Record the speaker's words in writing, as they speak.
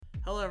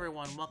Hello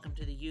everyone, welcome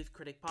to the Youth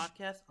Critic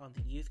Podcast on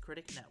the Youth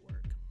Critic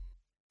Network.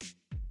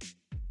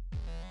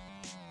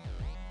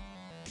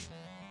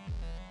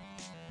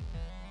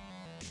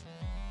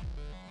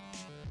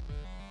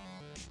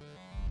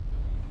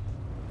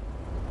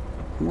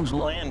 Whose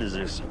land is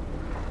this?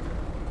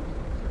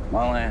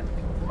 My land.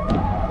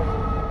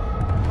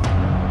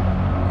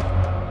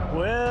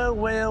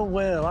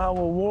 Well, our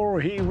war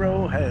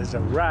hero has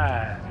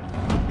arrived.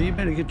 You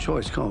made a good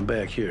choice coming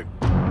back here.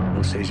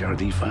 Osage are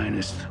the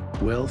finest,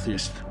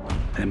 wealthiest,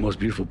 and most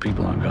beautiful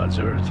people on God's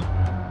earth.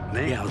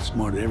 They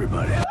outsmarted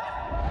everybody.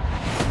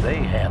 They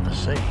have the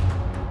say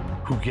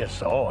who gets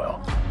the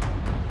oil.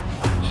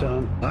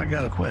 Son, I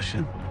got a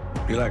question.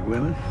 You like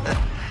women?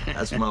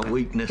 That's my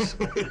weakness.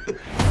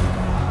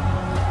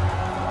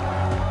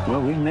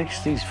 Well, we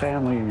mix these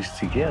families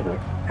together,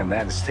 and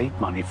that estate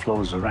money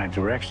flows the right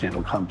direction.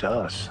 It'll come to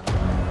us.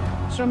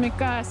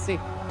 Shomikasi.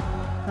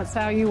 That's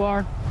how you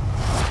are.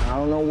 I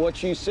don't know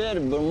what you said,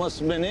 but it must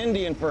have been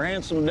Indian for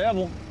handsome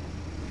devil.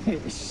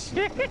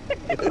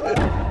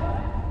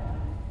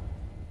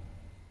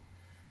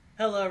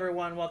 Hello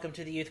everyone, welcome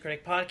to the Youth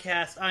Critic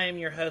Podcast. I am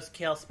your host,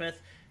 Cale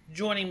Smith.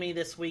 Joining me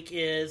this week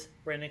is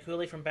Brandon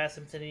Cooley from Bass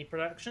Infinity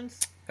Productions.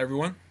 Hey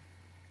everyone.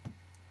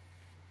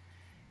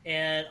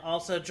 And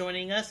also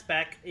joining us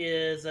back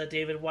is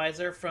David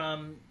Weiser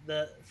from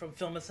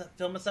Film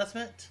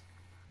Assessment.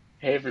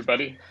 Hey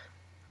everybody,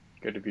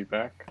 good to be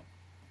back.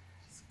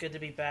 It's good to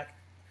be back.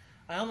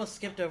 I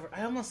almost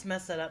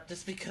messed that up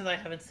just because I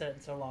haven't said it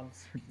in so long.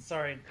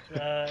 Sorry.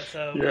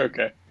 You're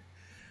okay.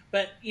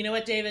 But you know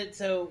what, David?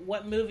 So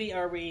what movie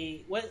are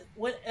we?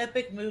 What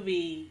epic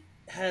movie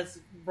has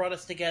brought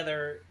us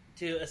together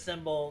to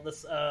assemble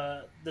this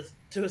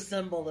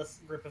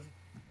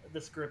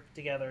group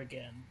together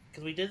again?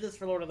 Because we did this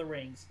for Lord of the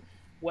Rings.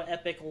 What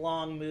epic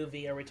long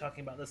movie are we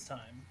talking about this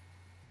time?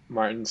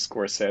 Martin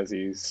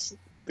Scorsese's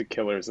The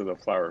Killers of the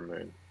Flower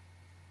Moon.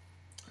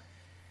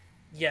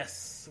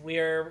 Yes, we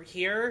are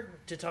here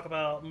to talk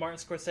about Martin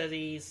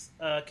Scorsese's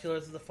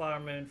Killers of the Flower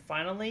Moon.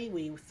 Finally,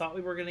 we thought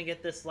we were going to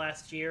get this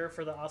last year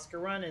for the Oscar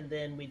run, and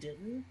then we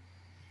didn't.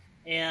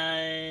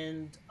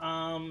 And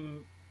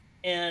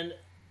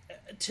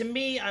to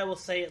me, I will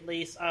say at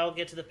least, I'll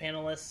get to the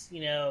panelists,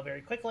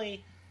 very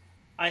quickly.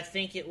 I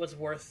think it was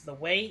worth the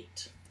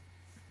wait,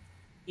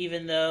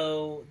 even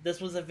though this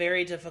was a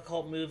very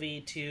difficult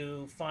movie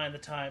to find the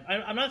time.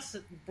 I'm not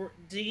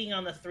digging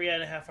on the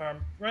 3.5 hour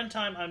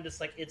runtime. I'm just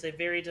like, it's a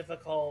very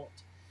difficult.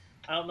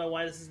 I don't know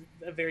why this is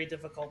a very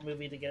difficult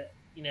movie to get,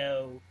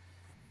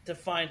 to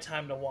find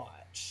time to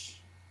watch.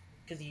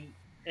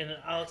 And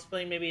I'll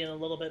explain maybe in a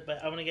little bit,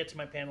 but I want to get to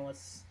my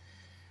panelists.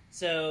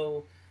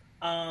 So,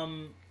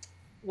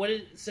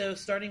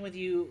 starting with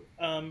you,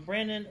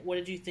 Brandon, what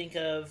did you think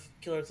of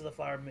Killers of the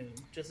Flower Moon?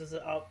 Just as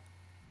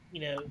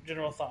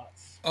general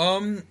thoughts.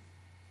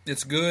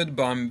 It's good,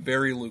 but I'm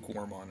very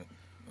lukewarm on it.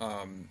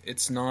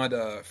 It's not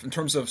in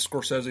terms of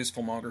Scorsese's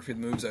filmography, the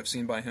movies I've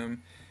seen by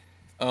him.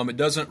 It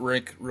doesn't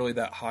rank really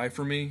that high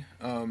for me.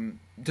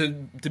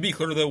 To be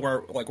clear though,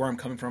 where I'm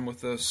coming from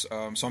with this,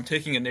 so I'm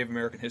taking a Native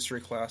American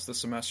history class this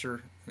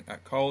semester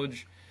at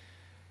college,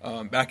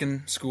 back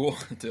in school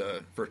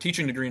for a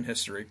teaching degree in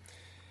history.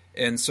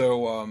 And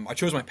so I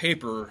chose my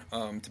paper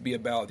to be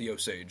about the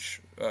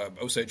Osage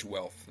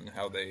wealth and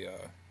how they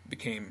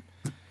became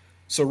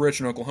so rich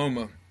in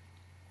Oklahoma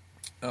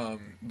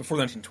before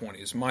the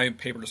 1920s. My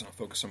paper doesn't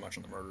focus so much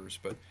on the murders,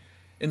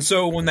 and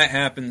so when that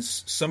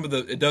happens,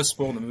 it does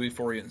spoil the movie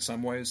for you in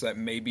some ways. That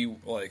may be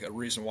like a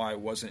reason why I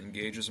wasn't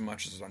engaged as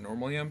much as I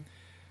normally am.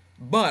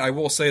 But I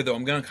will say though,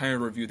 I'm going to kind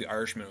of review The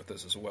Irishman with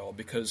this as well,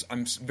 because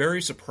I'm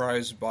very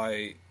surprised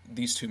by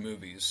these two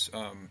movies.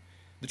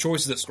 The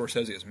choices that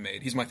Scorsese has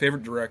made. He's my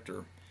favorite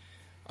director.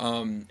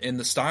 And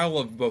the style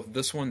of both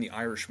this one and The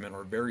Irishman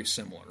are very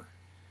similar.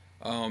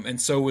 And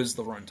so is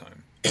the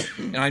runtime.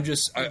 And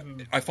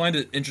I find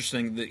it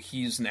interesting that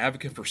he's an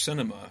advocate for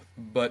cinema,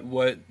 but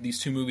what these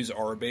two movies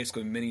are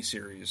basically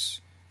miniseries.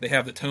 They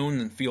have the tone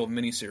and feel of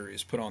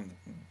miniseries put on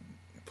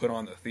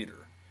the theater.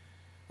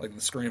 Like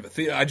the screen of a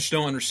theater. I just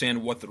don't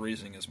understand what the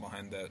reasoning is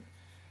behind that.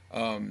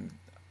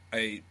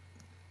 I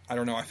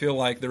don't know. I feel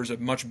like there's a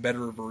much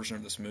better version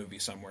of this movie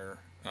somewhere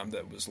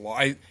that was.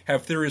 I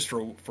have theories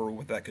for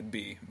what that could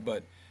be,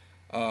 but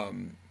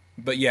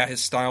yeah,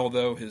 his style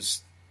though,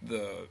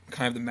 the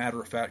kind of the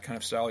matter of fact kind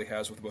of style he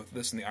has with both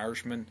this and The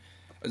Irishman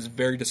is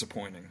very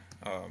disappointing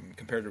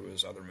compared to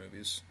his other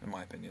movies, in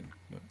my opinion.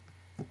 But.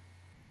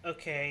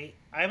 Okay,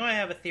 I might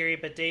have a theory,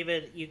 but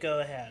David, you go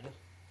ahead.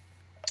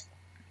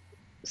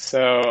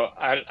 So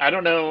I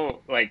don't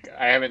know.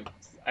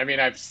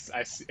 It's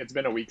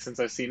been a week since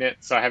I've seen it,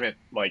 so I haven't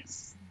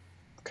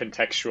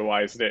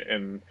contextualized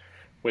it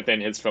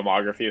within his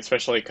filmography,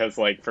 especially because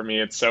for me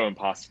it's so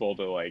impossible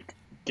to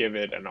give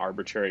it an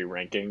arbitrary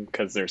ranking,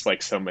 because there's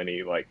so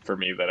many for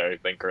me that I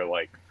think are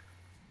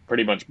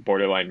pretty much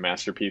borderline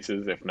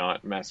masterpieces, if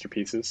not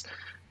masterpieces.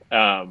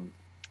 I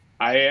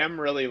am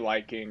really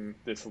liking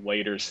this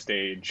later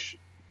stage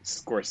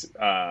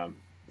of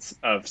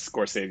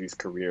Scorsese's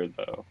career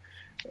though.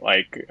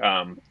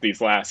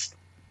 These last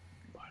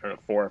don't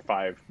know, 4 or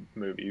 5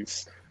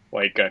 movies.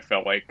 Like I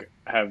felt like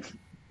have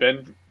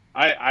been.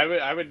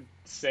 I would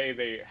say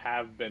they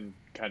have been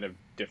kind of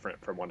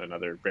different from one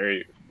another.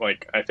 Very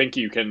like I think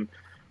you can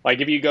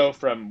like if you go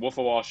from Wolf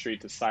of Wall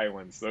Street to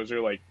Silence, those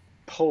are like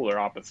polar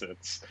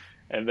opposites.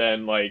 And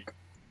then like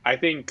I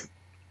think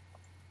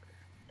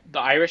The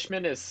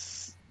Irishman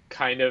is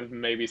kind of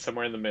maybe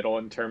somewhere in the middle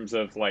in terms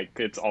of like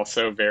it's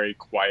also very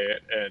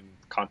quiet and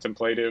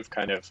contemplative,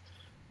 kind of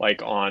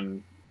like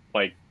on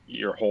like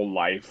your whole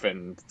life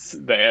and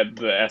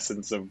the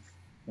essence of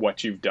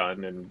what you've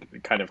done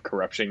and kind of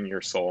corrupting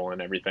your soul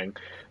and everything.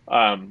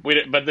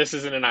 But this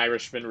isn't an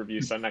Irishman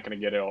review, so I'm not going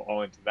to get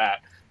all into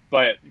that.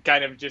 But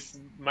kind of just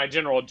my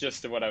general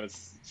gist of what I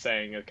was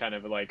saying is kind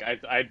of like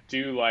I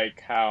do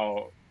like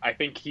how I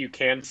think you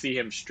can see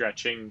him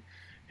stretching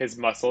his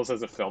muscles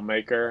as a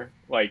filmmaker,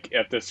 like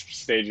at this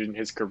stage in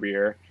his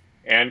career,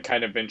 and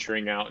kind of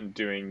venturing out and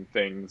doing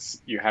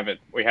things we haven't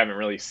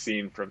really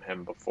seen from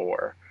him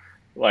before.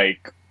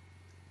 Like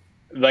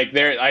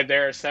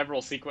there are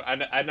several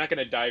sequences. I'm not going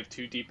to dive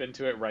too deep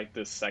into it right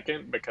this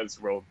second because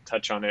we'll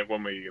touch on it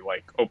when we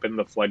like open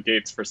the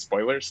floodgates for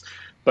spoilers.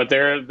 But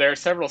there are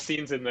several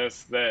scenes in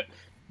this that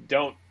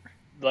don't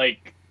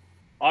like.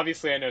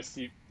 Obviously, I know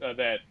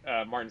that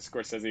Martin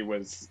Scorsese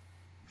was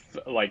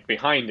like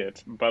behind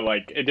it, but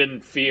like it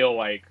didn't feel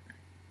like,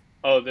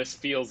 oh, this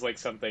feels like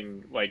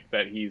something like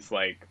that he's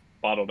like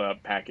bottled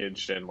up,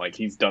 packaged, and like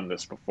he's done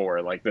this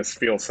before. Like this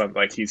feels something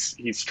like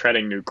he's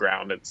treading new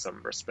ground in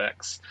some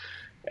respects.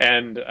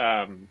 And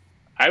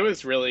I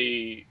was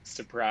really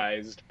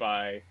surprised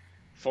by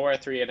for a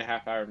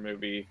 3.5 hour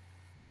movie.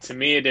 To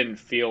me, it didn't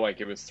feel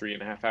like it was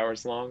 3.5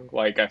 hours long.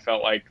 Like I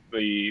felt like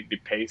the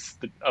pace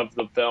of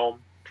the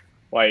film,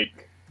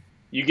 like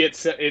you get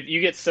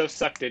so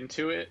sucked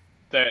into it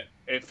that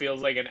it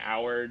feels like an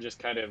hour just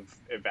kind of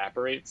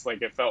evaporates.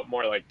 Like it felt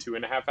more like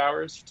 2.5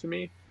 hours to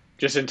me,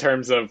 just in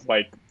terms of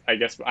like, I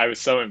guess I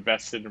was so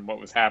invested in what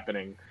was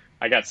happening.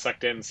 I got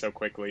sucked in so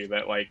quickly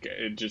that like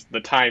the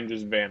time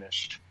just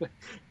vanished.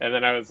 And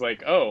then I was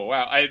like, oh,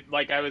 wow. I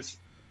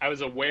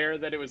was aware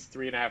that it was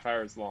 3.5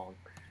 hours long,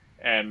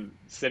 and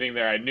sitting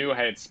there, I knew I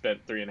had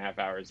spent 3.5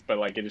 hours, but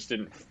like, it just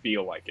didn't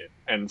feel like it.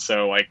 And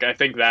so like, I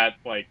think that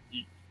like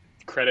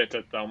credit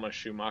to Thelma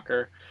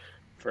Schumacher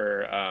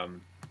for,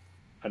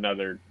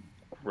 another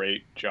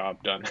great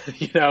job done.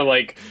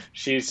 Like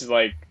she's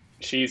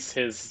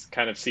his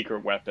kind of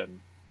secret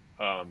weapon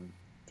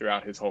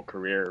throughout his whole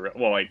career.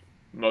 Well, like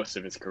most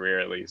of his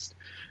career at least.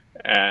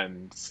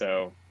 And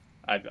so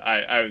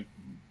I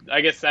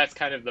guess that's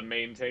kind of the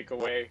main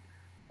takeaway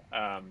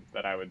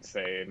that I would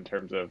say in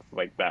terms of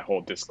like that whole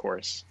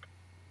discourse.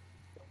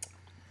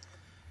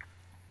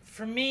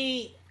 For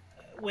me,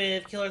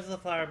 with Killers of the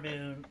Flower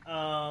Moon,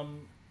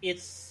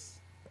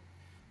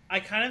 I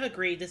kind of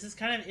agree. This is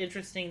kind of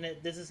interesting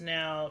that this is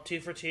now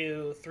 2 for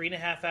 2,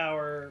 3.5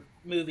 hour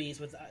movies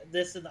with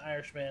this and The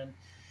Irishman.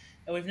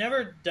 And we've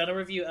never done a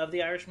review of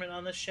The Irishman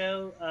on this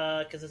show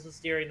because this was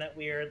during that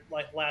weird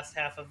like last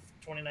half of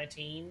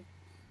 2019.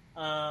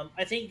 I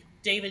think,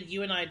 David,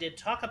 you and I did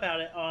talk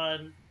about it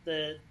on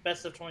the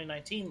Best of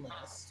 2019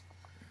 list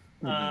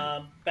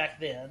back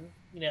then.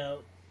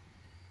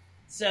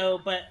 So,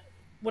 but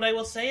what I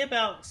will say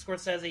about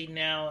Scorsese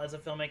now as a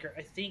filmmaker,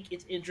 I think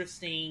it's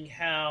interesting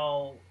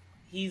how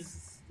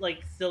he's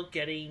like still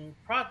getting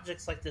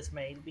projects like this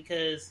made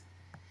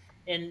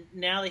and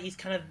now that he's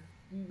kind of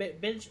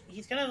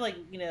like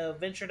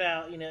ventured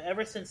out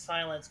ever since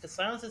Silence, because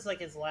Silence is like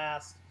his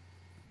last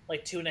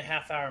like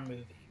 2.5 hour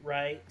movie,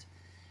 right?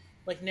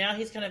 Like now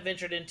he's kind of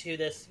ventured into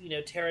this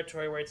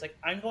territory where it's like,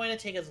 I'm going to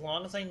take as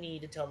long as I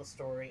need to tell the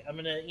story. I'm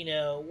gonna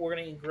we're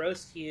gonna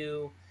engross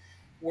you.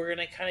 We're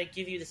gonna kind of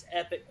give you this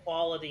epic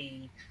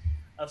quality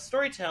of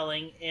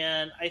storytelling.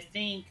 And I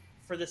think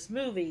for this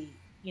movie,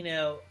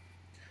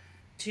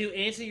 to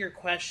answer your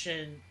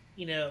question,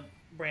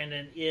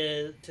 Brandon,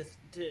 is to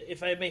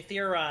if I may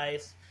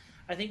theorize,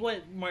 I think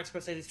what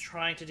Martin Scorsese is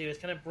trying to do is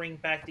kind of bring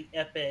back the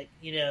epic,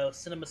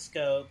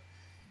 CinemaScope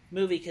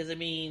movie. Because I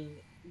mean,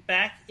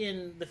 back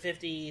in the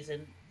 50s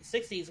and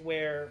 60s,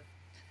 where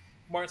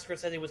Martin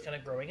Scorsese was kind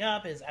of growing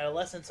up, his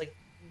adolescence, like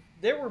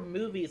there were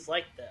movies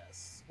like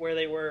this where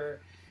they were,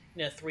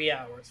 3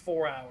 hours,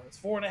 4 hours,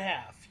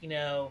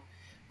 4.5.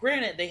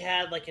 Granted, they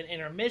had like an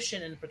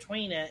intermission in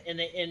between it,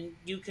 and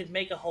you could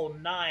make a whole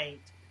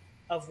night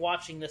of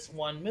watching this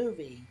one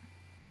movie.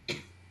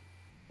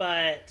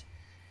 But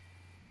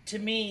to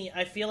me,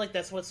 I feel like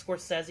that's what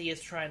Scorsese is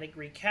trying to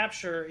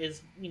recapture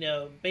is,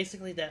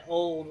 basically that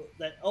old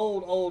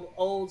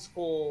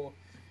school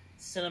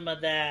cinema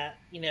that,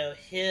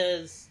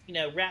 his,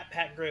 Rat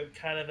Pack group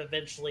kind of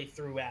eventually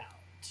threw out.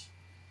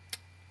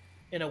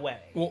 In a way.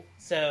 Well,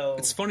 so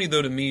it's funny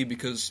though to me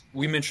because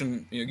we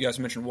mentioned, you guys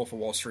mentioned Wolf of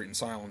Wall Street and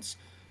Silence.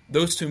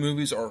 Those two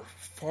movies are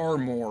far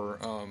more,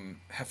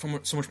 have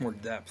so much more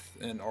depth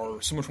and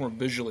are so much more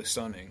visually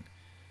stunning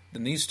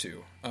than these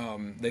two.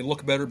 They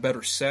look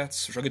better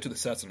sets, which I'll get to the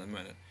sets in a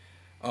minute.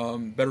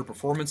 Better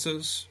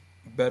performances,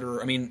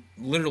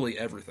 literally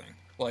everything.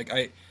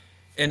 Like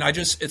And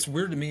it's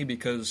weird to me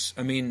because,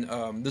 I mean,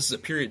 this is a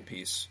period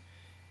piece.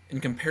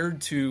 And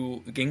compared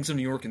to Gangs of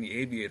New York and The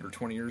Aviator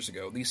 20 years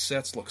ago, these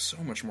sets look so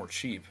much more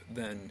cheap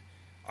than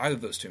either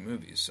of those two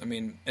movies. I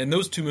mean, and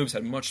those two movies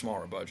had much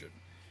smaller budget.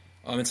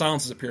 And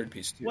Silence is a period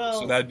piece too,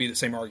 so that'd be the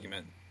same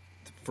argument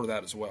for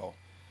that as well.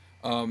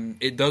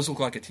 It does look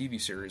like a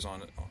TV series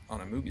on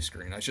a movie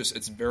screen.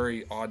 It's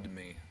very odd to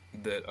me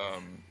that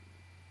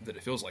that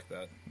it feels like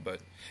that.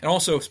 And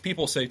also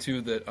people say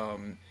too that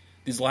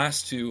these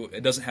last two,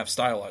 it doesn't have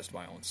stylized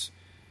violence.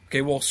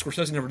 Okay, well,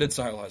 Scorsese never did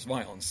stylized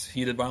violence.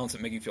 He did violence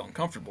that make you feel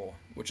uncomfortable,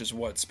 which is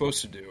what it's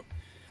supposed to do.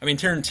 I mean,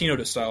 Tarantino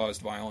does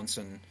stylized violence,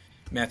 and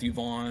Matthew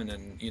Vaughn,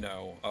 and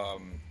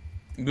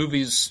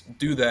movies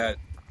do that.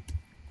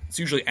 It's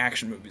usually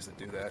action movies that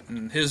do that,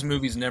 and his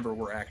movies never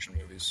were action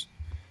movies.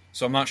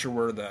 So I'm not sure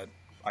where that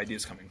idea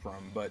is coming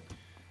from. But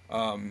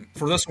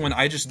for this one,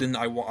 I just didn't.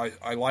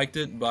 I liked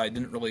it, but I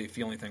didn't really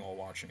feel anything while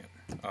watching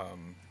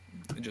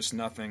it. Just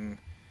nothing.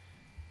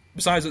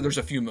 Besides that, there's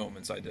a few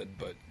moments I did,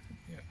 but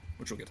yeah,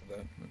 which we'll get to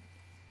that. But.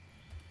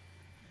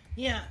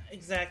 Yeah,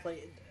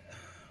 exactly.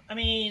 I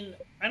mean,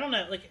 I don't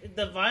know. Like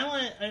the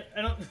violent,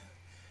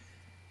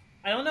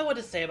 I don't know what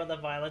to say about the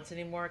violence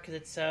anymore because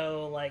it's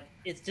so like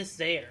it's just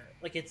there.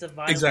 Like it's a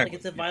violent, like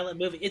it's a violent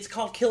movie. It's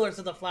called Killers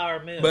of the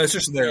Flower Moon. But it's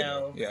just there.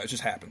 Yeah, it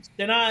just happens.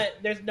 They're not.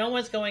 There's no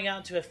one's going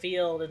out to a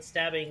field and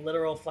stabbing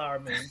literal flower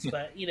moons.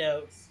 But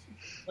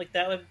like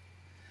that would,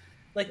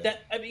 like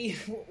that. I mean,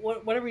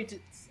 whatever you do,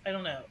 I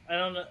don't know.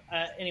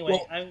 Anyway,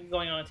 well, I'm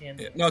going on a tangent.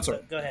 Yeah, no, it's all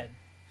right. Go ahead.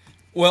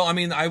 Well, I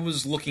mean, I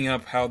was looking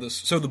up how this.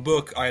 So the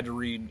book, I had to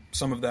read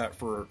some of that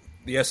for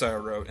the essay I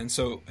wrote, and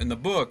so in the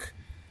book,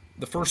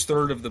 the first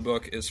third of the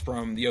book is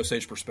from the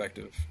Osage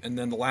perspective, and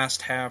then the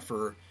last half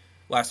or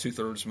last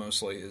 2/3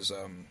 mostly is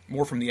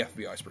more from the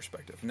FBI's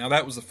perspective. Now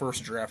that was the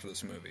first draft of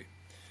this movie,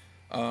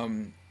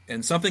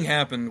 and something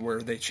happened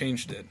where they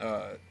changed it.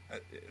 I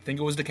think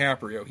it was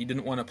DiCaprio. He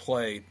didn't want to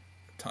play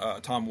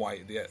Tom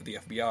White, the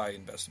FBI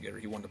investigator.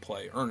 He wanted to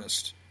play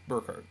Ernest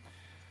Burkhart.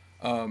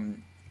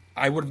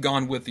 I would have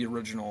gone with the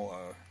original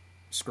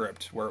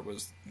script, where it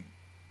was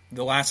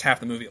the last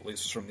half of the movie, at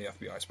least, was from the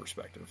FBI's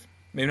perspective.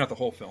 Maybe not the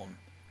whole film,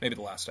 maybe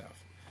the last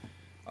half.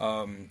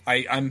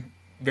 I'm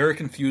very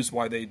confused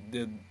why they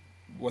did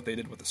what they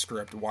did with the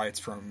script, why it's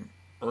from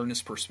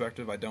Ernest's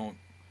perspective. I don't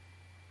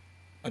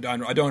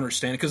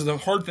understand it, because the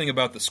hard thing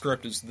about the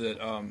script is that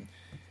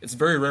it's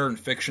very rare in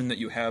fiction that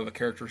you have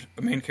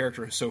a main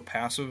character who's so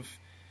passive,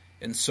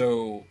 and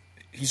so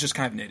he's just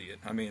kind of an idiot.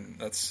 I mean,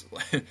 that's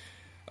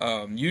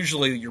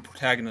usually your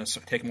protagonists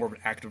take more of an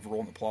active role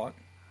in the plot,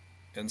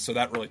 and so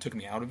that really took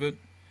me out of it.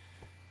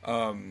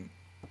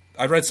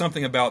 I read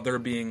something about there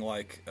being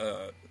like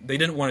they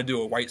didn't want to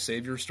do a white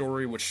savior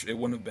story, which it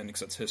wouldn't have been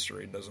because it's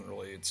history. It doesn't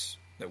really.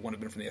 That wouldn't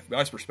have been from the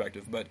FBI's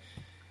perspective, but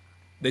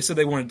they said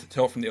they wanted to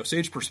tell from the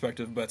Osage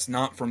perspective, but it's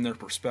not from their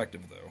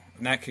perspective though.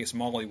 In that case,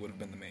 Molly would have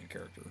been the main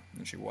character,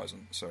 and she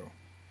wasn't. So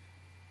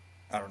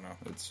I don't know.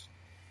 It's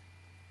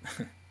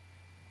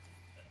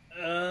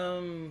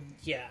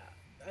yeah.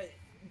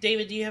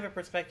 David, do you have a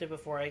perspective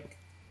before I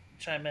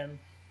chime in?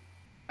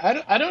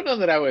 I don't know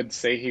that I would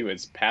say he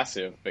was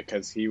passive,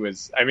 because he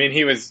was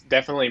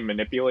definitely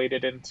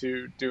manipulated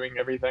into doing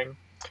everything,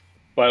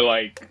 but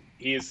like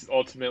he's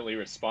ultimately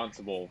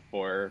responsible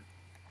for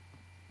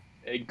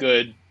a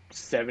good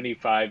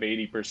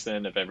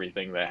 75-80% of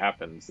everything that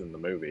happens in the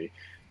movie,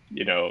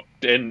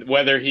 and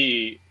whether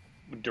he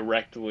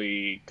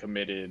directly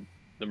committed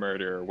the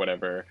murder or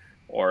whatever,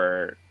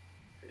 or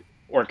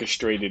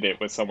orchestrated it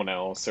with someone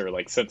else, or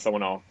like sent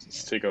someone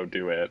else to go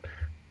do it,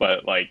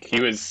 but like he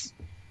was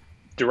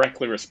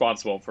directly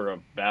responsible for a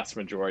vast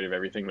majority of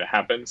everything that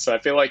happened. So I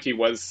feel like he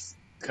was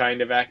kind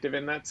of active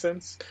in that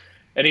sense,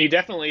 and he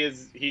definitely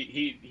is.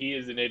 He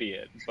is an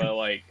idiot, but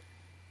like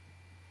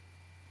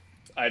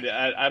I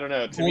don't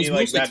know. To me,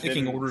 like that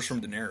taking orders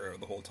from De Niro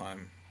the whole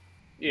time.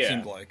 Yeah, it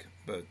seemed like,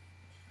 but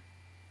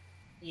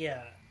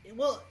yeah.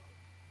 Well,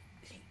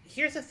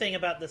 here's the thing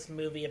about this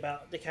movie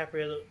about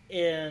DiCaprio,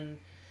 and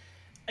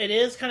it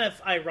is kind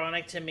of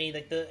ironic to me,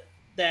 like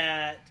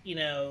that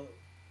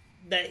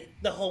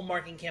the whole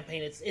marketing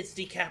campaign, it's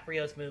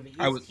DiCaprio's movie.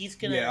 He's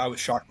gonna I was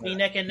shocked. Be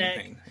neck and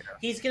neck. Yeah.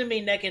 He's gonna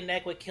be neck and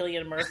neck with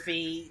Cillian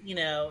Murphy,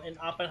 and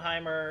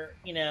Oppenheimer,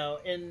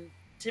 and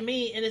to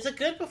me, and it's a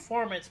good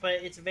performance, but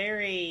it's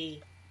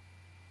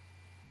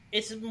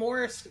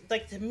more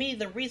like, to me,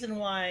 the reason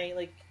why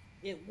like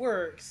it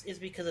works is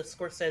because of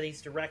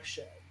Scorsese's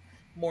direction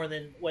more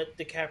than what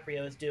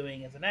DiCaprio is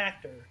doing as an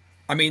actor.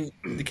 I mean,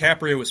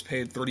 DiCaprio was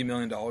paid $30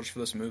 million for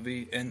this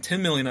movie, and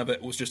 $10 million of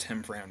it was just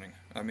him frowning.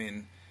 I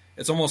mean,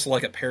 it's almost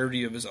like a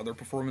parody of his other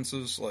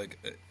performances. Like,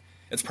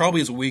 it's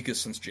probably his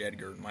weakest since J.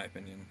 Edgar, in my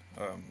opinion.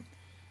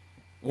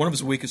 One of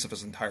his weakest of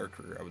his entire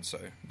career, I would say.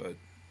 But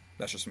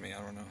that's just me.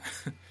 I don't know.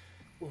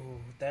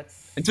 Ooh,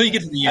 that's until you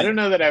get to the end. I don't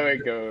know that I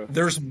would go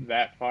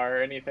that far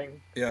or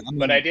anything. Yeah, I mean,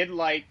 but I did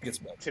like,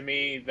 to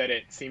me, that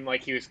it seemed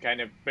like he was kind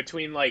of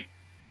between, like,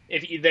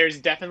 there's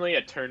definitely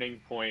a turning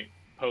point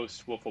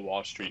post Wolf of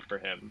Wall Street for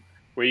him,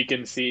 where you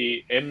can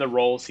see in the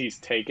roles he's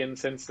taken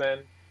since then,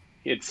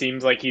 it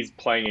seems like he's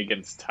playing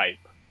against type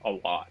a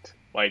lot.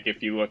 Like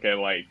if you look at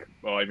like,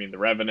 well, I mean, The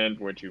Revenant,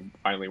 which you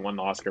finally won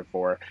the Oscar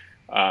for,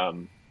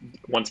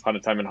 Once Upon a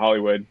Time in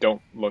Hollywood,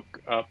 Don't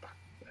Look Up,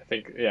 I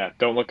think, yeah,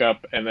 Don't Look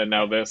Up, and then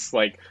now this,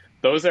 like,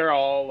 those are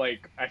all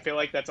like, I feel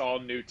like that's all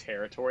new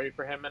territory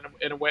for him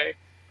in a way.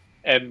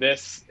 And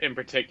this in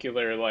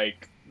particular,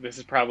 like, this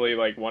is probably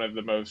like one of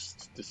the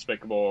most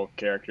despicable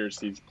characters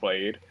he's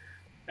played,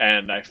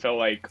 and I feel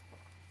like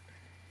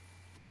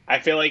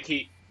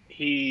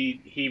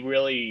he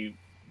really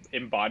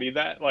embodied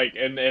that, like,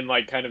 and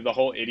like kind of the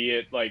whole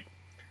idiot, like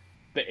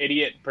the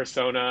idiot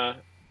persona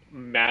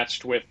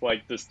matched with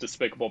like this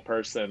despicable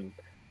person.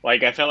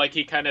 Like I felt like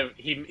he kind of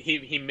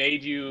he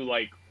made you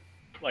like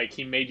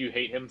he made you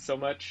hate him so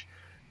much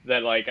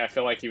that like I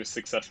feel like he was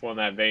successful in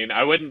that vein.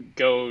 I wouldn't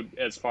go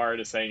as far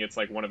to saying it's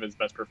like one of his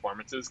best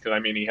performances, because I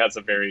mean he has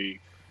a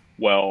very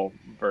well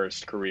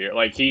versed career.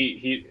 Like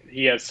he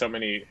has so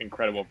many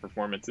incredible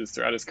performances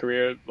throughout his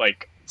career.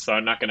 Like, so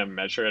I'm not going to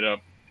measure it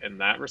up in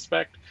that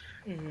respect.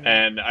 Mm-hmm.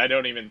 And I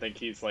don't even think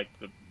he's like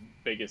the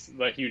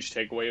huge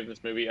takeaway of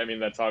this movie. I mean,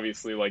 that's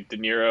obviously like De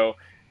Niro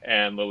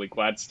and Lily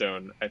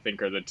Gladstone, I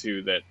think, are the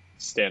two that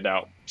stand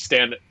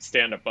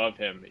above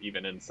him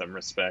even in some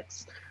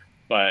respects.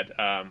 But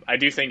I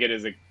do think it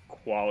is a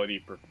quality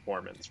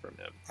performance from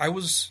him. I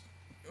was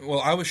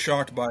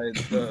shocked by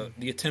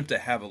the attempt to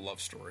have a love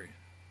story,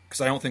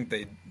 because I don't think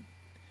there's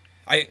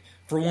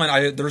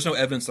no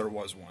evidence there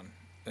was one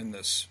in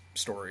this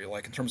story.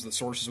 Like in terms of the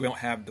sources, we don't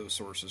have those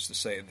sources to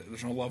say that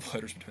there's no love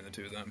letters between the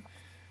two of them.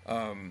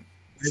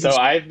 So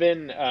I've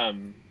been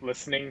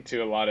listening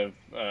to a lot of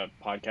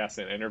podcasts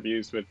and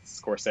interviews with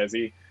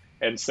Scorsese,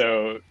 and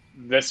so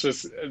this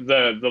was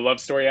the love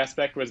story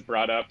aspect was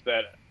brought up,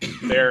 that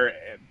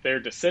their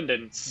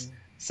descendants,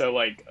 so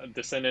like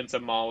descendants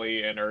of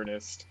Molly and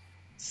Ernest,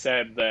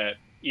 said that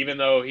even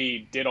though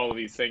he did all of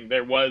these things,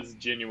 there was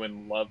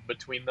genuine love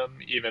between them,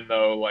 even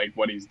though like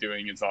what he's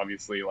doing is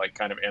obviously like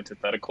kind of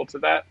antithetical to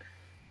that.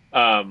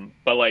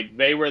 But like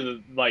they were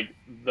the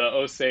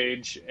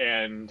Osage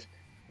and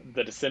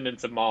the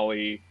descendants of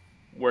Molly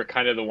were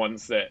kind of the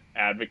ones that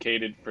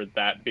advocated for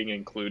that being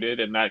included,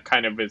 and that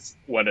kind of is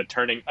what a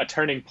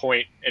turning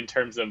point in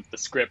terms of the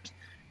script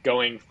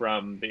going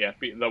from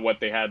what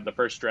they had the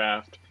first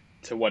draft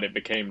to what it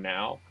became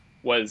now,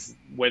 was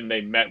when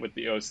they met with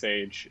the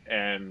Osage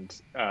and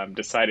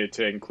decided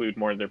to include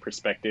more of their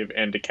perspective,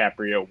 and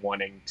DiCaprio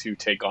wanting to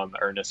take on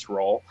the Ernest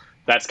role.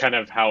 That's kind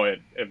of how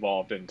it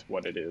evolved into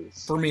what it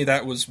is. For me,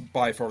 that was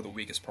by far the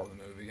weakest part of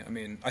the movie. I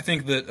mean, I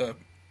think that a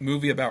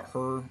movie about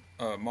her,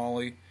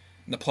 Molly,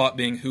 and the plot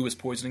being who is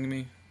poisoning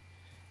me,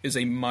 is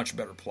a much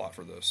better plot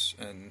for this,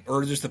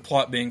 or just the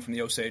plot being from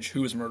the Osage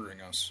who is murdering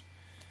us.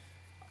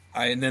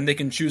 And then they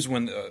can choose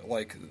when,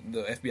 like,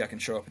 the FBI can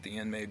show up at the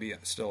end, maybe.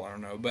 Still, I don't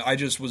know. But I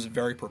just was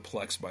very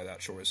perplexed by that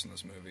choice in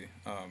this movie.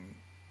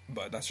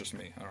 But that's just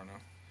me. I don't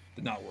know.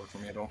 Did not work for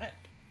me at all.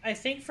 I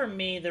think for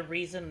me, the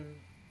reason...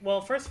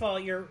 Well, first of all,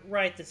 you're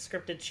right, the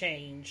script had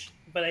changed.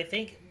 But I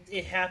think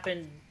it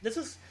happened...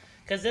 Because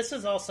this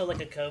was also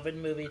like a COVID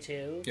movie,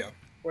 too. Yeah.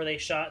 Where they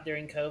shot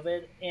during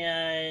COVID.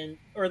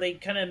 Or they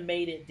kind of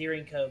made it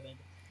during COVID.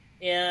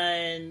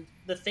 And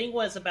the thing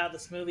was about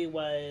this movie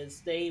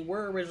was they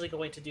were originally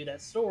going to do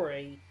that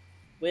story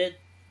with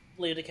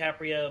Leo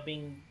DiCaprio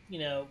being,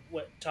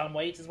 what Tom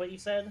Waits is what you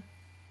said.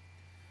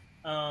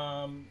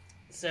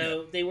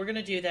 They were going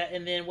to do that,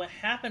 and then what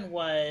happened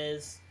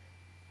was,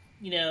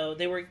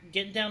 they were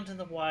getting down to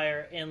the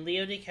wire, and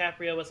Leo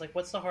DiCaprio was like,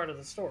 "What's the heart of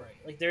the story?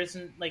 Like,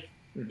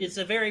 it's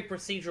a very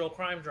procedural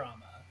crime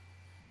drama."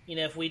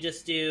 If we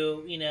just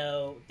do,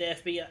 the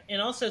FBI... And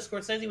also,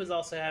 Scorsese was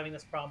also having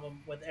this problem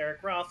with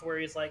Eric Roth, where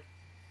he's like,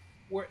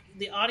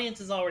 the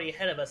audience is already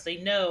ahead of us. They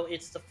know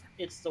it's the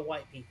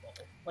white people.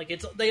 Like,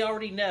 they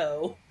already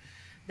know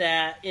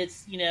that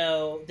it's, De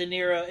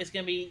Niro... It's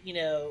going to be,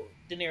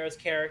 De Niro's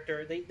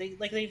character.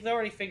 They've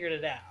already figured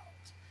it out.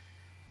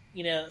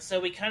 So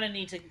we kind of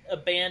need to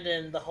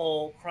abandon the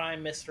whole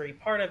crime mystery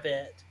part of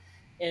it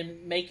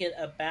and make it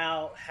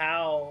about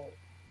how,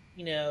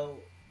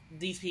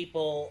 these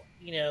people,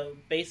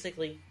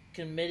 basically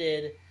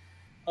committed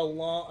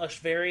a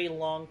very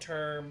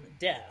long-term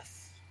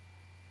death,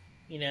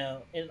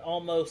 and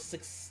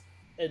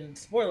and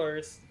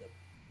spoilers,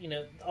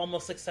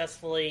 almost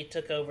successfully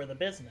took over the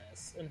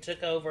business and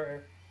took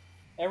over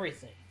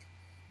everything.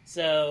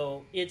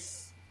 And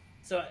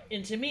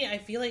to me, I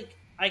feel like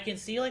I can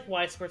see like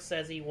why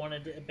Scorsese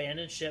wanted to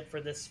abandon ship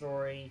for this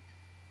story.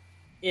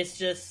 It's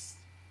just,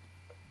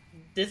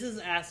 this is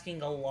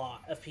asking a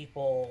lot of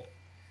people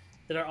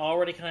that are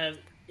already kind of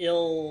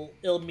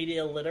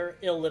media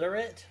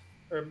illiterate.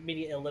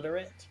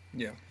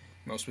 Yeah,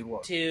 most people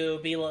are. To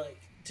be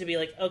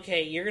like,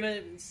 okay, you're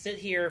gonna sit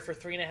here for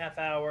 3.5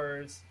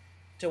 hours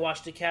to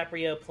watch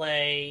DiCaprio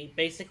play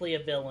basically a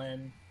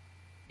villain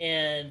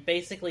and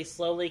basically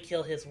slowly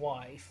kill his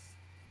wife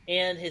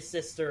and his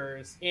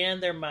sisters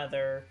and their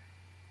mother,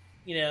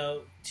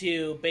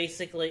 to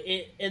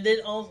basically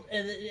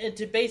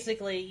to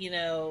basically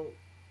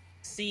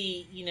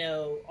see,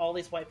 all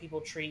these white people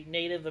treat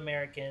Native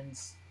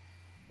Americans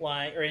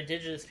like, or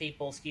indigenous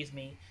people, excuse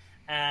me,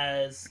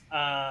 as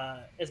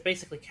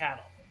basically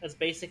cattle, as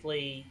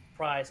basically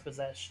prized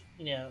possession,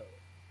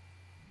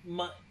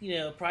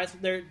 prized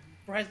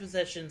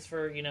possessions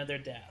for their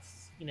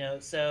deaths,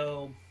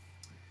 so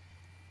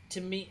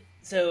to me,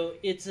 so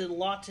it's a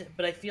lot to,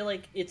 but I feel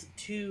like it's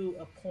to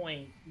a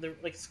point.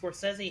 Like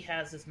Scorsese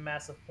has this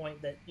massive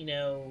point that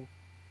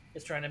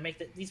is trying to make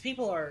that these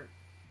people are,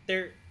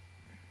 they're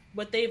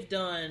what they've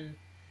done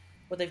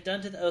to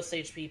the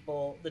Osage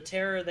people, the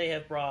terror they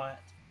have brought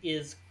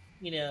is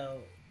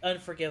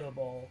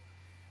unforgivable,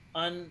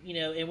 and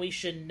we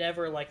should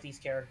never like these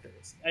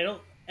characters. I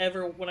don't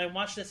ever, when I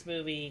watch this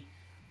movie,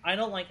 I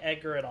don't like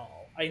Edgar at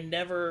all. I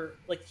never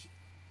like.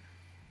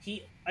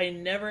 I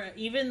never,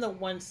 even the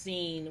one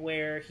scene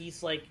where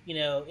he's like,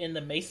 in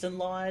the Mason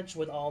Lodge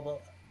with all the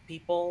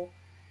people,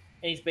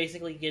 and he's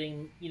basically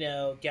getting,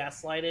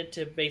 gaslighted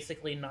to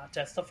basically not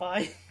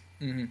testify.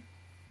 Mm-hmm.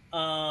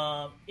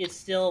 It's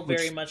still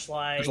very much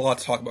like, there's a lot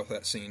to talk about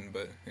that scene,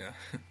 but yeah.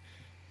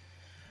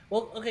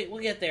 Well, okay,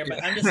 we'll get there,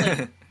 but I'm just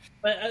like,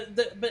 but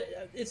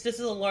it's, this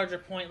is a larger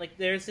point. Like,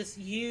 there's this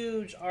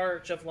huge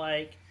arch of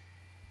like,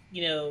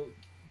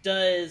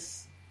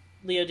 does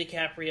Leo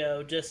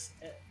DiCaprio just,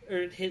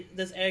 or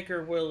does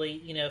Edgar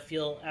really,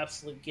 feel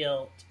absolute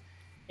guilt?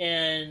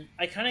 And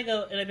I kind of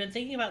go, and I've been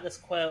thinking about this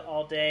quote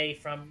all day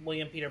from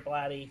William Peter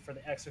Blatty for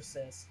The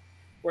Exorcist,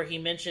 where he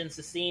mentions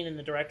the scene in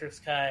the director's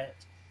cut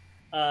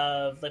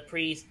of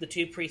the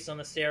two priests on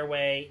the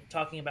stairway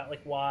talking about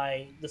like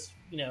why this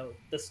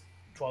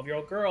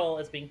 12-year-old girl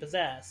is being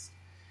possessed,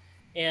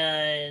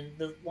 and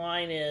the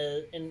line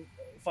is, and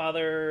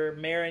Father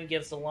Marin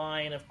gives the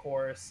line, of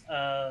course,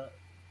 to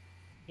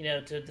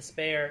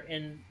despair,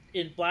 and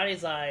in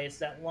Blatty's eyes,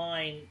 that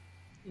line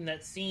in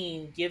that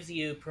scene gives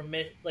you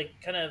permission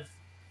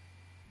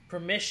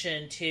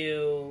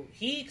to,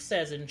 he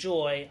says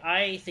enjoy,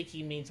 I think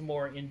he means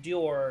more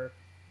endure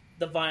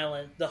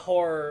the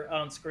horror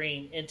on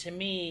screen. And to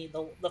me,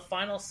 the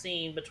final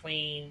scene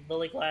between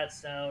Lily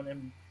Gladstone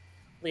and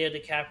Leo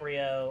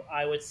DiCaprio,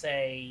 I would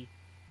say,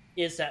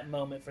 is that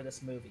moment for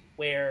this movie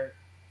where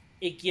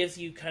it gives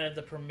you kind of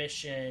the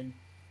permission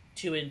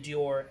to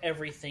endure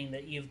everything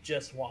that you've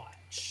just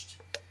watched,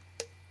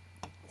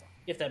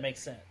 if that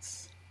makes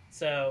sense.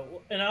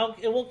 So, and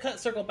we'll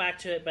circle back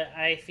to it, but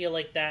I feel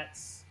like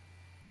that's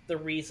the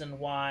reason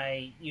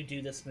why you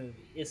do this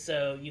movie, is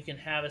so you can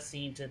have a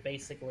scene to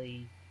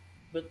basically,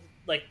 but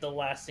like the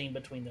last scene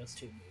between those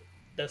two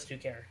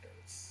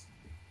characters.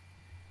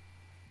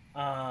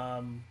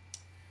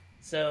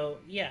 So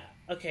yeah,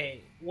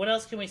 okay. What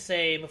else can we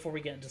say before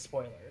we get into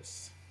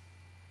spoilers?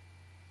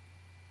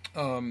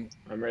 I'm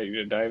ready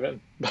to dive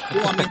in.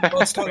 Well, I mean,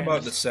 let's talk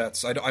about the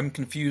sets. I'm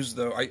confused,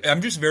 though.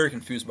 I'm just very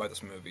confused by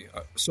this movie.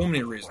 So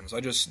many reasons. I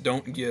just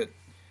don't get,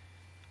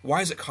 why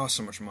does it cost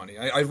so much money?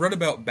 I read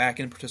about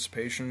back-end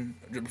participation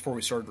before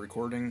we started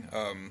recording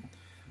a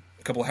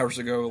couple hours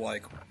ago.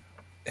 Like,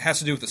 it has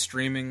to do with the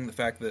streaming. The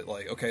fact that,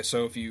 like, okay,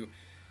 so if you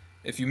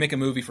make a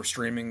movie for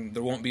streaming,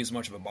 there won't be as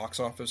much of a box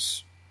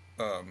office.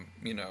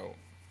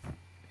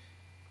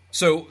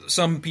 So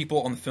some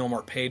people on the film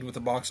are paid with the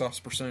box office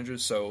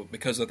percentages, so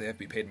because of that they have to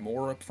be paid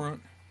more up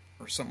front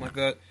or something like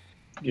that.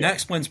 Yeah. That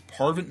explains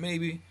part of it,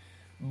 maybe,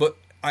 but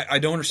I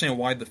don't understand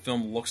why the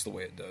film looks the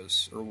way it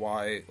does, or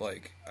why,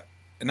 like,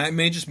 and that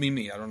may just be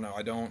me, I don't know.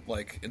 I don't,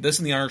 like, this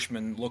and The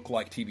Irishman look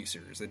like TV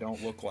series. They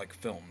don't look like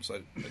films.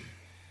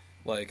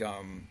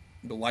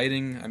 The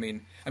lighting, I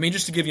mean,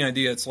 just to give you an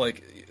idea, it's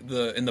like,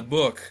 in the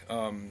book,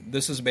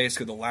 this is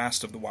basically the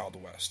last of the Wild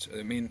West.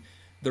 I mean,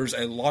 there's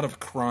a lot of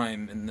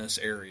crime in this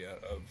area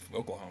of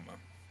Oklahoma.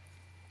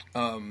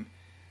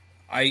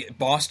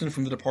 Boston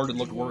from The Departed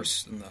looked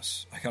worse than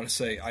this. I gotta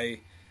say,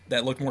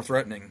 that looked more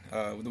threatening.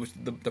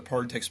 The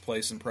Departed takes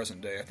place in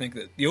present day. I think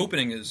that the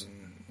opening is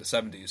in the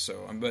 70s.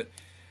 So, but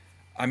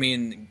I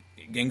mean,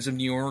 Gangs of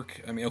New York.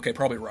 I mean, okay,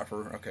 probably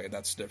rougher. Okay,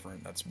 that's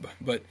different.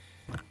 But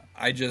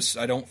I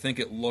don't think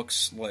it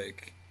looks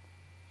like.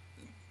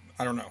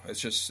 I don't know.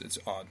 It's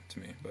odd to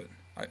me, but.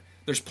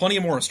 There's plenty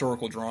of more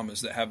historical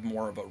dramas that have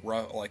more of a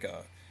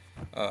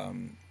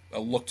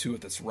look to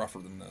it that's rougher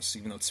than this,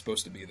 even though it's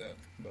supposed to be that.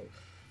 But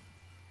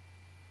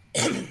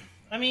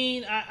I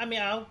mean,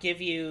 I'll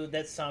give you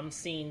that some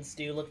scenes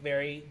do look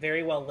very,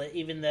 very well lit,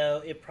 even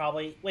though it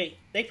probably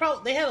they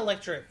had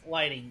electric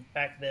lighting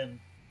back then.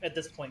 At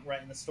this point,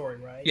 right in the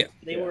story, right? Yeah,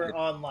 they were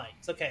on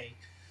lights. Okay.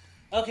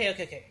 I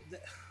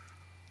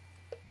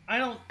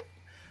don't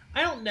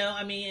know.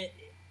 I mean.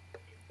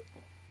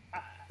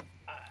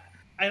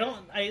 I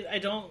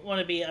don't want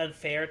to be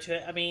unfair to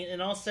it. I mean,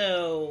 and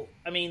also,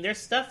 there's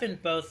stuff in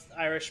both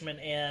Irishman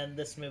and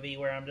this movie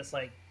where I'm just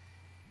like,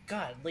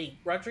 God, Lee,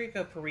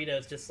 Rodrigo Prieto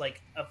is just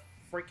like a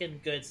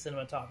freaking good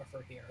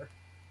cinematographer here.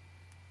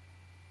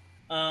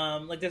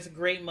 Like, there's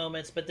great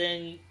moments, but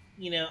then,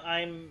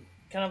 I'm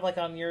kind of like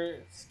on your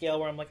scale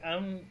where I'm like,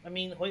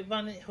 Hoyt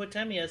van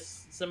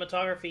Hoytemius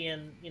cinematography,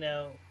 and,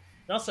 and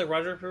also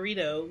Roger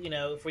Prieto,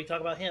 if we talk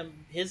about him,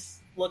 his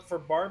look for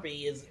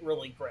Barbie is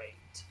really great.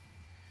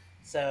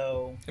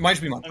 So it might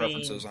just be my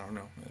preferences. I don't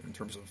know in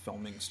terms of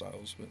filming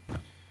styles, but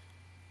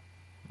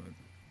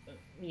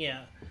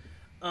Yeah.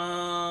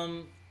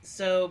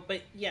 So,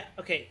 but yeah,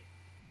 okay.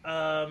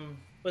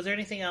 Was there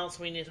anything else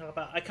we need to talk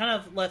about? I kind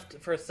of left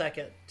for a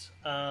second.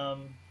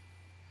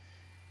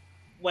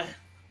 What?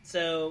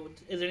 So,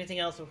 is there anything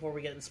else before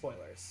we get into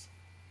spoilers?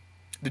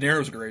 De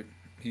Niro's great.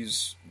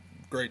 He's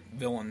a great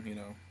villain,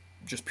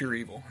 just pure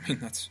evil. I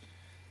mean,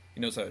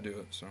 he knows how to do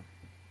it, so.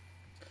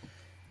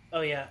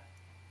 Oh, yeah.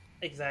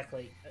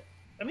 Exactly.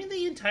 I mean,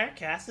 the entire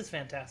cast is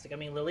fantastic. I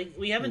mean, Lily,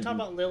 we haven't talked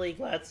about Lily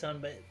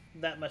Gladstone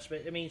that much,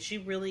 but I mean, she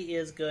really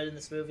is good in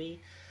this movie.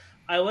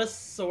 I was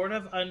sort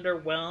of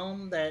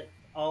underwhelmed that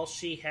all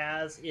she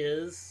has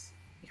is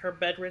her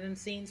bedridden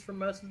scenes for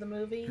most of the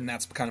movie. And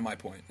that's kind of my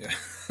point, yeah.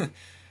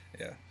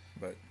 Yeah,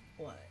 but...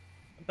 What?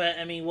 But,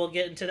 I mean, we'll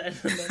get into that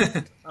in a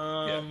minute.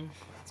 Yeah.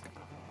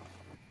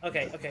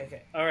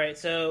 Okay. All right,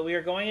 so we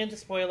are going into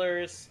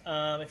spoilers.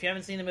 If you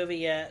haven't seen the movie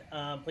yet,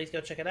 please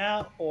go check it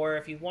out. Or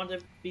if you want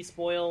to be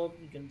spoiled,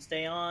 you can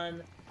stay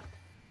on.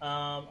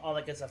 All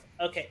that good stuff.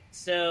 Okay,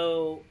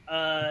 so,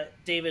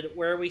 David,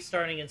 where are we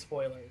starting in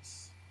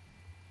spoilers?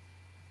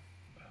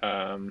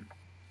 I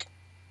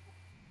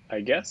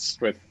guess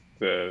with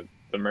the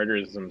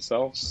murders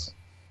themselves.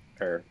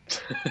 Or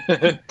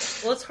well,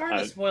 it's hard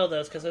to spoil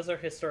those because those are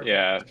historical.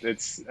 Yeah,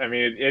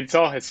 it's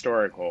all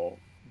historical,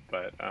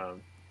 but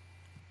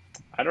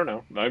I don't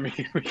know. I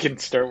mean, we can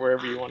start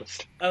wherever you want to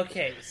start.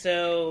 Okay,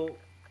 so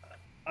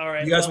all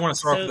right. You guys want to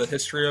start with the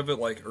history of it,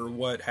 or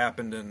what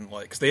happened in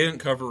because they didn't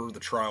cover the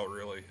trial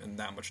really in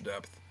that much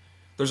depth.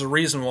 There's a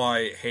reason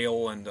why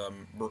Hale and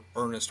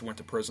Ernest went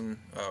to prison.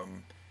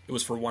 It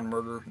was for one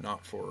murder,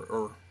 not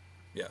for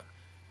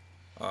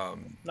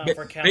not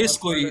for countless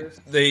basically murders.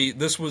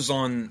 This was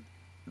on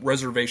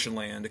reservation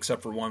land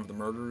except for one of the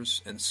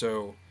murders, and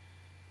so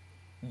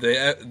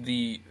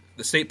the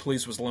state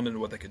police was limited in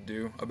what they could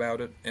do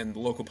about it, and the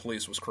local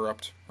police was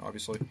corrupt,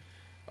 obviously.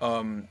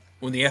 When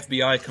the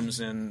FBI comes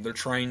in, they're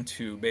trying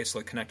to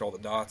basically connect all the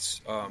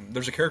dots.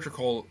 There's a character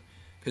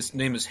his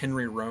name is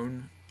Henry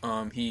Roan.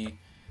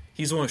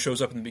 He's the one who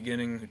shows up in the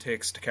beginning, who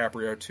takes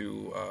DiCaprio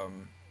to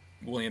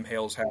William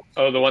Hale's house.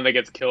 Oh, the one that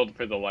gets killed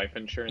for the life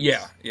insurance?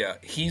 Yeah.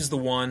 He's the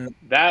one...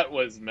 That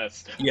was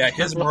messed up. Yeah,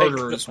 his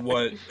murder is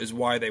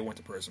why they went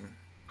to prison.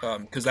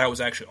 Because that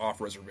was actually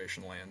off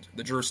reservation land.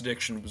 The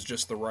jurisdiction was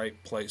just the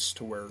right place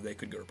to where they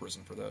could go to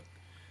prison for that.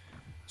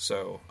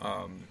 So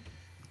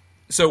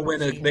when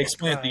they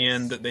explain at the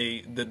end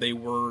that they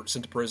were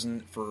sent to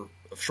prison for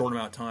a short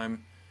amount of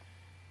time,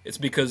 it's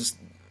because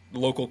the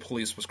local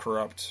police was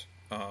corrupt.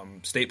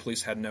 State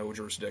police had no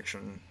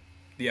jurisdiction.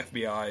 The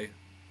FBI,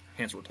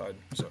 hands were tied.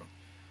 So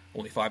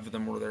only 5 of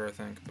them were there, I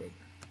think. But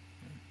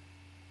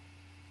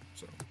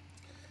so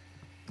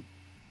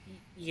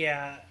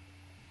yeah.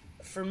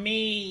 For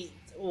me,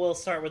 we'll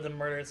start with the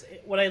murders.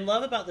 What I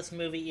love about this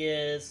movie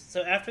is,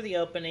 so after the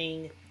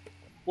opening,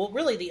 well,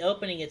 really the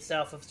opening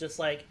itself is just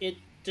it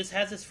just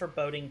has this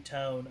foreboding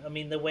tone. I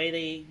mean, the way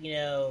they,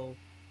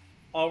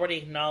 already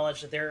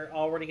acknowledge that they're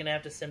already going to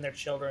have to send their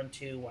children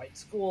to white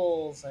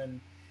schools and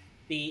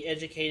be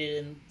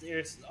educated, and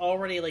there's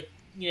already,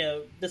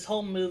 this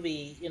whole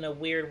movie, in a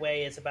weird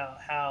way, is about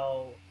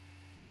how,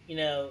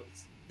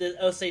 the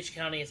Osage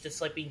County is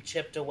just being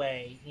chipped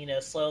away,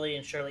 slowly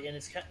and surely,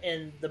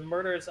 and the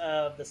murders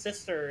of the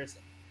sisters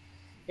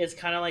is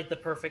kind of the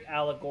perfect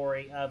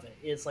allegory of it.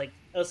 It's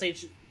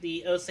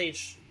the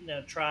Osage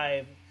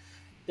tribe,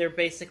 they're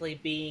basically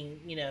being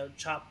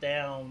chopped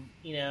down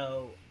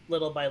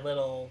little by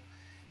little,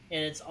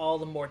 and it's all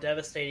the more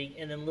devastating.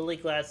 And then Lily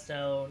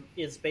Gladstone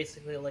is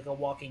basically a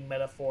walking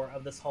metaphor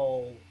of this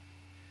whole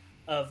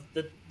of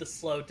the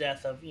slow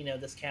death of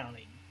this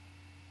county.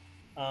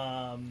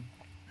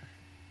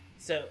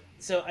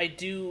 So I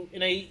do,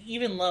 and I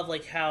even love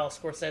how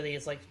Scorsese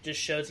is just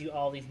shows you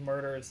all these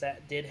murders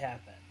that did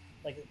happen,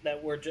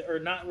 that were or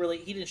not really.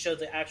 He didn't show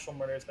the actual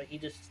murders, but he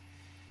just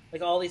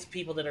all these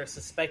people that are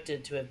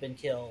suspected to have been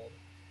killed,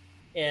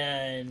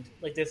 and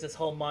there's this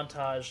whole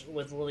montage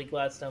with Lily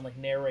Gladstone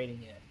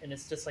narrating it, and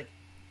it's just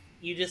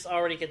you just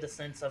already get the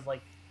sense of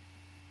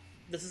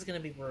this is going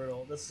to be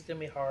brutal, this is going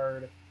to be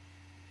hard,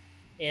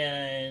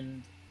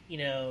 and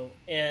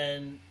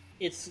and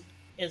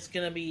it's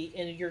going to be,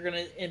 and you're going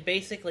to, and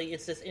basically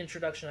it's this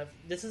introduction of,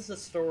 this is the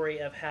story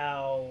of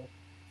how,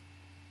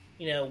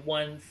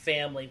 one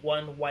family,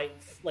 one white,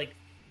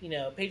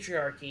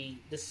 patriarchy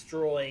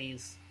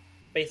destroys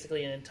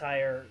basically an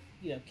entire,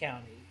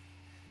 county,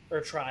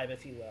 or tribe,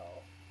 if you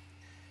will.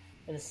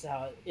 And this is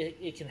how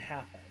it can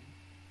happen,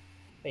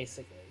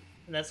 basically.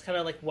 And that's kind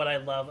of what I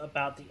love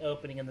about the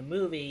opening of the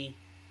movie,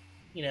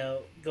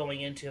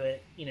 going into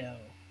it,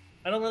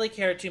 I don't really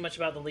care too much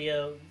about the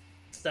Leo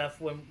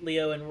stuff when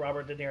Leo and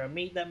Robert De Niro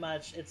meet that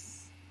much.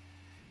 It's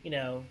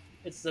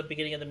it's the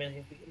beginning of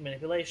the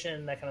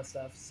manipulation, that kind of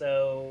stuff.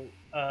 So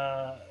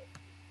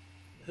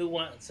who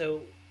wants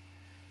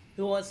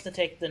to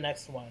take the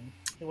next one?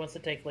 Who wants to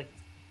take the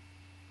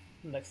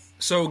next?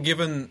 So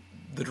given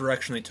the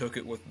direction they took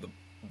it with the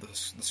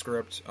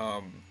script,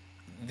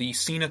 the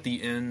scene at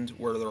the end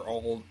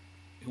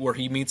where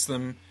he meets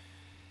them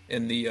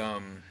in the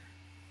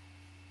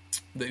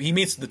he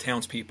meets the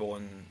townspeople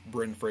and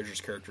Brendan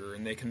Fraser's character,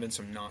 and they convince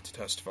him not to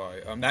testify.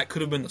 That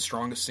could have been the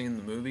strongest scene in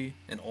the movie,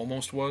 and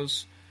almost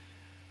was.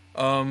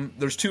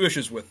 There's two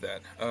issues with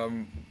that.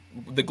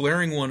 The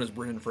glaring one is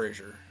Brendan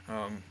Fraser.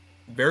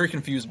 Very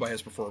confused by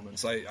his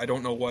performance. I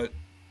don't know what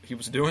he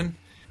was doing.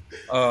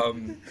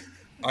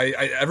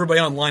 Everybody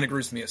online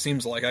agrees with me. It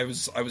seems like I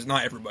was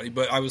not everybody,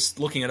 but I was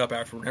looking it up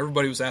afterward.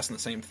 Everybody was asking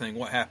the same thing.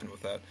 What happened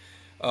with that?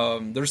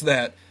 There's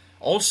that.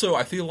 Also,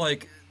 I feel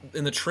like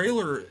in the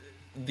trailer,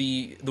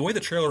 the way the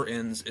trailer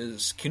ends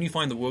is, can you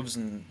find the wolves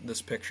in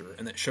this picture?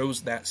 And it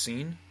shows that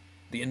scene,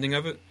 the ending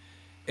of it.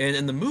 And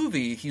in the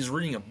movie, he's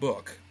reading a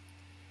book.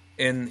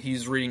 And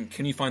he's reading,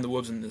 can you find the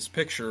wolves in this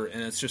picture?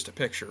 And it's just a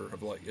picture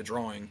of, like, a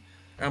drawing.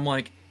 And I'm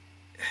like,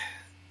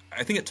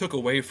 I think it took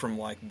away from,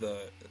 like,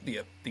 the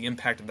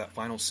impact of that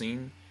final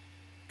scene.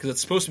 Because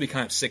it's supposed to be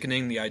kind of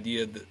sickening, the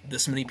idea that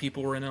this many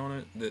people were in on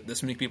it, that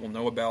this many people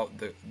know about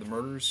the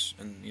murders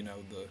and, you know,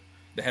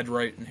 the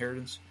Headright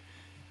inheritance.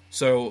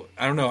 So,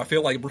 I don't know, I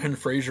feel like Brendan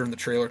Fraser in the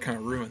trailer kind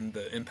of ruined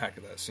the impact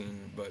of that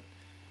scene, but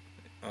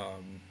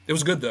it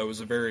was good, though. It was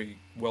a very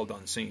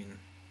well-done scene,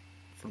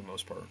 for the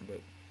most part,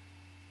 but...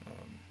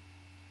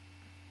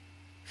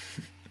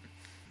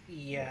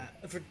 Yeah,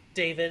 for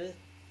David...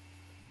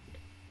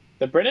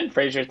 The Brendan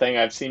Fraser thing,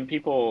 I've seen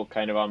people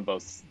kind of on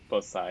both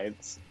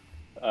sides.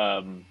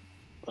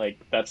 Like,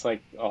 that's,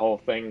 like, a whole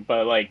thing,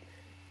 but, like,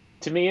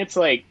 to me, it's,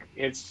 like,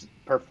 his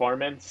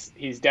performance,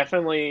 he's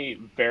definitely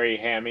very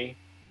hammy.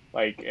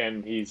 Like,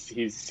 and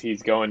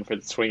he's going for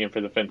swinging for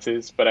the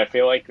fences, but I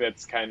feel like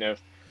that's kind of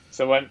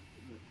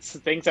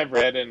things I've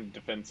read in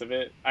defense of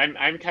it.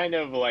 I'm kind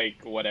of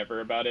like whatever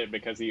about it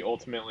because he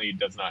ultimately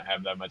does not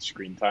have that much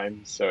screen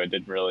time, so it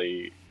didn't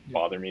really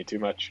bother me too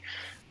much.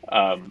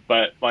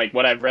 But like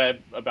what I've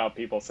read about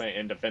people saying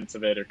in defense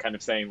of it are kind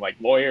of saying like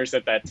lawyers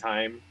at that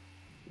time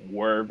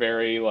were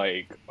very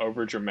like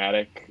over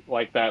dramatic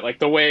like that, like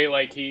the way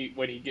like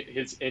when he get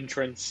his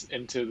entrance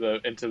into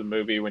the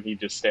movie when he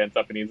just stands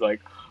up and he's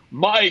like,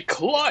 my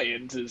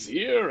client is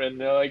here, and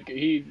like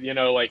he, you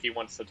know, like he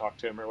wants to talk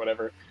to him or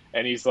whatever,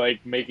 and he's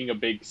like making a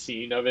big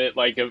scene of it.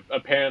 Like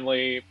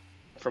apparently,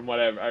 from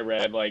what I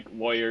read, like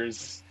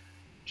lawyers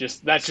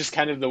that's just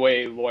kind of the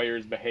way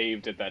lawyers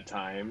behaved at that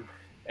time,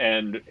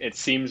 and it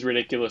seems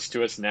ridiculous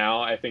to us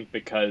now. I think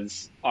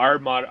because a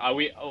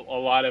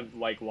lot of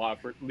like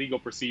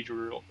legal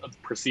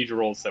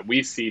procedurals that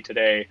we see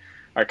today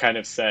are kind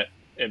of set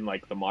in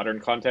like the modern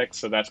context,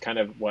 so that's kind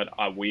of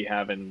what we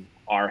have in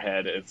our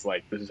head. It's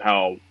like this is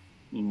how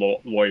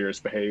lawyers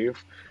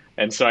behave,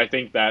 and so I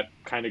think that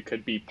kind of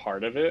could be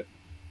part of it.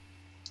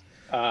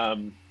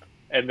 And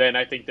then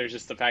I think there's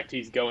just the fact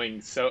he's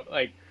going so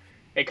like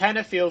it kind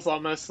of feels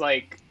almost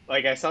like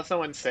I saw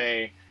someone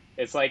say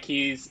it's like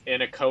he's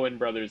in a Coen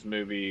Brothers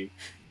movie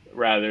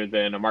rather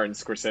than a Martin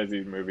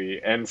Scorsese movie,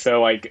 and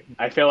so like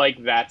I feel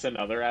like that's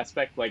another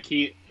aspect. Like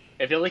I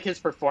feel like his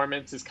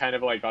performance is kind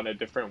of like on a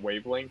different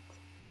wavelength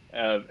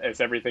as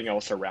everything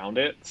else around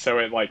it, so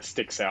it like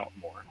sticks out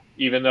more,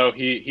 even though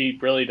he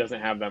really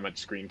doesn't have that much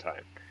screen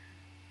time.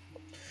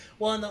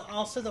 Well, and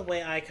also the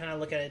way I kind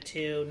of look at it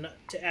too,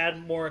 to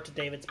add more to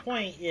David's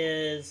point,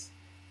 is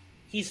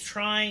he's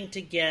trying to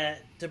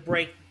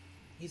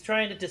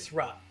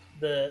disrupt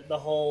the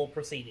whole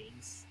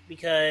proceedings,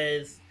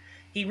 because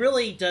he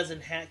really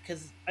doesn't have,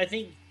 because I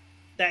think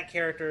that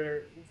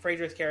character,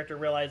 Fraser's character,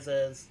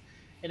 realizes,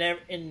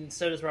 and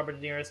so does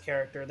Robert De Niro's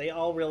character, they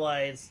all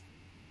realize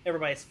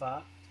everybody's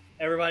fucked.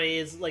 Everybody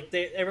is like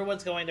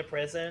everyone's going to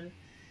prison,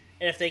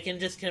 and if they can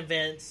just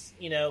convince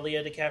Leo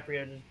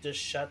DiCaprio to just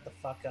shut the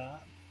fuck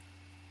up,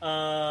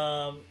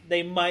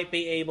 they might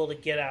be able to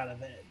get out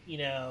of it.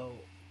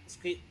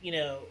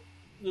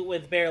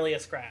 With barely a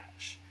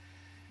scratch.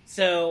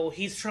 So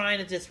he's trying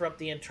to disrupt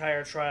the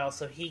entire trial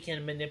so he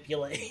can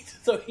manipulate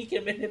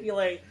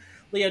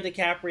Leo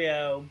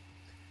DiCaprio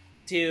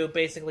to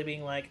basically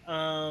being like,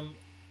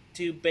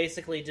 to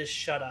basically just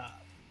shut up.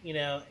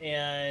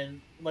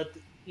 And let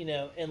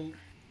and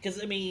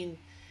because I mean,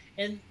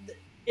 and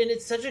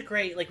it's such a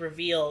great like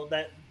reveal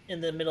that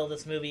in the middle of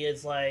this movie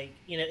is like,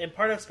 and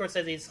part of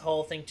Scorsese's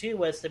whole thing too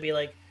was to be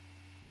like,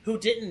 who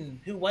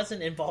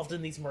wasn't involved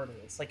in these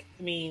murders? Like,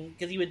 I mean,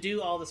 because he would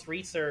do all this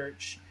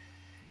research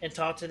and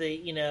talk to the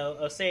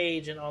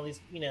Osage and all these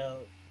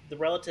the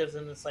relatives,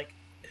 and it's like,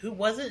 who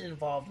wasn't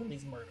involved in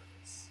these murders?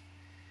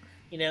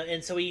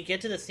 And so you get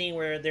to the scene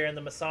where they're in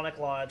the Masonic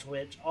Lodge,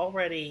 which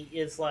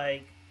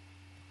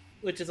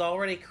is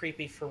already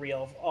creepy for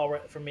real,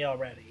 for me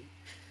already.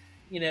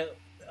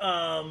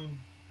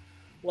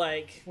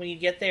 Like when you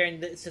get there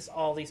and it's just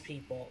all these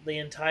people, the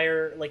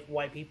entire like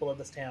white people of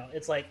this town.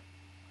 It's like,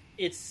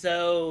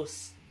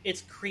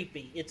 it's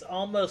creepy. It's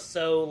almost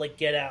so like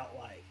Get Out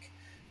like,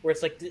 where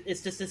it's like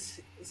it's just this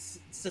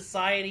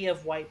society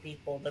of white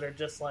people that are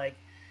just like,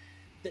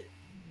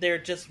 they're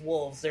just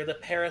wolves. They're the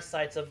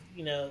parasites of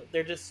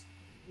they're just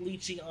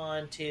leeching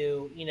on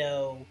to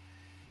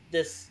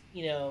this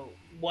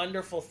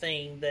wonderful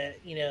thing that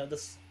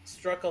the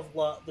stroke of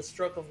luck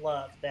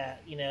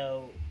that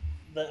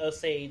the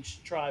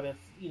Osage tribe have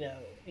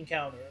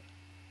encountered.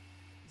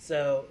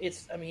 So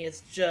it's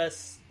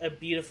just a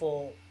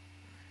beautiful,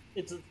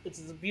 it's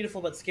a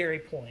beautiful but scary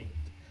point.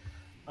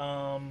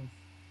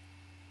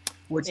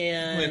 Which,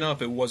 funnily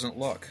enough, it wasn't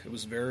luck. It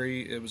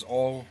was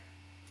all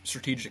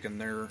strategic in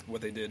there,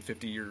 what they did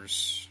 50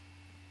 years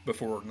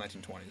before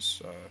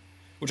 1920s.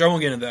 Which I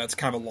won't get into that. It's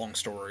kind of a long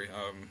story.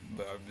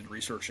 But I've been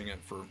researching it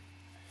for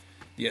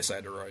the essay I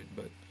had to write.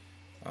 But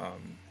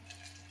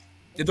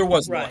there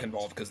was luck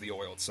involved because of the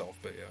oil itself.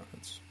 But yeah,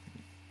 it's...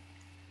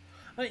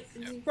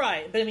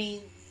 Right, but I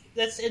mean,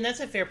 that's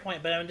a fair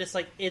point. But I'm just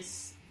like,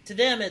 it's to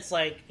them, it's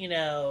like,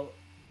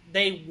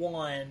 they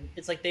won.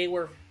 It's like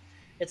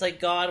it's like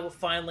God will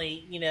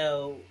finally,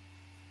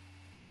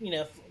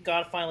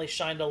 God finally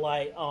shined a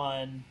light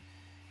on,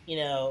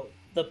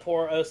 the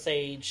poor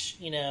Osage,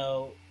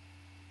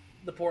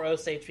 the poor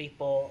Osage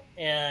people,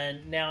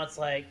 and now it's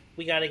like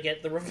we got to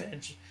get the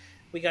revenge,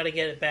 we got to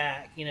get it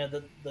back,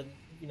 the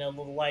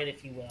light,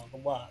 if you will, the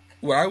luck.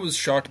 What I was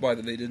shocked by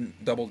that they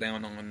didn't double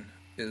down on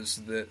is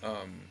that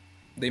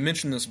they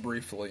mentioned this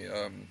briefly.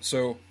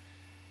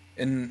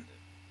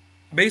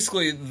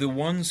 Basically, the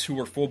ones who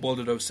were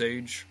full-blooded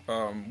Osage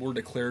were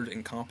declared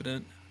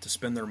incompetent to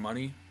spend their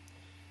money.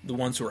 The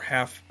ones who were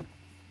half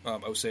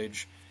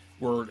Osage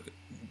were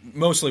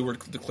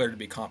declared to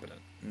be competent.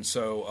 And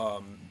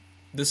so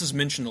this is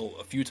mentioned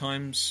a few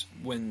times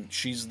when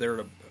she's there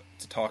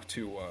to talk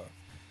to...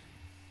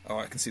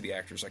 I can see the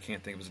actors. I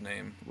can't think of his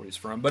name, where he's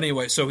from. But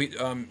anyway, so he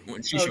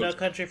when she shows... No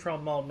Country for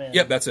Old Men.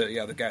 Yep, that's it.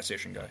 Yeah, the gas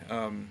station guy.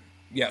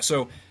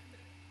 So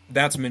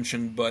that's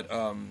mentioned, but...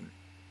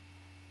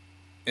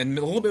 And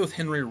a little bit with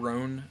Henry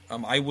Roan,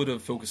 I would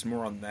have focused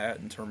more on that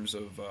in terms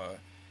of...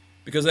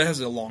 because it has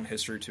a long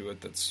history to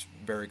it that's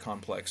very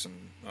complex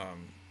and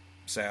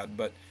sad.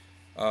 But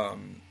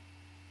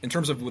in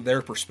terms of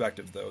their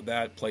perspective, though,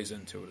 that plays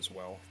into it as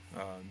well.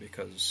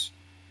 Because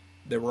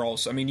there were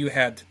also... I mean, you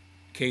had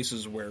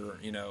cases where,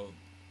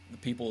 the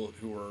people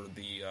who were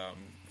the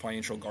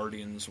financial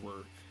guardians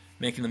were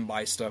making them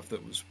buy stuff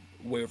that was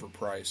way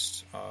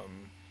overpriced.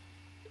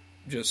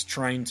 Just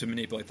trying to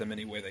manipulate them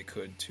any way they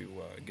could to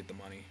get the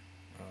money,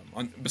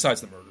 besides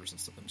the murders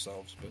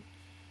themselves. But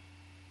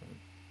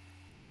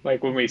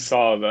like when we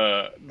saw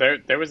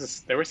there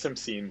were some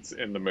scenes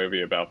in the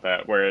movie about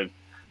that where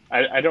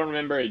I don't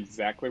remember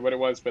exactly what it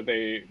was, but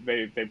they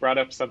brought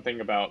up something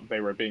about they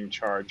were being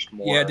charged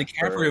more. Yeah,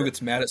 DiCaprio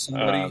gets mad at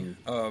somebody.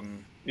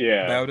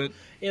 About it.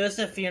 It was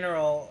the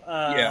funeral,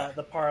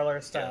 the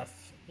parlor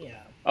stuff.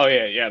 Yeah. Oh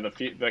yeah.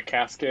 The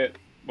casket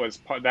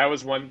that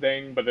was one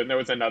thing, but then there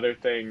was another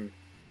thing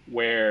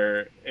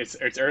where it's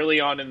early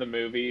on in the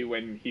movie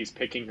when he's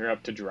picking her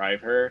up to drive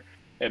her,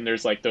 and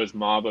there's like those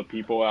mob of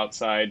people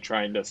outside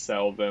trying to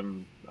sell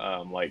them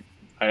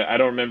I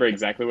don't remember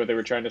exactly what they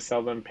were trying to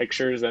sell them,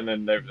 pictures, and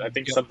then I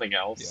think something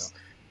else. Yeah.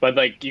 But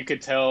like you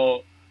could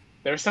tell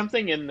there's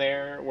something in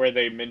there where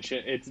they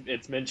mention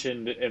it's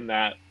mentioned in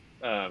that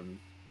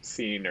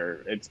scene,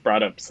 or it's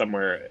brought up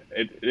somewhere.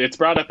 It's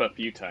brought up a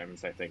few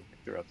times, I think,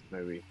 throughout the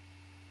movie.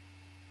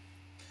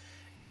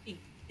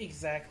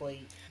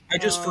 Exactly.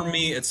 For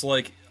me, it's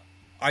like,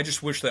 I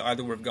just wish they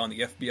either would have gone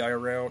the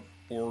FBI route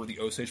or the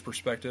Osage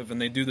perspective,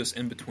 and they do this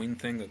in-between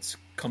thing that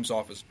comes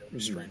off as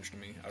very strange to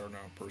me. I don't know,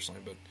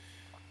 personally, but...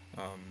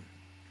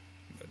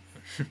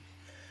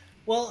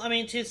 Well, I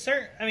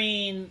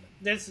mean,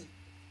 there's,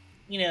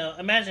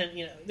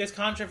 imagine, there's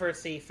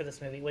controversy for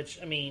this movie, which,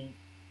 I mean,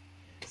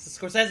 it's a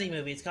Scorsese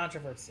movie, it's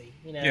controversy,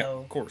 Yeah,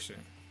 of course, yeah.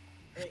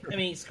 I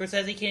mean,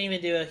 Scorsese can't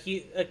even do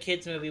a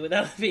kids movie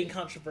without it being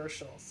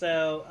controversial.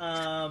 So,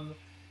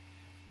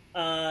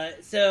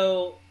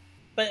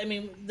 but I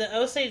mean, the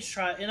Osage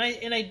tribe,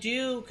 and I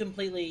do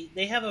completely.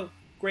 They have a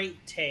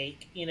great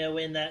take,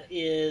 and that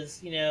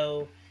is,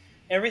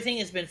 everything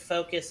has been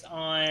focused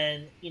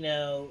on,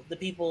 the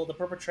people, the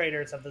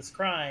perpetrators of this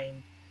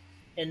crime,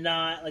 and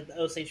not like the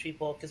Osage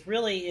people. Because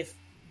really, if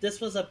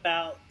this was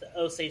about the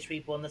Osage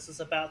people and this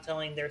was about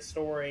telling their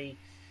story,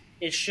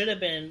 it should have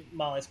been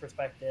Molly's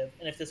perspective,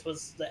 and if this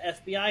was the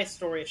FBI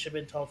story, it should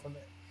have been told from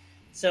it.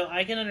 So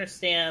I can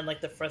understand like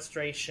the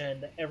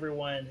frustration that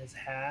everyone has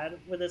had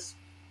with this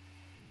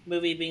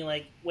movie being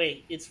like,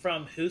 wait, it's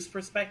from whose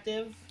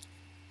perspective?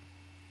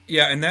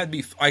 Yeah, and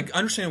I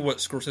understand what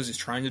Scorsese's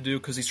trying to do,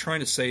 because he's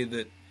trying to say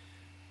that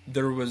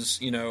there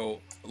was, a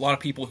lot of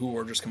people who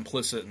were just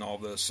complicit in all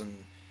this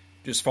and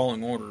just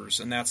following orders,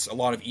 and that's a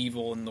lot of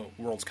evil in the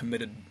world's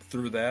committed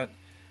through that.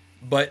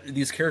 But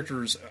these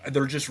characters,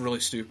 they're just really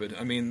stupid.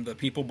 I mean, the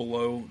people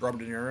below Robert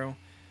De Niro,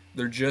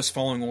 they're just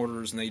following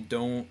orders, and they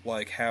don't,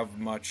 have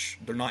much...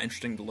 They're not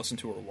interesting to listen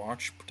to or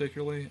watch,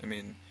 particularly. I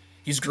mean,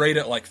 he's great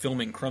at,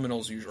 filming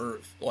criminals, or,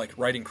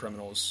 writing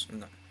criminals,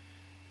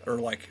 or,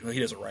 he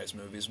doesn't write his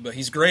movies, but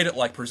he's great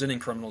at, presenting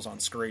criminals on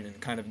screen and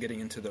kind of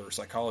getting into their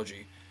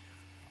psychology.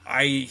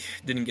 I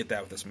didn't get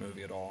that with this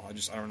movie at all. I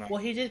don't know.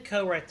 Well, he did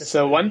co-write this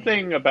So movie. One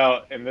thing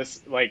about, and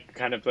this,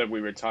 kind of that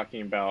we were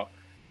talking about,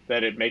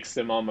 that it makes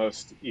them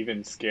almost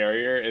even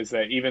scarier, is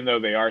that even though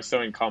they are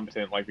so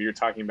incompetent, like we were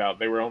talking about,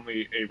 they were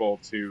only able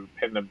to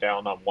pin them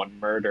down on one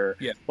murder.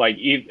 Yeah.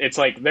 It's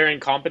like their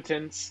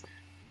incompetence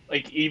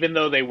like even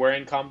though they were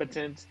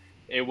incompetent,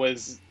 it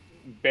was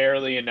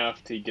barely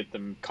enough to get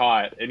them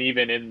caught, and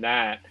even in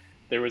that,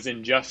 there was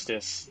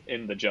injustice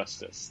in the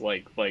justice.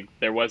 Like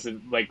there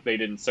wasn't like they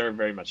didn't serve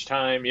very much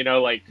time, you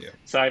know. Like Yeah.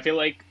 so, I feel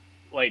like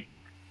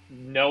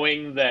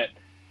knowing that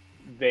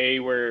they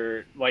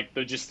were like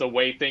just the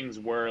way things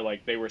were,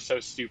 like they were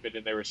so stupid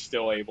and they were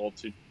still able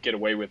to get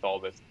away with all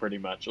this pretty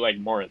much, like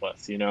more or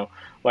less, you know.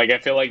 Like I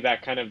feel like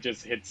that kind of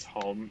just hits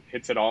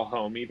it all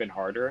home even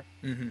harder.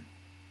 Mm-hmm.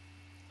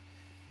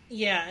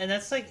 Yeah, and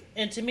that's like,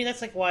 and to me,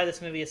 that's like why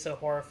this movie is so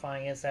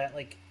horrifying. Is that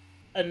like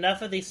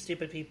enough of these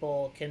stupid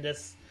people can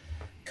just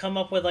come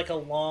up with like a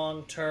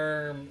long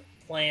term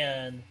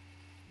plan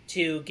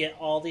to get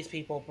all these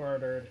people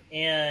murdered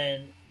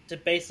and to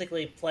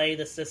basically play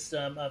the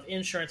system of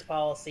insurance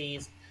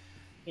policies,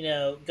 you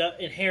know,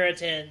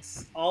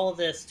 inheritance, all of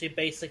this to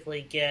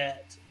basically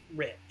get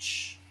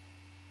rich,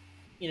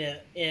 you know,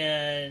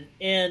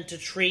 and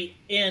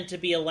to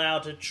be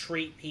allowed to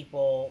treat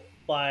people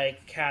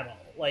like cattle,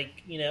 like,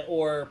 you know,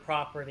 or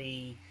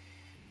property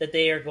that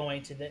they are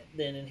going to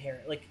then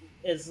inherit, like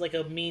as like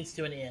a means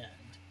to an end.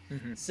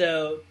 Mm-hmm.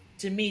 So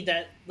to me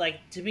that's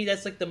like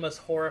the most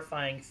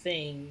horrifying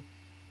thing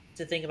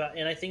to think about,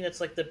 and I think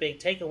that's like the big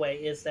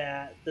takeaway is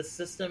that the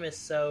system is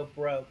so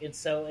broke and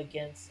so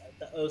against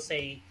the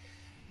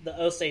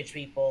Osage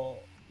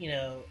people, you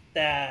know,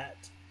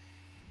 that,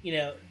 you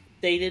know,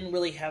 they didn't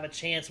really have a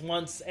chance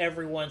once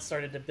everyone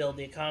started to build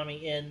the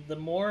economy. And the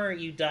more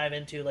you dive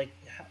into like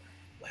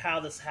how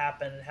this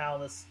happened and how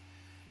this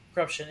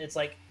corruption, it's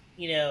like,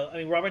 you know, I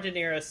mean, Robert De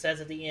Niro says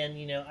at the end,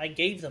 you know, I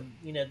gave them,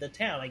 you know, the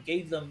town, I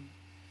gave them,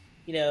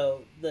 you know,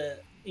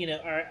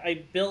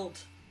 I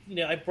built, you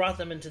know, I brought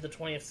them into the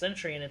 20th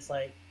century, and it's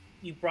like,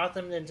 you brought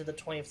them into the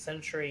 20th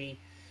century,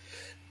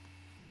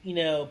 you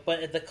know,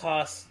 but at the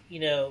cost, you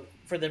know,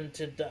 for them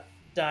to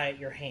die at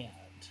your hand.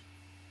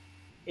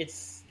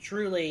 It's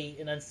truly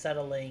an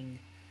unsettling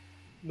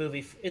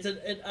movie. It's an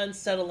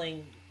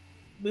unsettling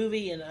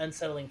movie and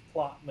unsettling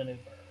plot maneuver.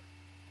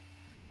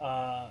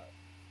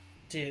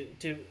 To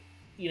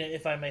you know,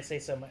 if I may say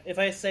so,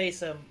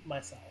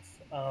 myself.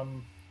 What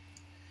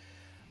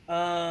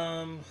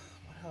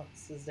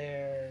else is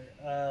there?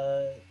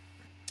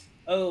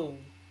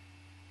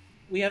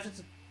 We have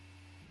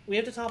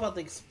to talk about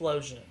the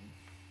explosion.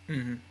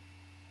 Mm-hmm.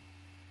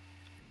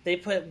 They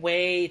put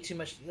way too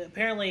much.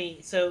 Apparently,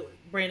 so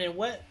Brandon,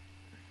 what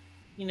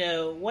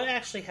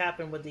actually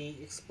happened with the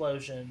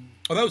explosion?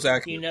 Oh, that was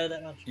accurate. Do you know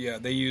that much? Yeah,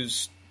 they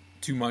used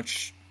too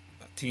much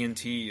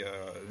TNT,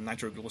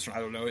 nitroglycerin.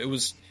 I don't know. It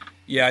was,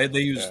 yeah,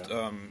 they used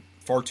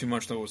far too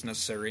much than was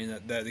necessary,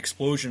 and that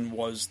explosion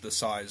was the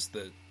size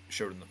that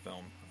showed in the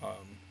film.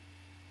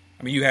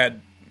 I mean, you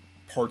had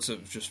parts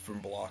of just from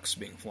blocks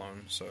being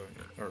flown, so,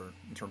 or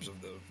in terms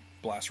of the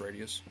blast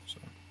radius. So,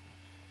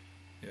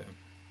 yeah.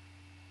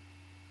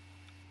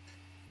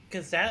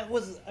 Because that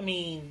was, I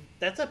mean,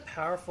 that's a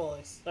powerful.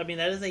 I mean,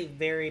 that is a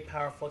very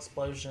powerful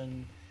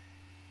explosion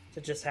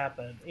to just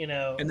happen, you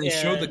know. And they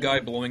showed the guy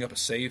blowing up a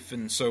safe,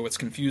 and so it's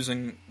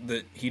confusing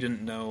that he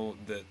didn't know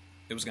that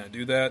it was going to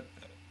do that.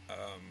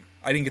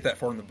 I didn't get that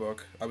far in the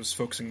book. I was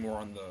focusing more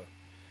on the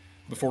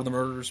before the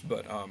murders,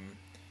 but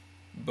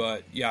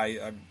yeah,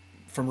 I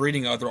from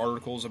reading other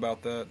articles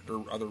about that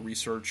or other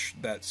research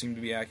that seemed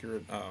to be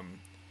accurate.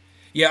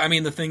 Yeah, I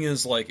mean, the thing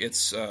is, like,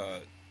 it's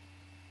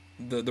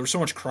there's so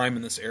much crime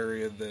in this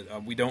area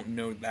that we don't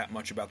know that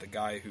much about the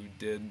guy who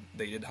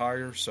they did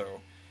hire.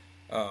 So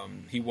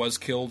he was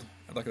killed,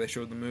 like they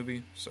showed in the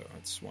movie. So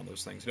it's one of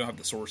those things. You don't have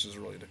the sources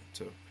really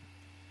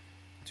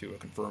to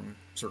confirm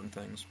certain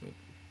things, but.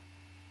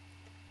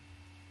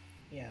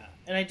 Yeah,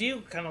 and I do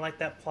kind of like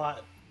that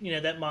plot, you know,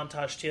 that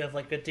montage too of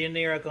like De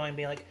Niro going,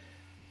 being like,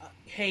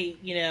 "Hey,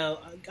 you know,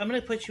 I'm going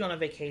to put you on a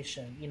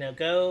vacation. You know,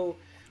 go,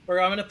 or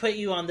I'm going to put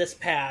you on this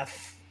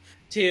path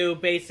to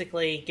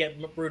basically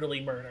get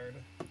brutally murdered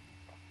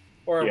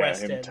or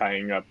arrested." Yeah, him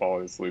tying up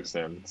all his loose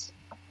ends.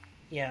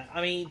 Yeah,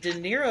 I mean, De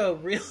Niro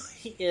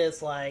really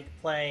is like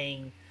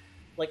playing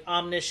like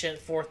omniscient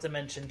fourth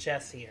dimension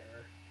chess here.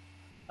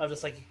 Of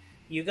just like,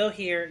 you go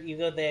here, you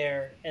go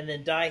there, and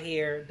then die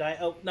here,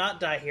 not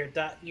die here,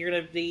 die. You're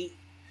gonna be,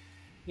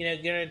 you know,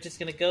 you're just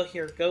gonna go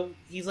here, go.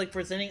 He's like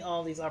presenting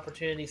all these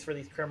opportunities for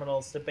these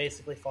criminals to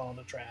basically fall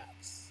into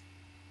traps,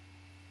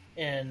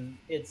 and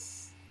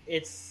it's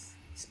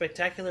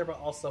spectacular, but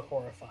also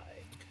horrifying.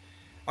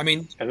 I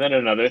mean, and then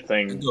another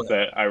thing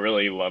that I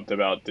really loved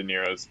about De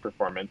Niro's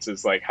performance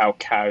is like how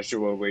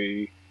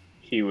casually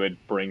he would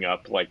bring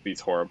up like these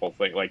horrible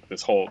things, like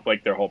this whole,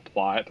 like their whole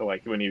plot,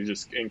 like when he was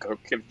just in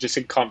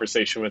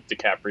conversation with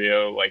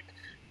DiCaprio, like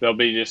they'll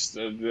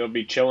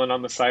be chilling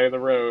on the side of the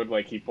road,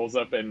 like he pulls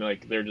up and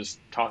like they're just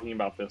talking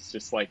about this,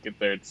 just like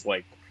it's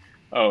like,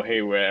 oh hey,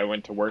 I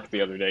went to work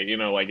the other day, you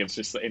know, like it's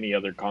just any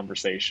other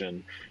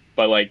conversation,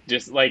 but like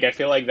just like I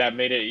feel like that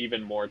made it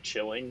even more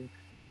chilling.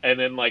 And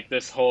then like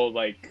this whole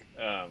like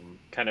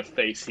kind of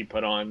face he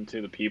put on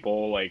to the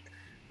people, like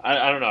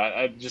I don't know.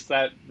 I just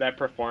that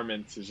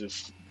performance is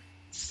just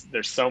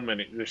there's so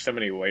many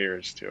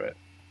layers to it.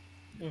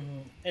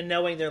 And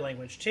knowing their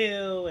language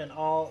too, and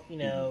all,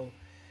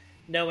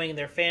 knowing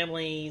their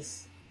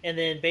families, and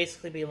then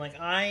basically being like,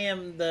 I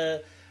am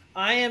the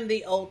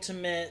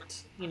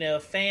ultimate,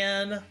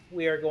 fan.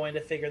 We are going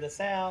to figure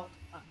this out,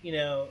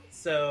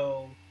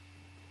 So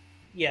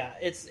yeah,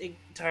 it's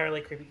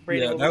entirely creepy.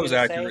 Brady, Yeah, what that were was you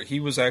gonna accurate. say? He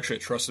was actually a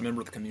trusted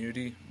member of the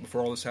community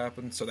before all this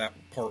happened, so that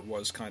part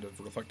was kind of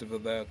reflective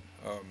of that.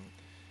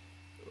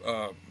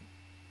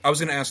 I was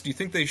going to ask, do you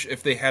think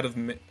if they had have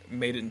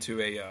made it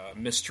into a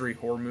mystery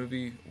horror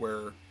movie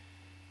where,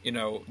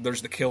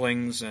 there's the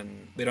killings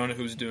and they don't know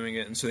who's doing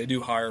it, and so they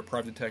do hire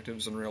private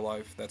detectives in real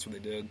life, that's what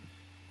they did,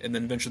 and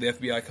then eventually the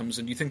FBI comes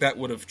in, do you think that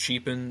would have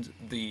cheapened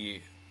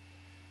the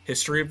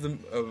history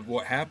of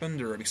what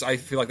happened? Or because I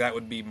feel like that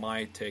would be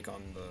my take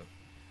on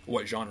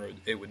what genre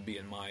it would be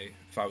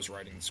if I was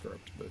writing the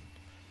script, but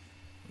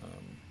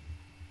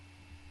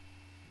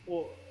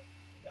Well,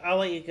 I'll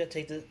let you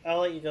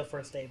go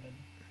first, David.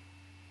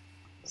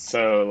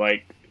 So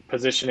like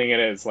positioning it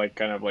as like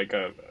kind of like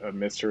a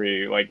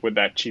mystery, like would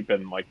that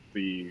cheapen like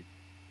in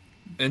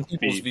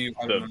people's view,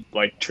 I don't know.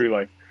 like true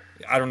life?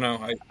 I don't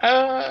know.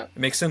 It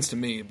makes sense to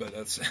me, but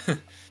that's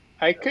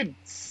I could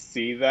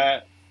see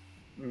that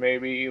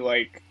maybe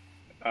like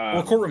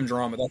well, courtroom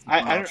drama. That's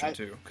an option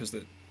too, because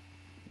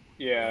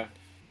yeah,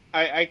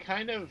 I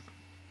kind of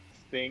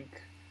think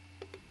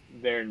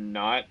they're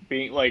not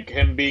being like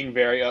him being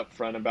very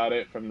upfront about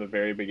it from the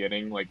very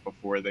beginning, like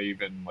before they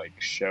even like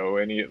show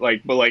any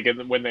like, but like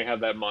when they have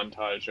that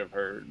montage of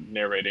her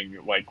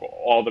narrating like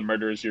all the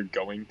murders you're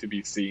going to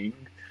be seeing,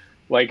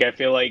 like I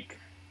feel like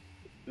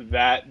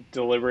that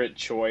deliberate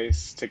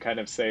choice to kind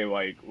of say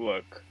like,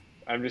 look,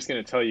 I'm just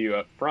going to tell you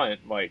up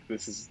front, like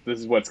this is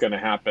what's going to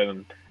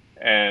happen,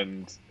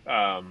 and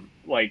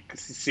like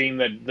seeing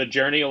the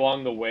journey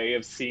along the way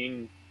of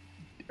seeing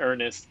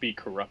Ernest be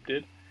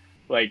corrupted,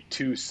 like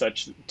to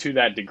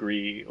that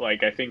degree,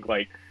 like I think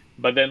like,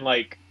 but then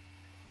like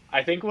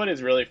I think what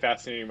is really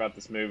fascinating about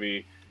this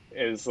movie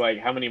is like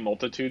how many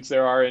multitudes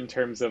there are in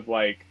terms of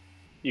like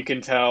you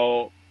can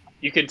tell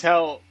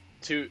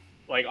to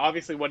like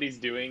obviously what he's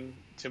doing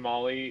to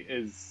Molly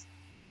is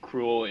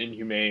cruel,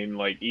 inhumane,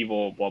 like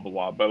evil, blah blah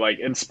blah, but like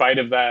in spite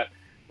of that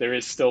there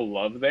is still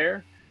love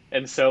there,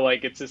 and so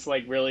like it's this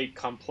like really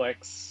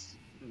complex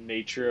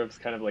nature of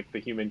kind of like the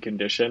human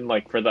condition,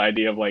 like for the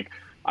idea of like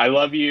I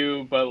love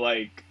you, but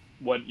like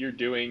what you're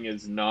doing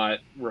is not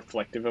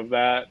reflective of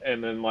that,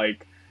 and then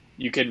like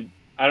you can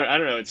I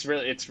don't know, it's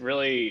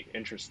really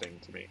interesting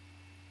to me.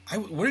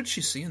 What did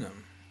she see in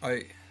him?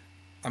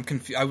 I'm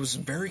confused. I was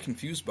very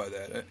confused by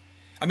that.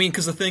 I mean,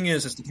 because the thing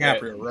is, it's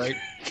DiCaprio, right?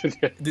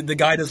 The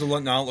guy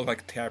doesn't not look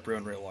like DiCaprio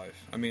in real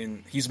life. I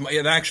mean,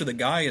 actually the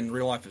guy in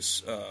real life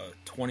is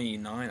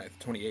 29,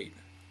 28.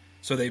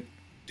 So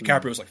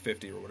DiCaprio's like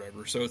 50 or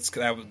whatever. So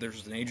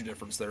there's an age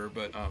difference there,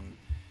 but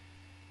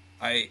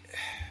I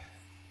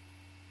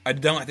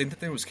think that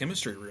there was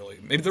chemistry, really.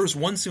 Maybe there was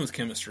one scene with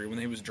chemistry when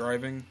he was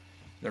driving.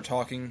 They're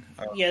talking.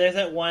 Yeah, there's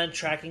that one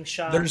tracking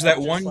shot. There's that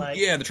one. Like...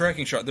 Yeah, the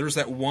tracking shot. There's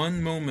that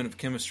one moment of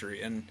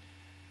chemistry, and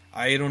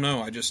I don't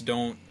know. I just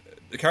don't.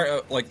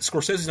 Like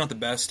Scorsese's not the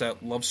best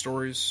at love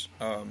stories,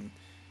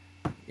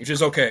 which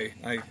is okay.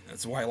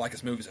 That's why I like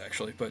his movies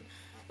actually. But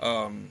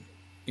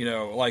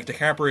like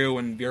DiCaprio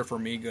and Vera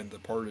Farmiga in The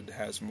Departed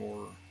has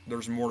more.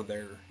 There's more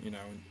there,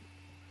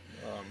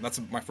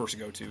 that's my first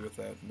go-to with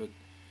that. But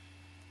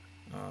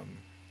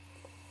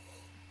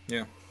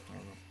yeah, I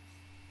don't know.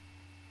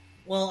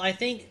 Well, I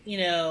think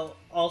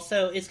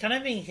also it's kind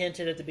of being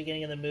hinted at the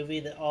beginning of the movie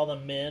that all the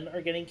men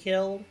are getting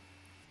killed,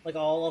 like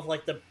all of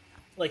like the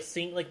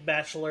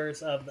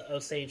bachelors of the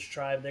Osage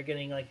tribe, they're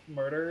getting like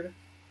murdered.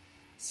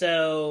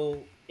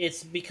 So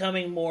it's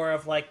becoming more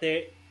of like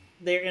they're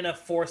in a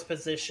forced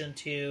position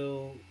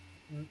to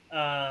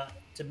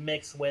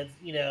mix with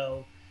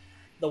the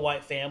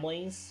white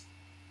families.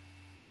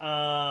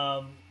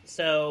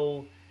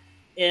 So,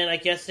 and I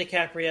guess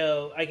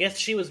DiCaprio,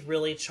 she was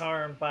really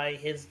charmed by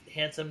his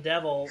handsome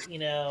devil,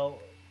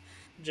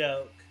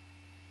 joke.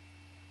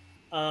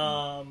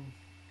 I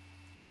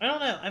don't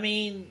know. I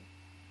mean,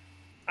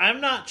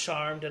 I'm not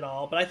charmed at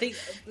all, but I think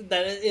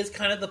that is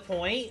kind of the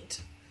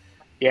point.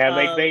 Yeah,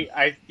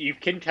 like you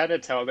can kind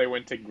of tell they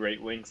went to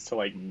great lengths to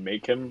like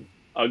make him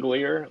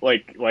uglier.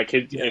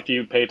 If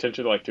you pay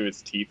attention to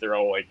his teeth, they're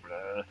all like,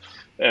 bleh.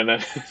 And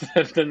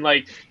then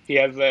like he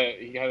has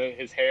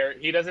his hair.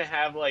 He doesn't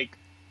have like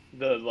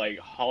the like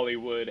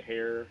Hollywood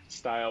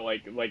hairstyle,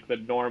 like the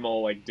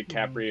normal like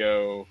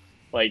DiCaprio.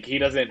 Like he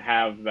doesn't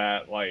have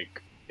that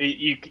like.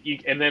 You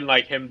and then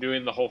like him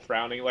doing the whole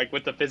frowning, like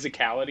with the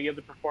physicality of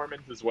the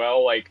performance as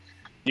well, like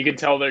you can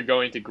tell they're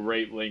going to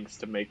great lengths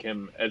to make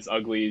him as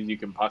ugly as you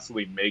can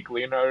possibly make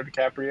Leonardo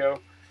DiCaprio.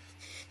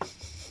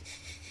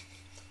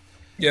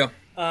 Yeah.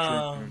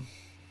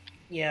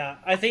 Yeah,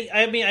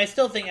 I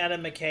still think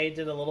Adam McKay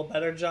did a little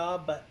better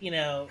job, but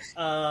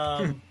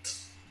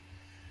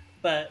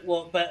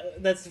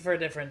but that's for a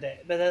different day.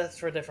 But that's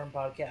for a different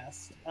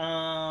podcast.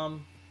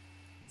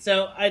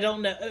 So I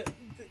don't know.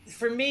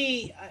 For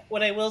me,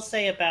 what I will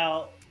say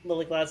about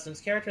Lily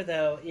Gladstone's character,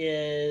 though,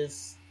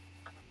 is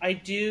I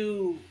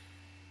do.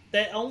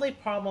 The only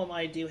problem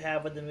I do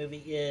have with the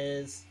movie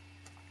is,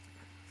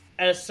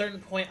 at a certain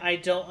point, I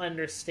don't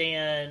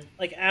understand.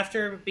 Like,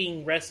 after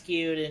being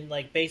rescued and,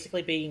 like,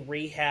 basically being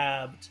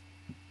rehabbed,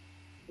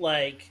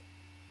 like,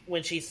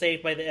 when she's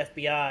saved by the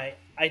FBI,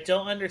 I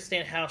don't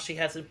understand how she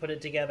hasn't put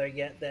it together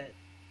yet that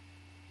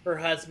her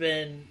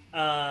husband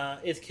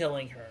is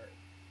killing her.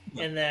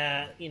 No. And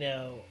that,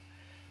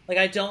 like,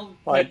 I don't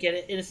Well, quite get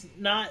it. It's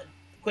not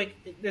quick.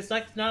 There's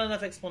not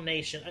enough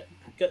explanation.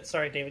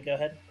 Sorry, David, go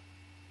ahead.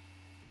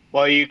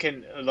 Well, you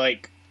can,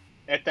 like,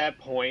 at that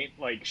point,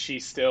 like, she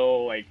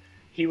still, like,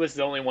 he was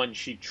the only one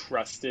she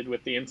trusted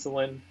with the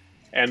insulin.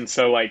 And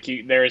so, like,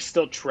 there is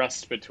still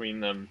trust between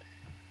them.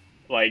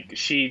 Like,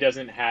 she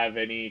doesn't have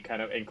any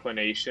kind of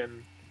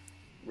inclination,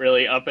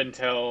 really, up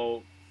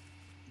until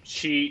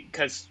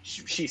because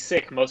she's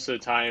sick most of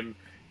the time.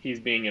 He's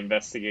being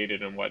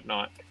investigated and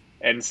whatnot.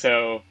 And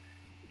so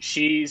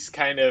she's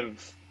kind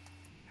of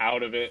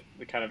out of it,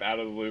 kind of out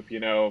of the loop,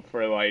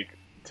 for, like,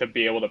 to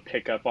be able to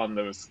pick up on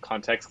those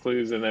context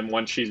clues. And then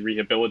once she's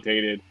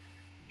rehabilitated,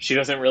 she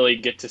doesn't really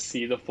get to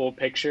see the full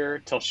picture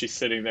till she's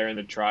sitting there in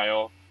the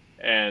trial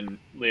and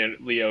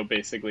Leo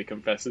basically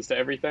confesses to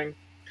everything.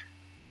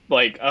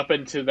 Like, up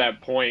until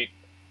that point,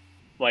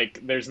 like,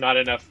 there's not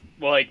enough,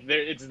 well, like,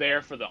 it's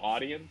there for the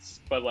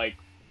audience, but, like,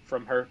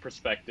 from her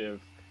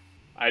perspective,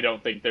 I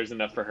don't think there's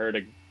enough for her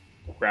to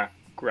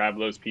grab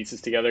those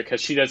pieces together,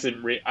 because she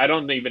doesn't I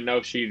don't even know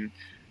if she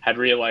had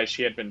realized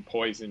she had been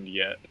poisoned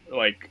yet.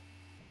 Like,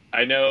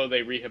 I know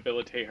they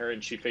rehabilitate her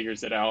and she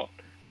figures it out,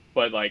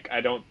 but, like,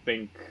 I don't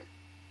think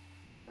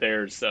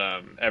there's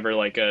ever,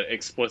 like, a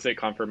explicit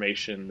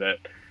confirmation that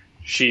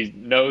she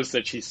knows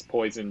that she's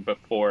poisoned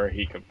before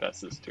he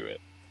confesses to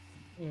it.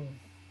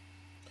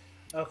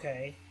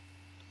 Okay.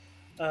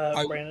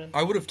 Brandon?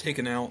 I would have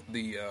taken out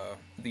the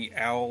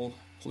owl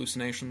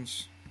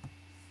hallucinations.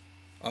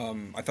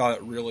 I thought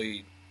it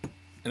really...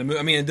 And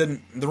I mean,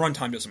 the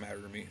runtime doesn't matter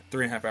to me.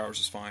 3.5 hours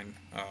is fine.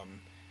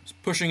 It's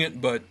pushing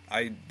it, but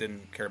I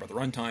didn't care about the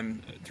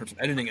runtime in terms of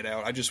editing it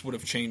out. I just would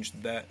have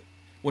changed that.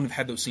 Wouldn't have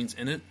had those scenes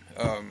in it.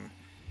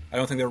 I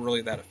don't think they were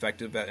really that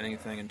effective at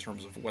anything in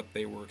terms of what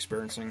they were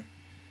experiencing.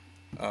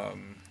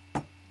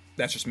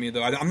 That's just me,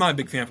 though. I'm not a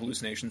big fan of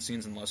hallucination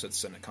scenes unless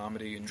it's in a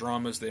comedy. And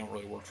dramas, they don't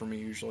really work for me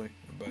usually.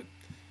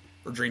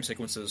 Or dream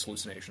sequences,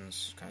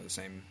 hallucinations, kind of the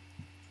same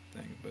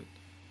thing. But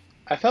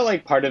I felt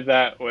like part of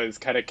that was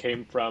kind of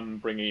came from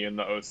bringing in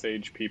the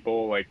Osage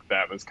people. Like,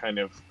 that was kind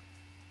of...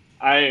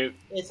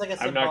 It's like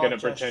I'm not going to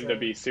pretend to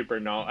be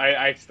super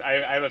I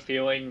have a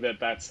feeling that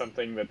that's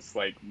something that's,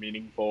 like,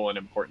 meaningful and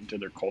important to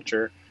their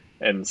culture,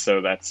 and so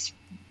that's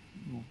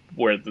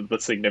where the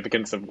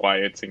significance of why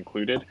it's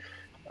included,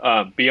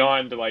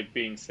 beyond, like,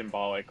 being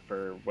symbolic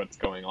for what's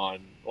going on,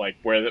 like,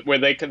 where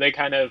they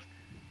kind of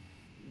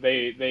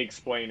they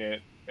explain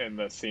it in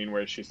the scene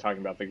where she's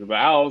talking about the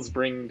owls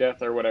bring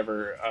death or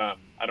whatever.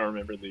 I don't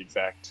remember the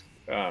exact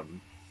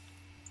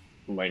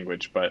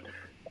language, but.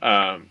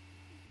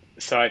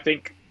 So I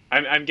think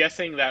I'm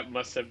guessing that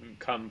must have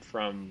come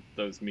from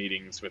those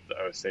meetings with the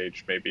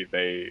Osage.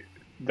 Maybe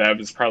that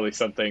was probably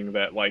something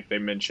that, like, they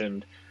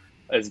mentioned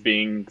as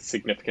being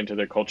significant to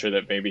their culture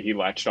that maybe he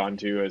latched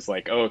onto as,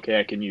 like, oh, okay,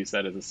 I can use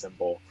that as a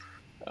symbol,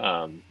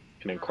 and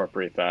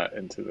incorporate that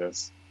into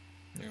this.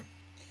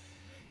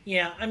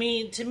 Yeah, I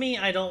mean, to me,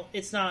 I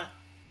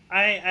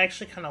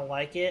actually kind of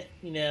like it,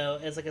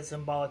 as, like, a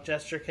symbolic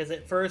gesture, because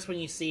at first when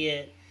you see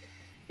it,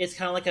 it's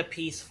kind of like a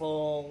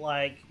peaceful,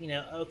 like,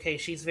 okay,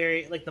 she's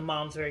very, like, the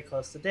mom's very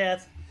close to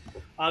death.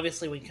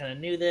 Obviously, we kind of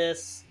knew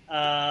this.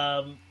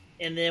 And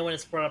then when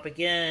it's brought up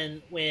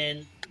again,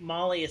 when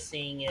Molly is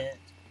seeing it,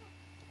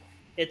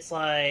 it's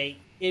like,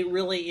 it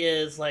really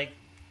is, like,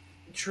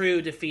 true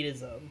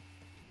defeatism.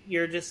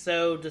 You're just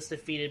so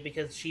defeated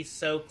because she's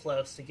so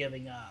close to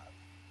giving up.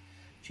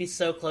 She's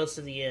so close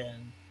to the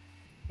end.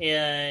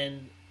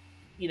 And...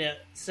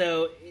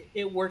 so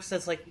it works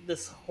as, like,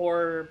 this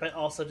horror, but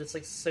also just,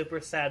 like,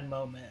 super sad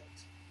moment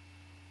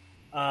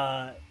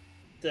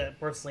that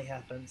personally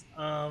happens.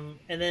 And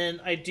then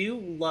I do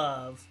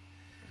love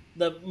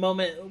the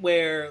moment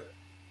where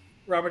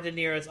Robert De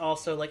Niro is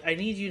also like, I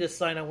need you to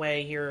sign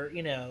away your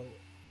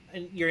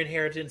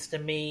inheritance to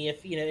me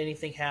if,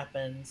 anything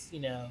happens,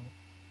 And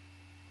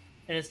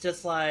it's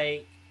just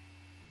like,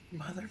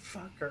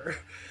 motherfucker.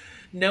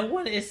 No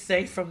one is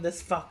safe from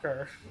this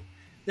fucker.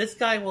 This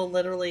guy will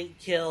literally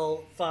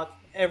fuck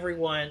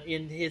everyone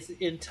in his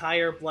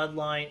entire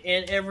bloodline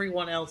and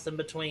everyone else in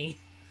between,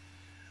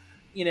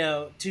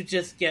 to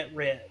just get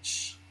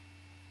rich.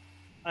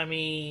 I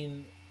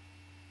mean,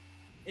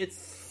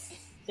 it's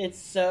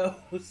so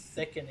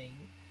sickening.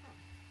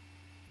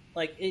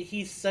 Like,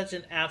 he's such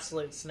an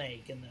absolute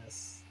snake in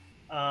this.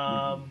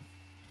 Trying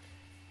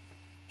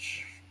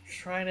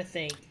to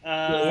think.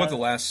 What the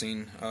last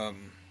scene?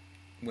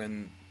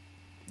 When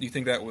do you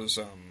think that was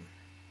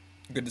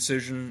good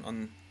decision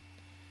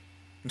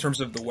in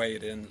terms of the way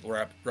it ends,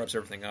 wraps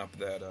everything up?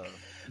 That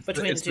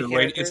between the two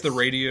characters? It's the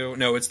radio.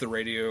 No, it's the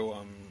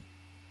radio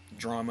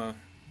drama,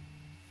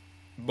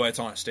 but it's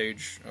on a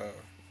stage.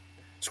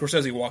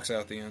 Scorsese walks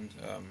out at the end.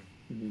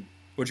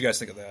 What'd you guys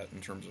think of that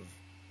in terms of?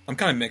 I'm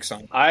kind of mixed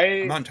on it.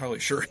 I'm not entirely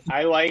sure.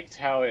 I liked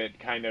how it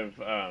kind of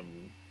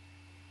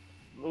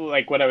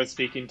like what I was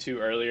speaking to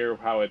earlier,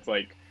 how it's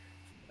like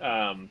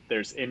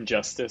there's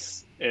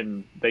injustice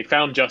and they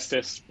found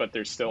justice, but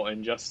there's still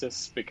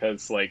injustice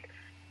because like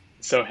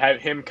so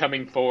have him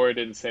coming forward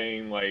and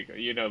saying like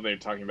they're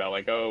talking about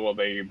like oh well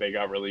they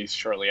got released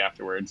shortly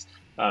afterwards.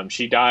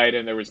 She died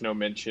and there was no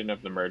mention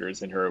of the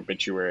murders in her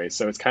obituary,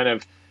 so it's kind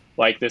of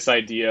like this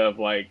idea of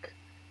like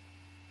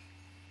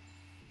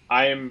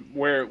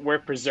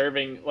we're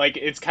preserving, like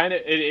it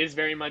is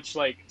very much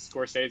like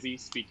Scorsese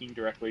speaking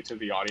directly to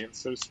the audience,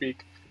 so to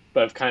speak,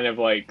 but kind of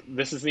like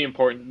this is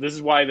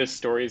why this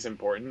story is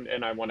important,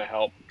 and I want to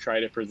help try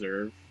to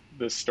preserve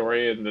this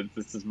story, and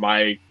this is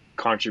my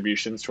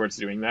contributions towards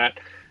doing that.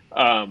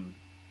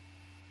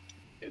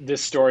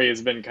 This story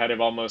has been kind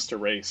of almost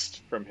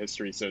erased from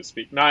history, so to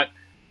speak. Not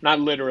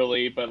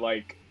literally, but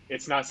like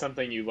it's not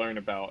something you learn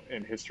about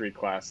in history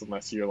class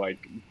unless you're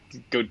like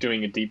go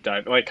doing a deep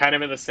dive, like kind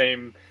of in the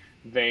same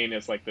vein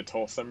as like the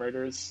Tulsa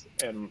murders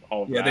and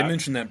all of that. Yeah, they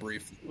mentioned that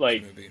briefly.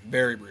 Like, in the movie.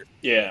 Very brief.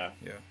 Yeah.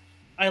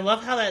 I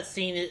love how that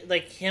scene,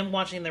 like him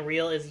watching the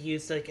reel, is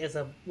used like as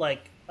a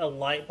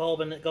light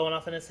bulb and going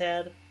off in his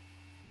head.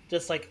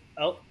 Just like,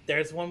 oh,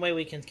 there's one way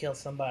we can kill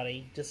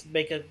somebody. Just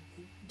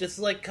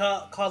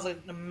cause a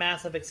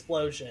massive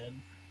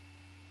explosion.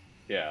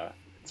 Yeah,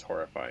 it's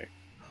horrifying.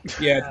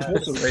 Yeah,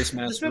 it's a race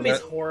master. This movie is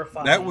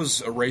horrifying. That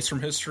was erased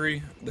from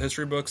history, the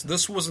history books.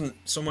 This wasn't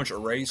so much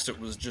erased; it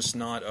was just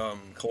not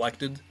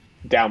collected,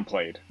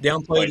 downplayed,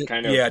 like,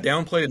 kind of,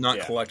 downplayed and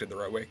not collected the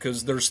right way.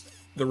 Because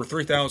there were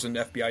 3,000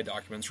 FBI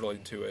documents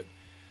related to it,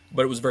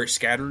 but it was very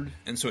scattered,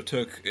 and so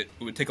it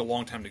would take a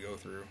long time to go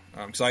through.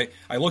 Because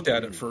I looked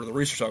at it for the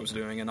research I was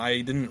doing, and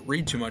I didn't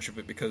read too much of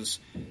it because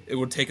it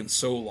would have taken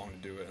so long to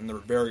do it, and they're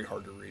very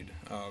hard to read.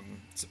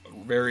 It's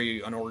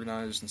very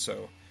unorganized, and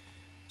so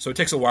it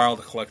takes a while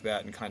to collect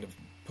that and kind of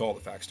put all the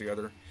facts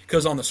together.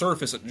 Because on the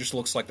surface, it just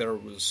looks like there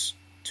was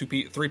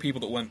three people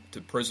that went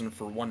to prison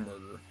for one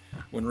murder,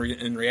 when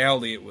in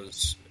reality it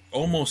was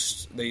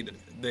almost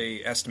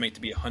they estimate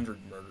to be 100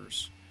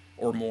 murders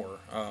or more.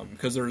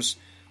 Because there's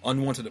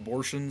unwanted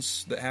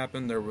abortions that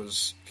happened. There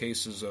was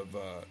cases of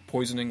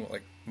poisoning,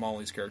 like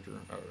Molly's character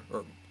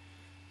or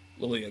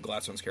Lilia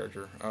Gladstone's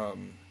character.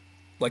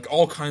 Like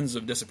all kinds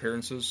of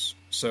disappearances.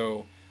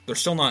 So they're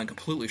still not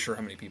completely sure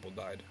how many people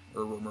died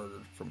or were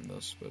murdered from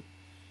this, but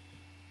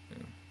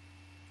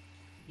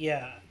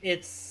yeah,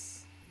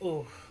 it's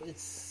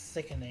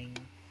sickening.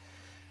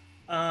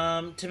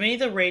 To me,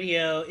 the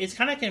radio is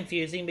kind of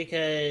confusing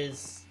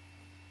because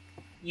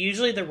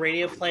usually the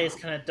radio plays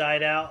kind of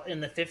died out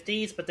in the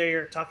 50s, but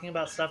they're talking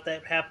about stuff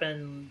that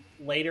happened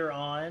later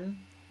on.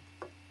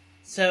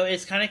 So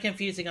it's kind of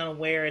confusing on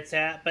where it's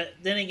at. But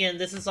then again,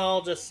 this is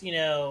all just,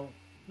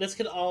 this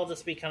could all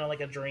just be kind of like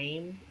a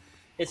dream.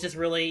 It's just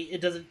really, it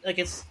doesn't, like,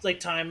 it's like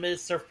time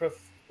is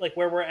like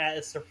where we're at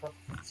is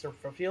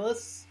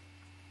superfluous.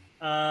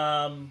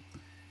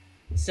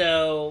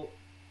 So,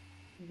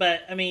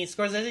 but I mean,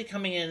 Scorsese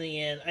coming in the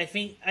end, I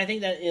think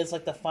that is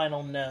like the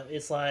final note.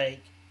 It's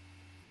like,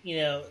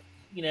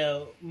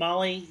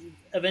 Molly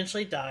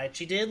eventually died.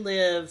 She did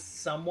live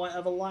somewhat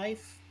of a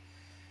life.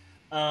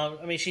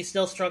 I mean, she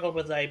still struggled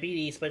with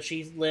diabetes, but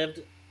she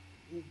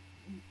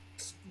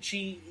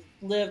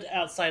lived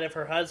outside of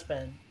her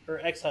husband, her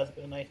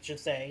ex-husband, I should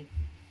say.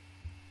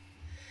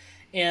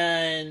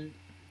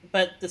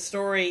 But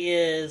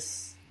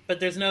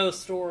there's no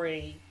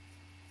story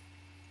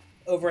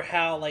over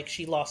how, like,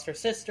 she lost her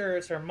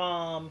sisters, her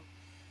mom,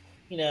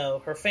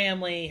 her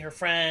family, her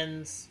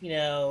friends,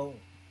 because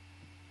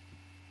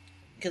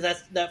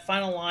that's that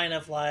final line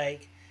of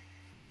like,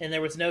 and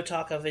there was no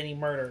talk of any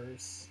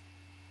murders.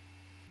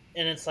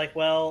 And it's like,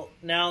 well,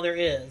 now there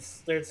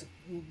is. There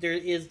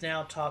is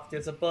now talk.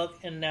 There's a book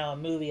and now a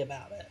movie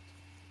about it.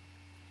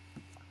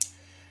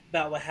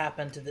 About what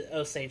happened to the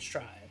Osage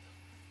tribe.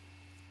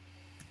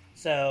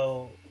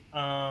 So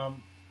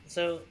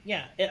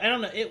yeah, I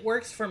don't know. It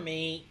works for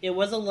me. It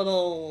was a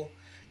little...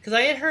 Because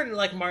I had heard,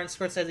 like, Martin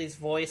Scorsese's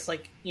voice,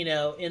 like,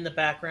 in the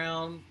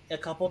background a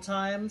couple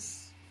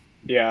times.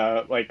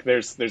 Yeah, like,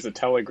 there's a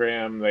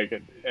telegram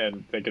that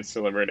gets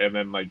delivered, and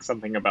then, like,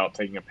 something about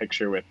taking a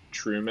picture with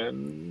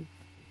Truman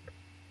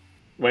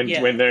when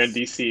they're in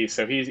D.C.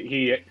 So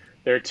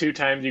there are two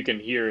times you can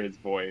hear his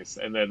voice,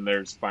 and then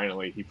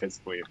he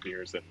physically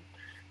appears and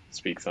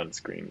speaks on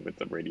screen with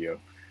the radio.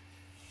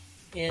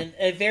 In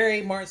a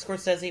very Martin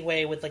Scorsese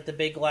way, with like the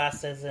big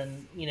glasses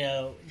and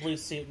blue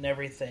suit and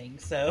everything.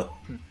 So,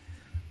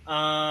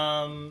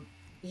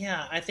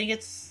 yeah, I think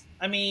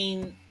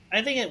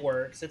it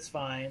works. It's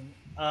fine,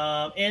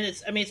 and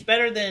it's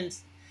better than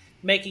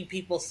making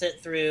people sit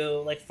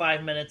through like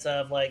 5 minutes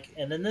of like,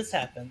 and then this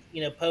happened.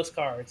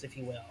 Postcards, if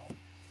you will.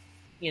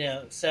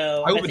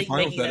 So I would be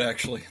fine with that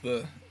actually.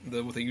 The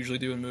what they usually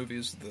do in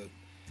movies,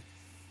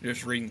 you're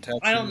just reading text.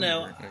 I don't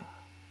know.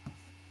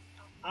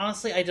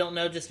 Honestly, I don't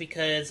know, just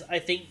because I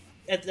think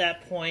at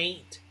that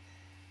point,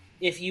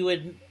 if you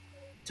would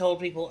told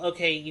people,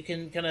 okay, you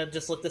can kind of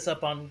just look this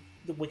up on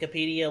the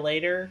Wikipedia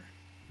later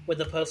with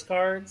the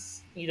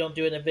postcards, you don't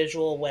do it in a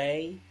visual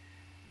way,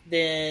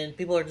 then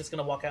people are just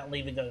going to walk out and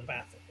leave and go to the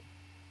bathroom.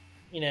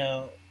 You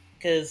know,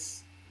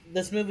 because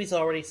this movie's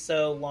already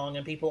so long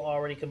and people are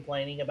already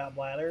complaining about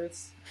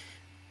bladders.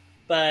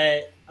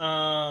 But,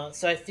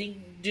 so I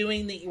think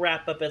doing the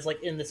wrap up as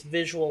like in this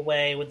visual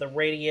way with the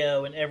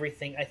radio and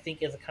everything, I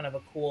think is a kind of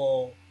a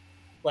cool,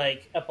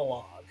 like,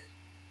 epilogue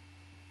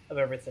of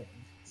everything.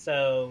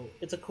 So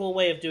it's a cool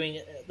way of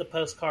doing the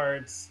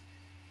postcards,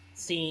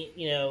 seeing,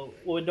 you know,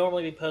 what would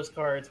normally be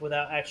postcards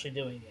without actually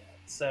doing it.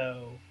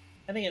 So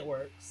I think it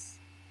works.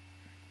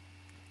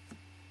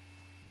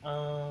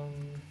 I'm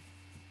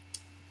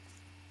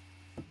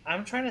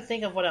trying to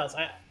think of what else.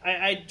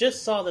 I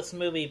just saw this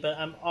movie, but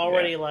I'm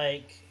already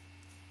like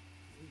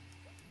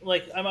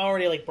I'm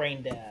already like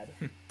brain dead.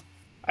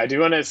 I do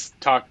want to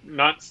talk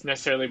not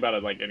necessarily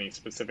about like any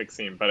specific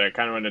scene, but I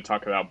kind of want to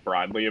talk about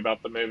broadly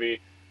about the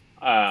movie.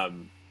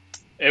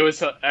 It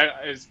was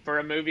for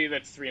a movie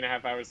that's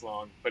 3.5 hours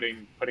long.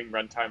 Putting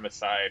runtime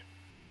aside,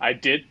 I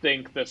did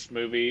think this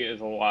movie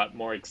is a lot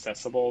more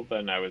accessible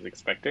than I was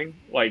expecting.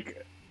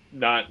 Like,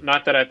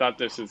 not that I thought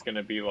this was going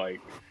to be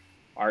like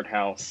art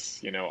house,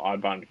 you know,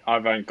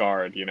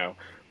 avant-garde, you know,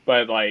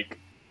 but like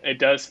it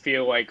does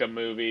feel like a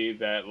movie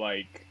that,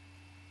 like,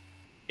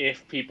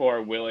 if people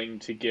are willing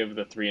to give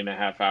the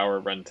 3.5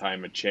 hour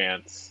runtime a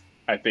chance,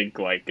 I think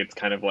like it's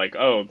kind of like,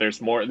 oh,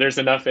 there's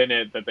enough in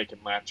it that they can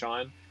latch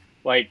on.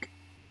 Like,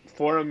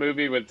 for a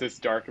movie with this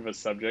dark of a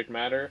subject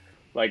matter,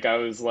 like, I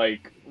was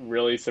like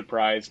really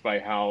surprised by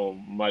how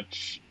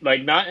much,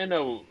 like, not in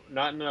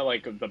a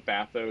like the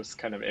bathos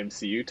kind of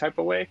MCU type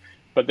of way,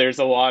 but there's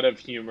a lot of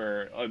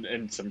humor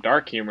and some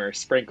dark humor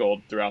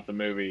sprinkled throughout the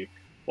movie.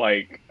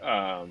 Like,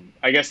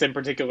 I guess in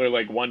particular,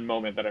 like one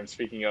moment that I'm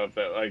speaking of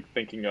that, like,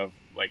 thinking of,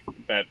 like,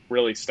 that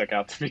really stuck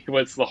out to me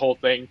was the whole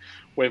thing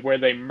with where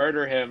they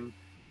murder him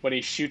when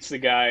he shoots the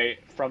guy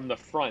from the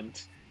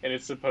front, and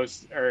it's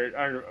supposed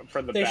or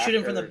from the back. They shoot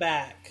him from the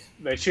back.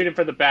 They shoot him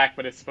from the back,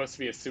 but it's supposed to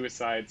be a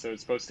suicide, so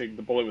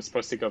the bullet was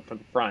supposed to go from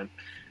the front,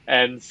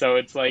 and so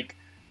it's like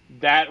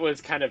that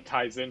was kind of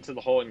ties into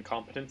the whole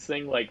incompetence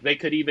thing. Like, they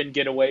could even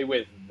get away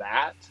with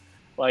that.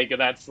 Like,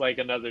 that's like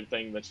another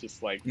thing that's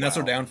just like, and that's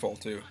wow. their downfall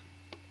too.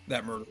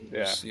 That murder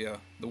was,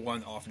 the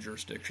one off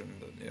jurisdiction.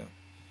 Yeah.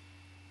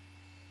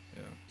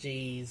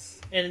 Jeez,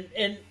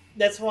 and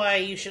that's why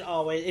you should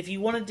always, if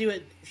you want to do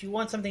it, if you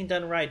want something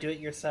done right, do it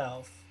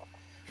yourself.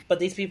 But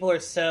these people are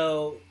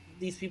so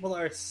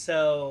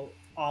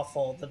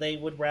awful that they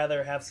would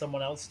rather have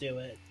someone else do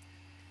it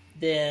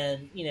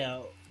than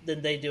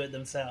they do it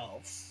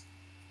themselves.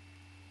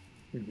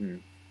 Mm-hmm.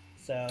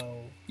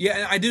 So yeah,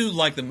 and I do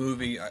like the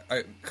movie.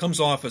 I comes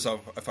off as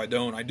if I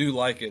don't. I do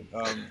like it.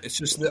 It's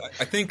just that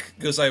I think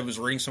because I was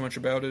reading so much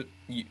about it,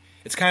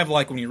 it's kind of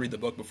like when you read the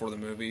book before the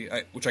movie,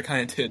 which I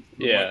kind of did.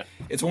 Yeah,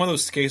 it's one of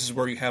those cases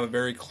where you have a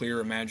very clear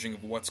imagining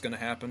of what's going to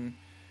happen.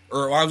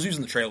 Or I was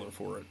using the trailer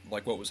for it,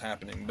 like what was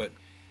happening, but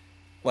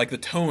like the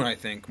tone, I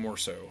think more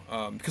so.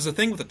 Because the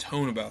thing with the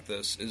tone about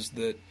this is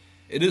that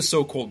it is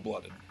so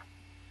cold-blooded,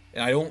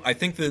 and I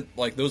think that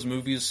like those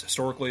movies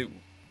historically,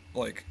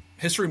 like,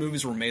 history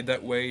movies were made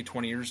that way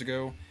 20 years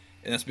ago,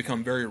 and that's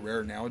become very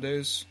rare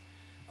nowadays.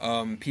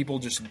 People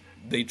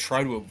they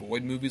try to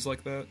avoid movies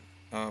like that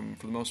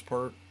for the most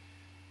part,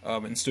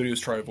 and studios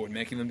try to avoid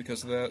making them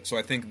because of that. So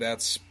I think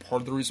that's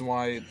part of the reason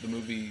why the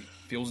movie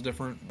feels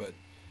different. But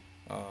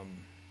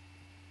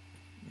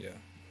yeah,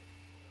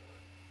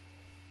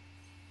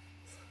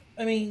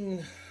 I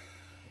mean,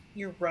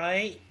 you're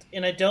right,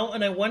 and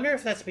I wonder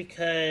if that's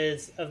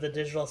because of the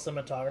digital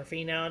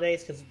cinematography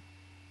nowadays, because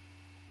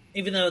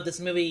even though this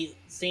movie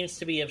seems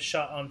to be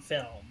shot on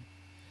film,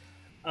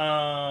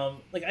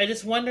 like, I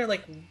just wonder,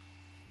 like,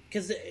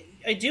 because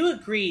I do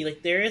agree,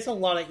 like, there is a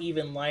lot of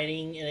even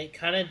lighting, and it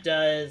kind of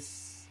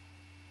does,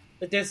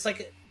 like, there's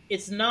like,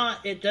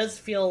 it does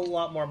feel a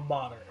lot more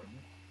modern,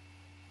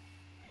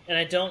 and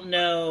I don't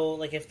know,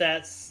 like, if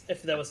that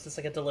was just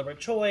like a deliberate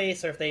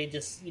choice, or if they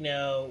just,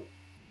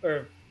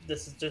 or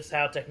this is just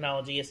how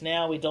technology is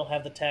now. We don't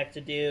have the tech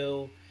to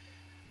do.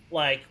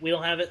 Like, we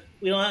don't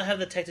have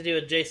the tech to do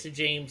a Jesse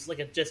James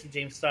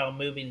style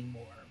movie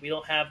anymore. We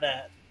don't have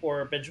that,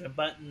 or Benjamin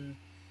Button.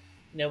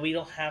 We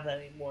don't have that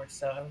anymore.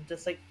 So I'm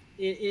just like,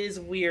 it is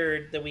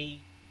weird that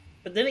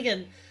but then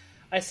again,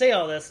 I say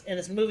all this, and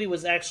this movie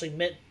was actually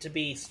meant to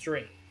be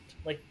streamed.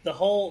 Like, we're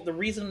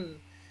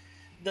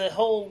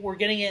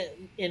getting it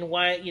in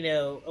wide,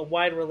 a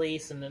wide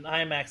release and an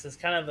IMAX is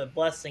kind of a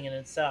blessing in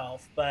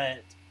itself.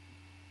 But,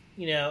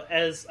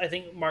 as I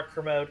think Mark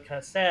Kermode kind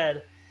of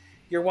said,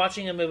 you're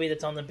watching a movie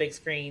that's on the big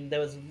screen that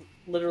was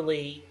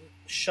literally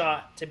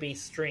shot to be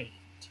streamed.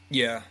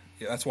 Yeah,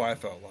 that's why I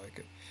felt like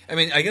it. I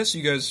mean, I guess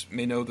you guys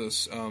may know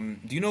this. Do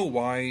you know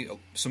why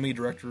so many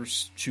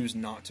directors choose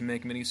not to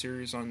make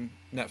miniseries on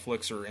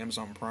Netflix or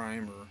Amazon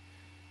Prime, or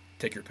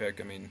take your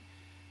pick? I mean,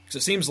 because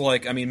it seems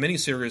like,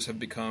 miniseries have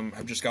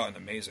just gotten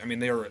amazing. I mean,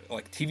 they are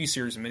like TV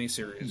series and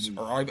miniseries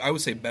are, I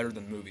would say, better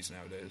than movies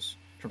nowadays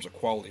in terms of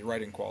quality,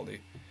 writing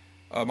quality.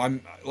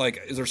 I'm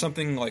like, is there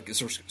something like, is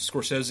there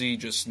Scorsese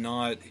just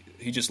not?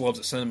 He just loves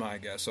the cinema, I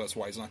guess, so that's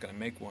why he's not going to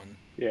make one.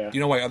 Yeah. Do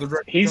you know why other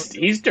directors?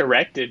 He's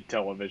directed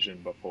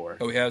television before.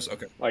 Oh, he has.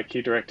 Okay. Like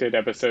he directed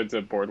episodes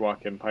of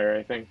Boardwalk Empire,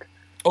 I think.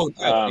 Oh,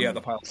 yeah,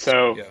 the pilot.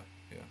 So yeah.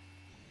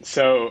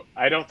 So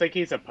I don't think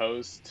he's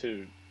opposed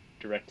to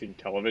directing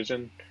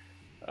television.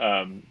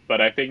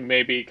 But I think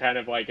maybe kind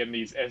of like in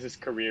these, as his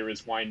career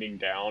is winding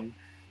down,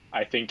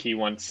 I think he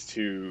wants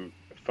to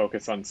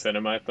focus on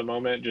cinema at the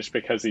moment, just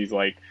because he's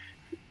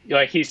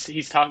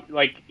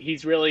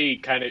he's really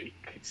kind of,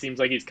 it seems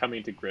like he's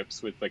coming to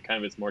grips with like kind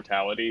of his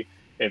mortality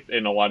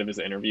in a lot of his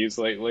interviews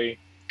lately,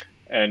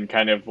 and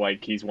kind of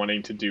like he's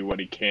wanting to do what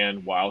he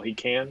can while he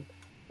can.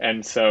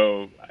 And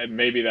so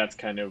maybe that's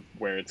kind of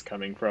where it's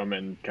coming from,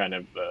 and kind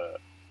of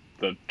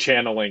the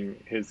channeling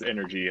his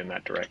energy in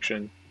that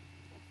direction.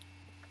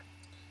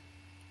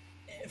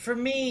 For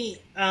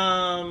me,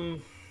 well,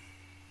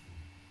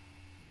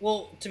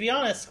 to be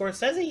honest,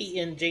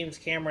 Scorsese and James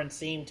Cameron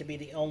seem to be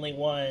the only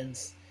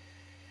ones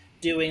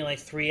doing like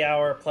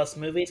 3-hour plus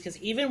movies. Because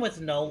even with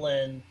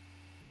Nolan,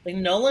 like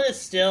Nolan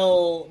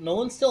still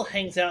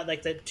hangs out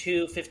like that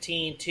 2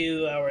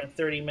 hour and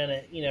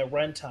 30-minute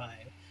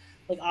runtime.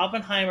 Like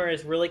Oppenheimer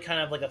is really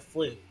kind of like a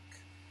fluke.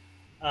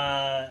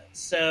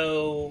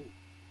 So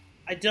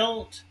I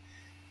don't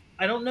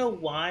know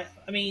why.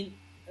 I mean,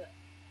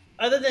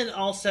 other than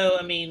also,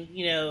 I mean,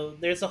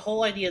 there's a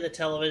whole idea that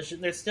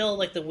television, there's still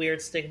like the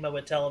weird stigma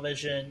with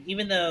television,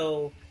 even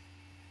though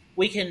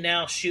we can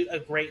now shoot a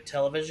great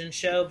television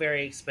show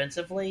very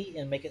expensively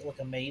and make it look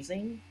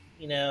amazing,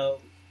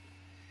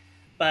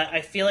 but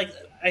I feel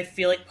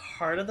like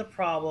part of the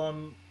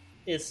problem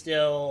is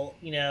still,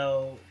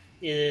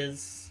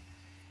 is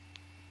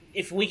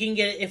if we can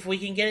get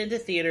into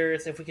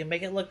theaters, if we can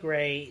make it look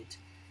great,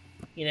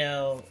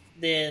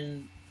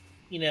 then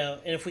and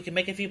if we can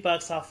make a few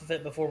bucks off of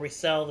it before we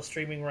sell the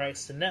streaming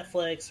rights to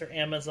Netflix or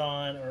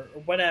Amazon or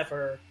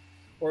whatever,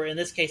 or in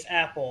this case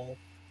Apple,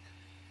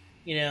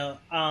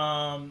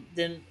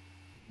 then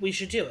we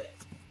should do it.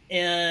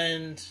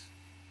 And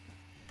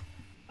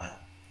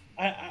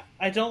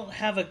I don't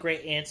have a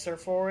great answer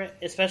for it,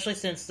 especially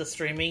since the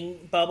streaming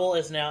bubble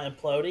is now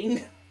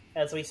imploding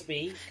as we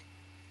speak.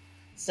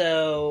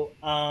 So,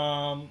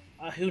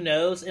 who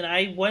knows? And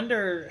I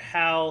wonder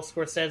how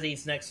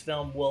Scorsese's next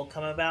film will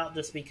come about,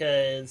 just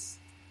because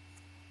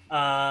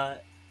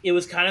it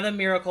was kind of a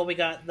miracle we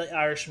got The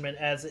Irishman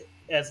as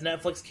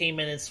Netflix came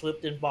in and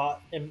swooped and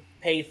bought and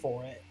paid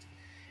for it.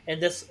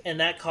 And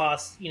that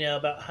cost,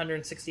 about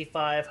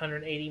 165,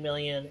 180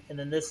 million, and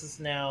then this is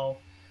now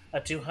a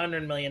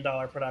 $200 million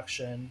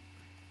production,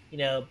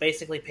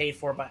 basically paid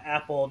for by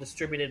Apple,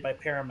 distributed by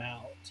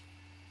Paramount.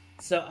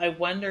 So I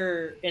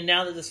wonder, and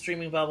now that the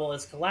streaming bubble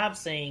is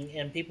collapsing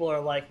and people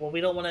are like, well, we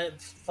don't want to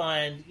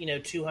fund,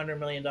 $200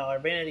 million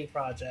vanity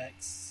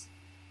projects.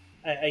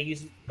 I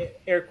use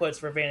air quotes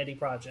for vanity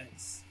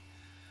projects.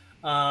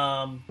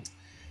 I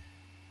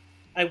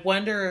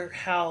wonder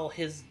how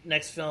his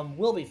next film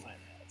will be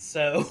financed.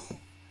 So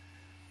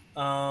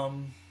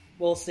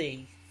we'll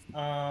see.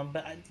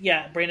 But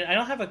yeah, Brandon, I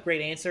don't have a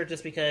great answer,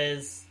 just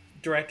because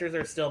directors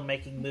are still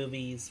making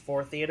movies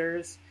for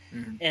theaters.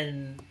 Mm-hmm.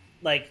 And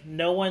like,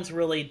 no one's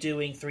really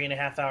doing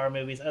 3.5-hour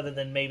movies other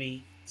than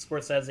maybe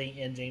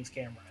Scorsese and James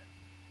Cameron.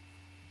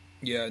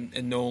 Yeah,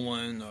 and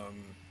Nolan.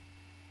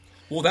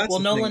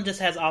 Nolan just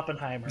has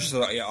Oppenheimer.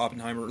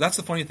 Oppenheimer. That's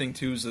the funny thing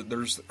too, is that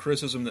there's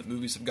criticism that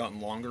movies have gotten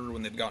longer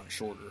when they've gotten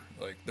shorter.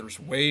 Like, there's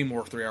way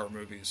more 3-hour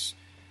movies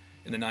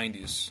in the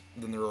 90s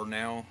than there are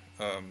now.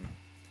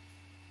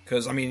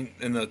 Because I mean,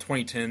 in the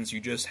 2010s,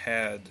 you just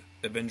had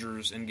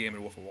Avengers, Endgame,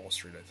 and Wolf of Wall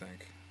Street, I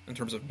think, in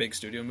terms of big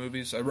studio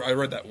movies. I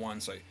read that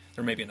once.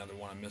 There may be another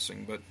one I'm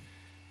missing, but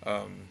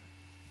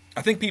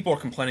I think people are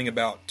complaining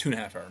about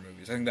 2.5-hour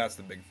movies. I think that's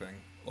the big thing.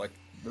 Like,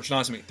 there's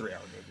not so many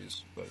 3-hour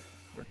movies, but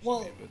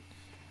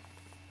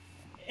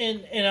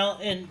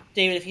and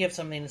David, if you have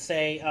something to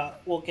say,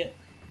 we'll get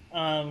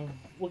to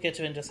it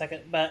in just a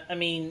second. But I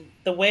mean,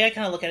 the way I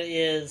kind of look at it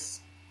is,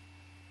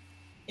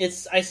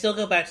 I still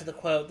go back to the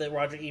quote that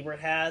Roger Ebert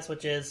has,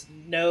 which is,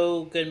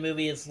 no good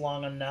movie is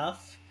long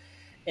enough,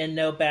 and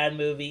no bad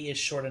movie is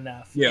short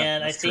enough. Yeah,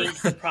 and I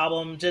think the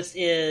problem just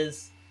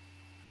is,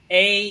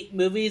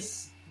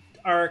 movies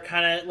are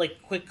kind of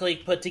like quickly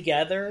put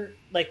together.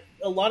 Like,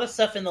 a lot of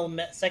stuff in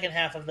the second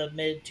half of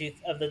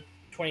the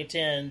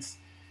 2010s,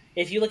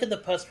 if you look at the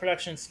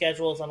post-production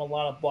schedules on a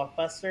lot of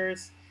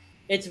blockbusters,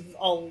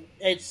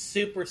 it's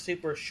super,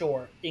 super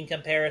short in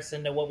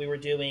comparison to what we were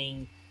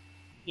doing,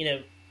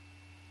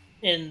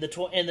 in the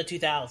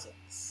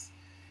 2000s.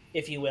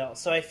 If you will.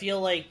 So I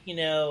feel like,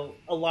 a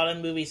lot of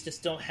movies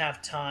just don't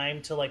have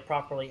time to like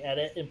properly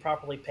edit and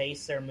properly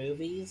pace their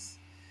movies.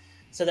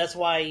 So that's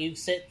why you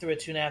sit through a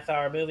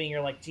 2.5-hour movie and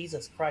you're like,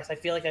 Jesus Christ, I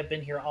feel like I've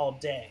been here all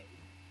day.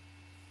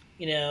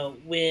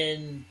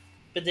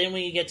 But then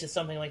when you get to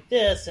something like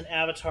this, and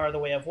Avatar: The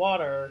Way of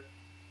Water,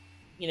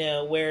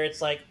 where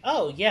it's like,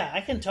 oh yeah,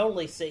 I can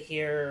totally sit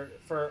here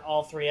for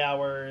all 3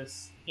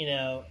 hours,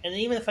 and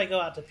even if I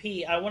go out to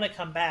pee, I want to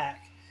come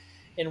back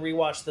and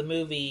rewatch the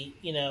movie,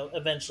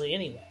 eventually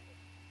anyway.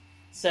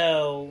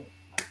 So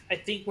I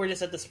think we're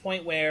just at this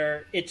point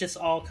where it just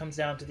all comes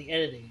down to the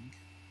editing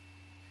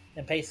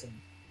and pacing.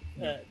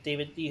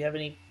 David, do you have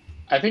any?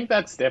 I think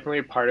that's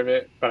definitely part of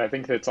it, but I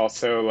think it's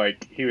also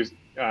like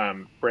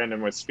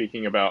Brandon was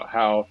speaking about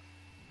how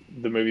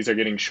the movies are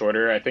getting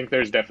shorter. I think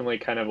there's definitely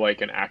kind of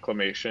like an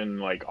acclimation,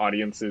 like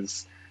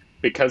audiences,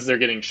 because they're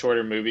getting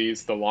shorter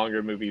movies, the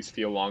longer movies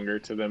feel longer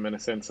to them in a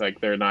sense,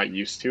 like they're not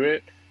used to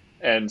it.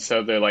 And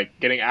so they're like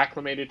getting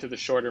acclimated to the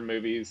shorter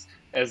movies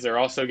as they're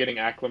also getting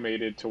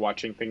acclimated to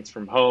watching things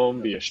from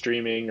home via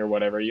streaming or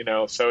whatever,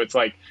 So it's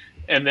like,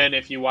 and then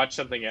if you watch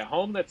something at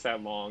home that's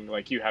that long,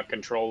 like you have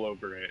control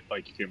over it,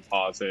 like you can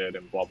pause it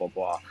and blah, blah,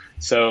 blah.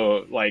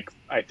 So like,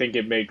 I think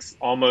it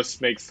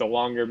almost makes the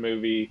longer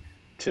movie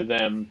to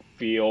them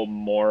feel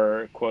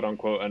more quote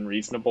unquote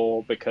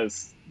unreasonable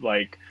because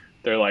like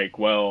they're like,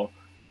 well,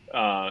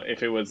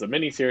 if it was a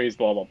miniseries,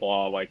 blah blah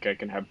blah, like I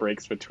can have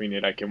breaks between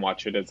it, I can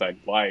watch it as I'd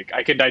like,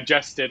 I can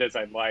digest it as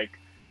I'd like.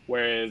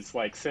 Whereas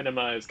like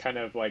cinema is kind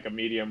of like a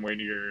medium where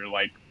you're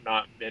like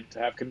not meant to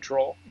have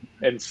control,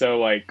 and so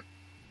like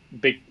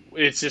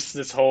it's just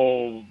this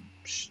whole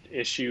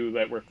issue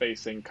that we're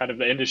facing, kind of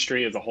the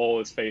industry as a whole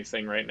is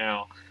facing right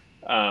now,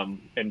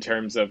 in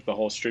terms of the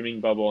whole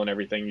streaming bubble and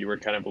everything you were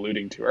kind of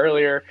alluding to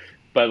earlier.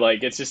 But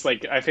like, it's just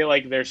like, I feel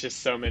like there's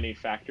just so many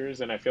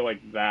factors, and I feel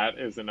like that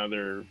is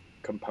another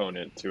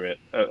component to it,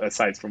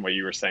 aside from what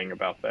you were saying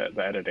about the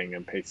editing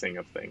and pacing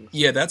of things.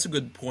 Yeah, that's a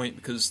good point,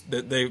 because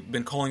they've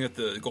been calling it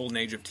the golden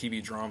age of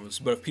TV dramas,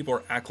 but if people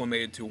are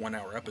acclimated to 1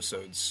 hour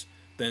episodes,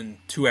 then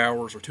 2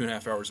 hours or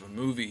 2.5 hours of a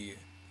movie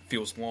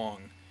feels long.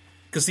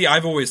 Because see,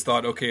 I've always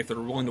thought, okay, if they're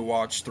willing to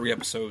watch 3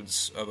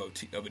 episodes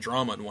of a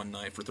drama in one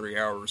night for 3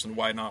 hours, then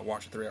why not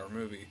watch a 3 hour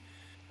movie?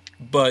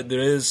 But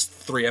there is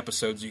 3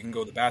 episodes, you can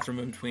go to the bathroom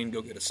in between,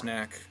 go get a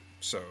snack,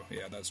 so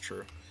yeah, that's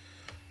true.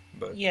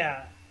 But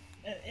Yeah.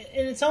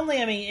 And it's only,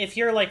 I mean, if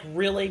you're like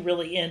really,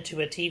 really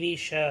into a TV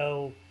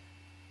show,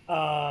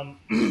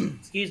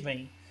 excuse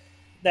me,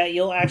 that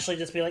you'll actually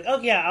just be like, oh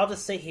yeah, I'll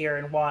just sit here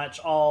and watch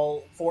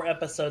all 4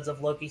 episodes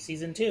of Loki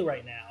season 2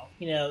 right now.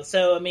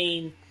 So I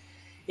mean,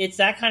 it's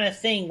that kind of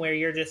thing where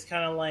you're just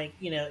kind of like,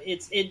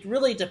 it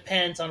really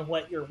depends on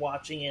what you're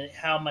watching and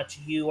how much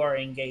you are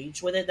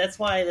engaged with it. That's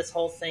why this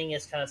whole thing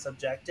is kind of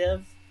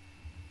subjective.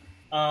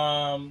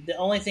 The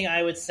only thing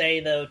I would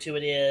say though to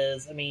it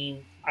is, I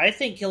mean, I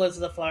think Killers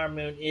of the Flower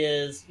Moon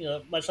is,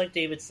 much like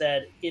David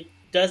said, it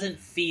doesn't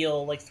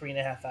feel like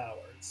 3.5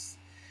 hours.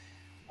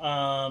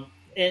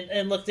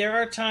 And look,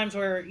 there are times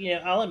where,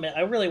 I'll admit,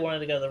 I really wanted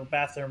to go to the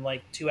bathroom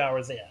like 2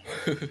 hours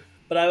in.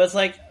 But I was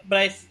like,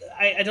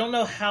 I don't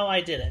know how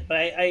I did it, but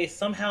I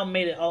somehow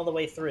made it all the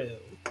way through.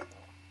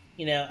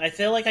 I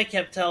feel like I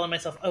kept telling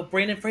myself, oh,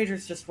 Brandon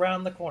Fraser's just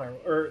around the corner.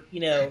 Or,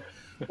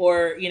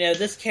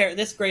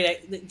 this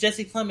great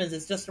Jesse Plemons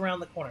is just around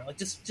the corner. Like,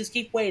 just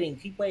keep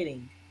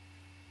waiting.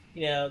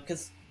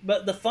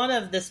 But the fun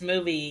of this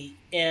movie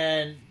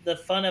and the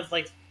fun of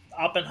like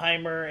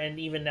Oppenheimer and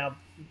even now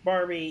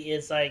Barbie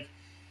is like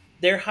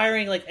they're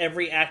hiring like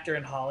every actor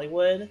in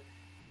Hollywood,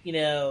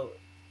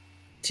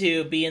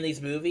 to be in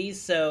these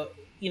movies. So,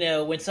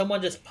 when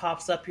someone just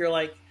pops up, you're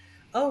like,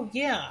 oh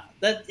yeah,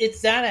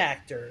 it's that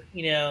actor,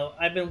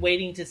 I've been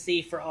waiting to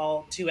see for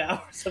all 2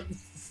 hours of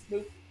this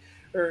movie,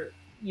 or,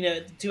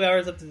 2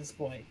 hours up to this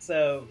point.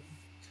 So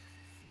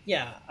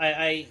yeah,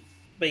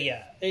 but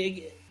yeah,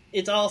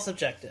 it's all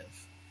subjective.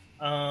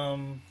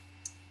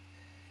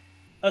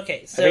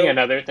 Okay, so I think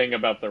another thing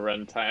about the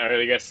runtime,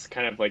 or I guess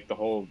kind of like the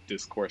whole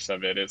discourse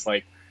of it, is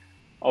like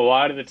a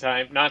lot of the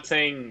time, not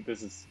saying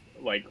this is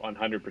like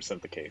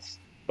 100% the case,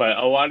 but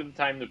a lot of the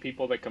time the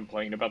people that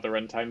complain about the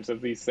runtimes of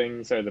these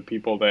things are the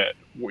people that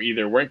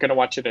either weren't going to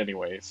watch it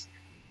anyways,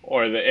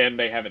 and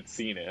they haven't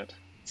seen it.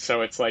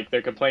 So it's like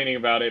they're complaining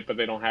about it, but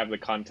they don't have the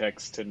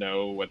context to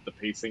know what the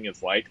pacing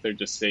is like. They're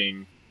just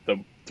seeing the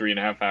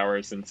 3.5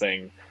 hours and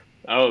saying,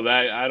 oh,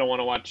 that I don't want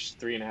to watch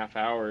 3.5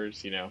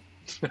 hours,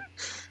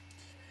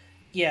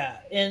 Yeah,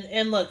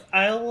 and look,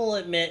 I will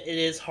admit it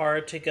is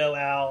hard to go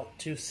out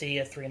to see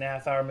a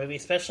 3.5 hour movie,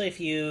 especially if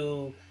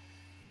you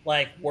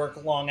like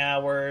work long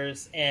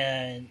hours.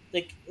 And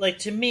like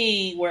to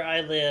me, where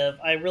I live,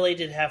 I really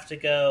did have to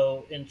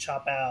go and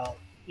chop out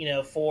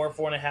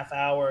 4.5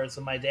 hours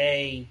of my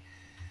day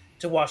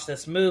to watch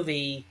this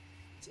movie.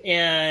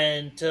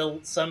 And to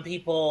some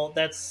people,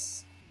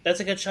 that's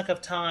a good chunk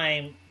of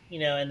time,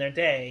 in their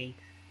day.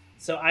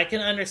 So I can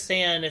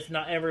understand if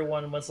not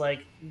everyone was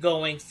like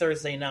going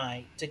Thursday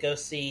night to go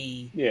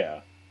see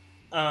the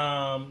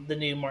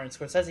new Martin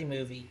Scorsese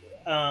movie.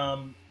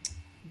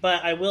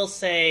 But I will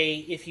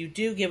say, if you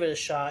do give it a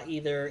shot,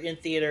 either in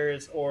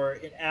theaters or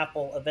in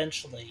Apple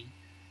eventually,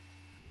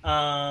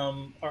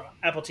 or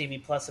Apple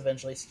TV Plus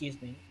eventually, excuse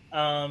me,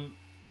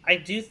 I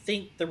do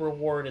think the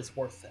reward is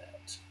worth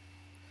it.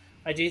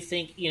 I do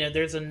think,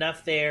 there's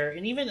enough there.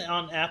 And even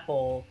on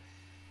Apple,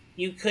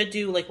 you could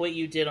do like what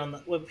you did on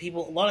a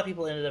lot of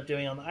people ended up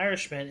doing on The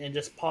Irishman, and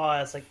just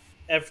pause like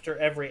after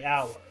every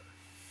hour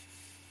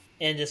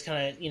and just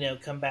kind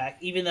of, come back.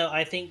 Even though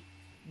I think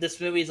this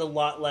movie is a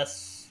lot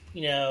less,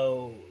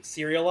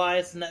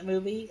 serialized than that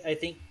movie. I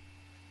think,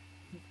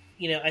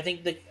 I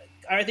think the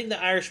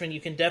Irishman, you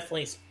can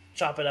definitely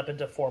chop it up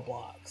into 4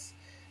 blocks.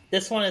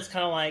 This one is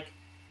kind of like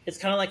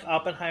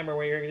Oppenheimer,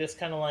 where you're just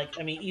kind of like,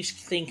 I mean, each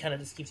thing kind of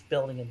just keeps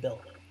building and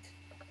building.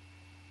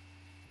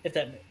 If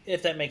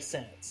that makes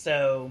sense.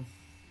 So,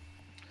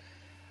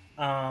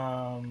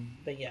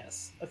 but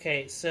yes.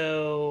 Okay,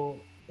 so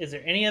is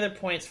there any other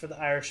points for the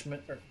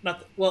Irishman, or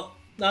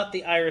not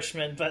the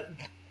Irishman, but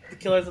the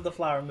Killers of the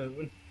Flower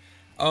Moon?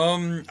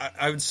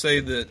 I would say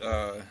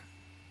that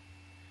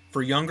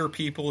for younger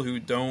people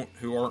who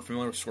aren't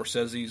familiar with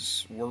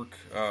Scorsese's work,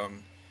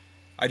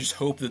 I just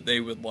hope that they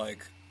would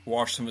like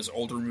watch some of his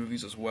older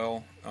movies as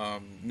well.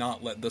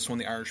 Not let this one,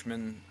 The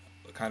Irishman,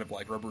 kind of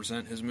like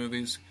represent his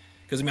movies.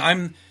 Because the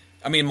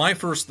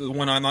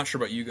one, I'm not sure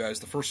about you guys,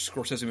 the first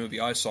Scorsese movie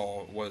I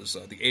saw was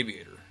The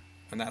Aviator,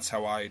 and that's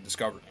how I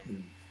discovered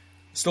him.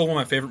 Still one of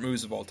my favorite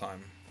movies of all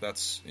time.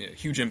 That's a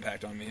huge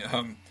impact on me.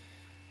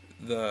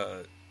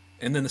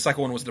 And then the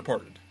second one was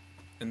Departed,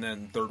 and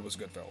then third was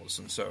Goodfellas,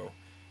 and so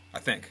I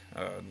think,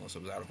 unless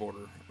it was out of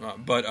order,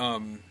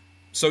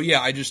 so yeah,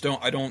 I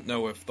don't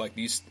know if like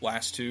these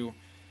last two,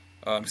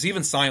 because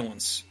even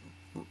Silence,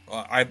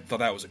 I thought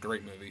that was a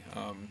great movie,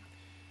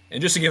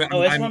 and just to give it,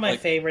 it's one of my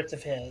favorites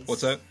of his.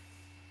 What's that?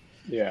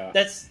 Yeah,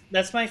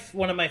 that's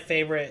one of my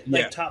favorite,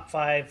 top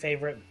 5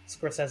 favorite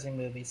Scorsese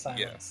movies.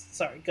 Silence. Yeah.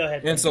 Sorry, go ahead.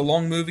 And it's a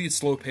long movie. It's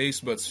slow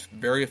paced, but it's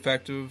very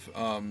effective.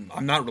 I'm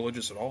not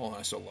religious at all, and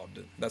I still loved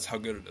it. That's how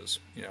good it is.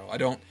 I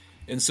don't,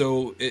 and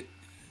so it.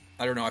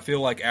 I don't know. I feel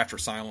like after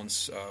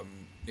Silence,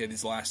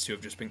 these last two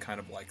have just been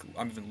kind of like,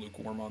 I'm even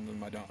lukewarm on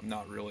them. I'm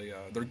not really.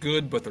 They're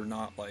good, but they're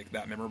not like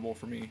that memorable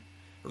for me,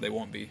 or they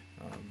won't be.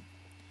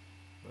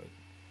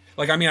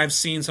 But I've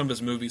seen some of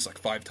his movies like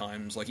 5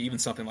 times. Like even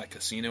something like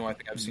Casino, I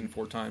think I've seen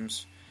 4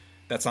 times.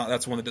 That's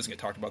one that doesn't get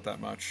talked about that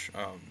much.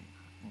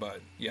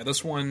 But yeah,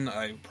 this one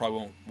I probably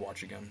won't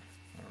watch again.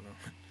 I don't know.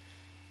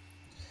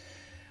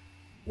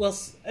 Well,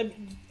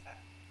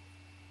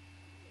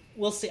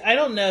 we'll see. I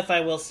don't know if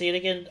I will see it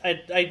again.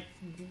 I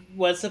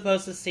was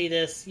supposed to see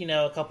this,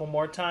 a couple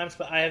more times,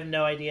 but I have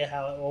no idea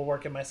how it will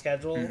work in my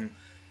schedule.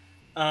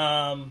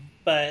 Mm-hmm.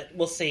 But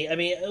we'll see. I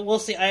mean, we'll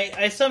see.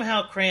 I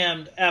somehow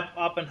crammed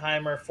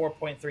Oppenheimer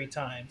 4.3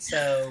 times,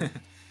 so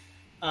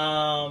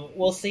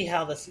we'll see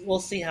how this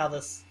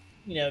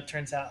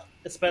turns out.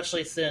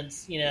 Especially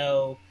since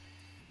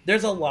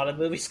there's a lot of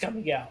movies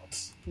coming out,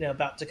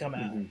 about to come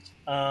out.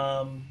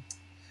 Mm-hmm.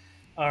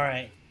 All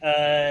right.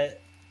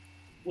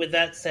 With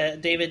that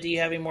said, David, do you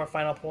have any more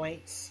final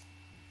points?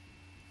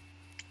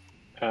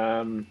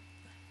 Not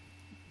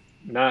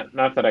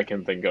that I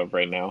can think of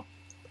right now.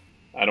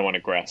 I don't want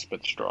to grasp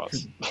at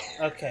straws.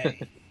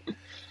 Okay.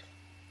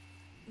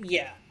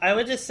 Yeah, I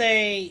would just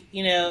say,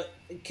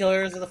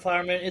 Killers of the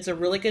Flower Moon, it's a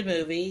really good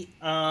movie.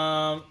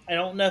 I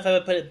don't know if I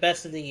would put it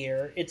best of the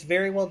year. It's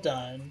very well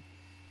done.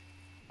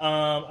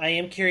 I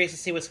am curious to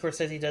see what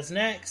Scorsese does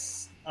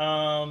next.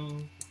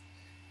 And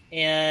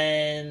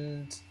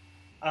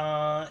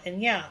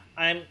yeah,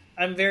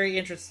 I'm very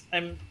interested.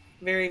 I'm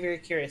very, very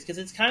curious because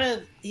it's kind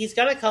of, he's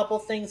got a couple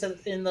things up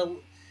in the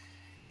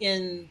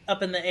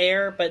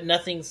air, but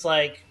nothing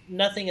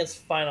is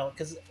final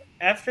because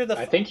after the.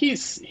 I think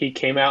he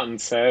came out and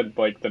said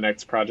like the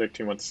next project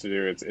he wants to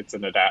do it's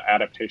an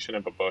adaptation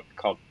of a book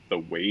called The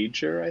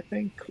Wager, I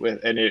think,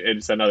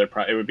 it's another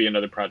it would be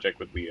another project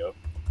with Leo.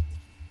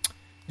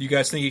 Do you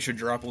guys think he should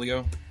drop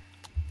Leo?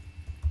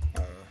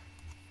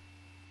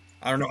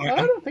 I don't know. I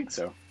don't think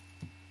so.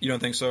 You don't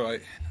think so? I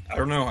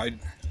don't know.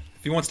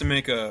 If he wants to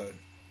make a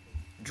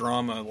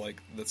drama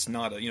like that's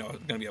not going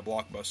to be a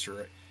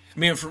blockbuster. I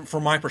mean,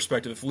 from my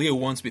perspective, if Leo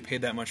wants to be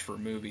paid that much for a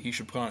movie, he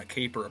should put on a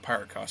cape or a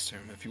pirate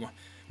costume. If he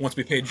wants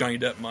to be paid Johnny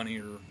Depp money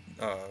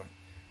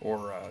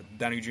or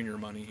Downey Jr.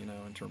 money,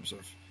 in terms of.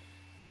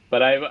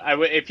 But I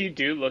would, if you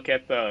do look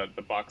at the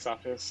box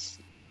office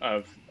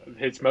of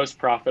his most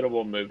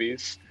profitable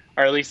movies,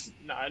 or at least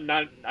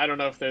not I don't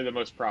know if they're the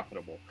most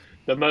profitable.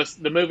 The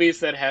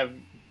movies that have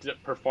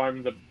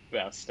performed the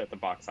best at the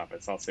box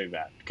office, I'll say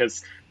that,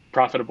 because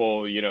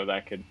profitable,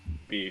 that could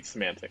be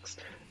semantics.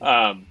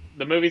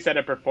 The movies that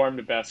have performed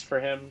the best for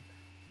him,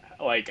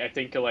 I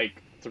think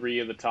 3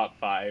 of the top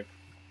 5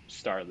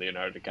 star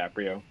Leonardo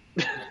DiCaprio.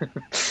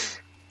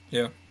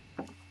 Yeah.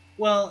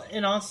 Well,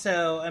 and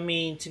also, I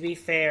mean, to be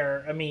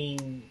fair, I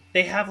mean,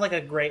 they have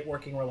a great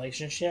working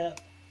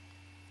relationship.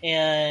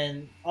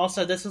 And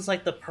also, this was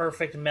the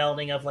perfect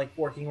melding of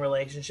working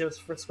relationships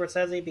for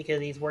Scorsese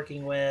because he's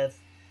working with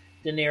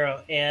De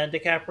Niro and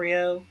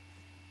DiCaprio.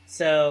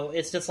 So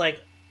it's just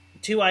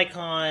 2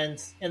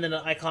 icons and then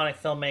an iconic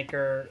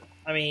filmmaker.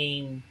 I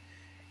mean,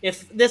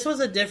 if this was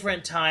a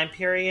different time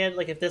period,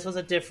 if this was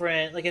in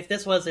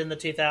the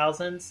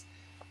 2000s,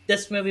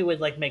 this movie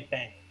would make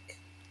bank.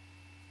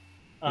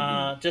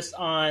 Just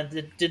on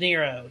De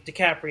Niro,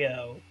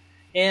 DiCaprio,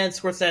 and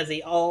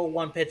Scorsese, all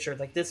one picture.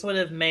 This would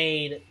have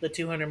made the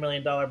 $200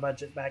 million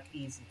budget back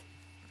easy.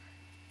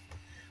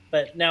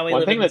 But now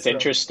one thing that's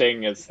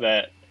interesting is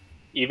that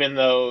even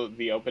though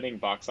the opening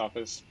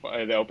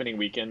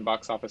weekend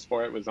box office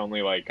for it was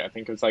only like, I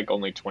think it was like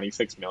only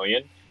 26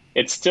 million,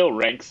 it still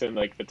ranks in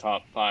like the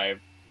top 5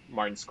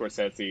 Martin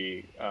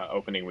Scorsese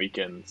opening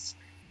weekends,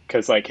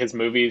 because like his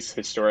movies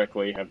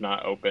historically have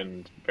not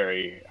opened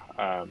very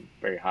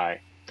high.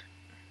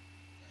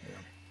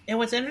 And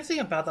what's interesting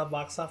about the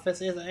box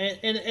office is,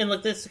 and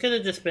look, this could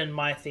have just been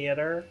my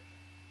theater,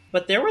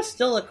 but there was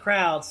still a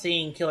crowd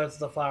seeing Killers of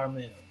the Flower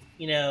Moon,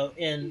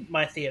 in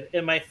my theater,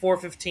 in my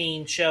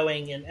 4:15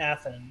 showing in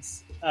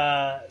Athens.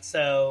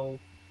 So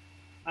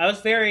I was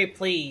very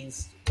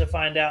pleased to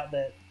find out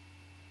that,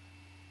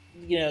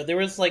 there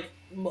was like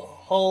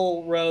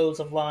whole rows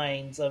of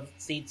lines of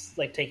seats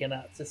like taken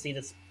up to see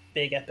this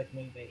big epic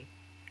movie.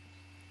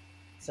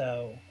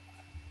 So,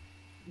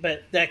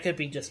 but that could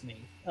be just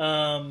me.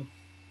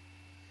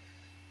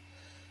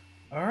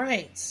 All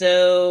right,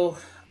 so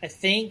I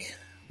think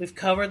we've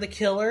covered the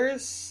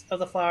Killers of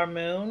the Flower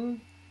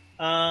Moon.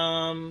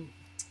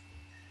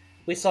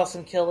 We saw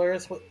some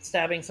killers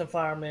stabbing some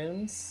flower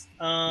moons.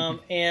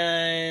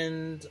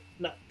 And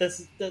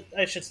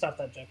I should stop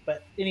that joke.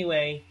 But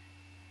anyway,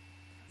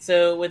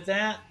 so with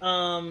that,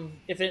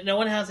 if no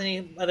one has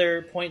any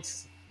other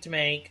points to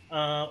make,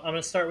 I'm going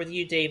to start with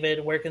you,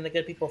 David. Where can the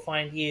good people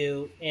find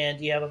you? And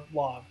do you have a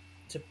blog?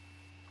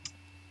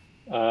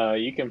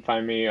 You can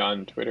find me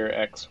on Twitter,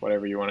 X,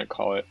 whatever you want to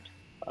call it,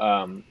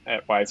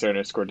 at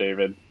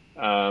wiser_David.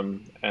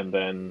 And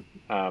then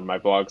my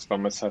blog's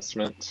Film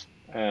Assessment.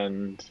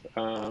 And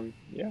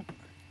yeah.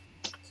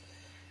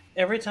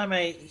 Every time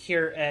I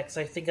hear X,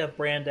 I think of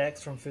Brand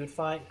X from Food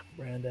Fight.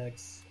 Brand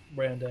X.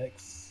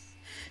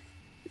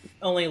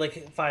 Only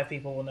like 5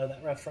 people will know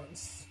that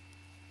reference.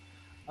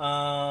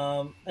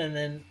 And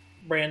then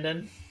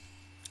Brandon.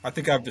 I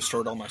think I've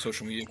destroyed all my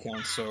social media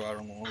accounts, so I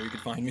don't know where you could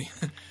find me.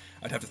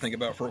 I'd have to think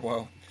about it for a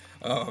while.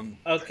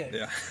 Okay.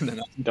 Yeah.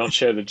 Don't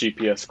share the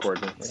GPS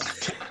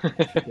coordinates.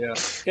 Yeah.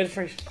 Good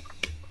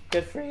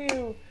for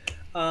you.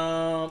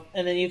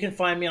 And then you can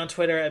find me on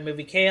Twitter at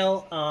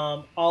MovieKale.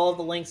 All of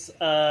the links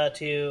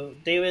to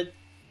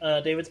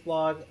David's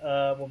blog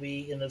will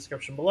be in the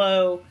description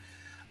below.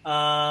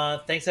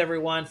 Thanks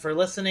everyone for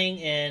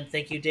listening, and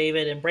thank you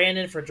David and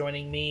Brandon for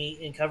joining me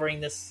in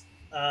covering this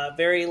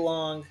very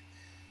long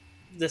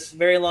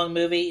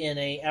movie in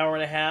an hour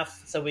and a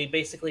half. So we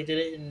basically did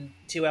it in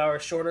 2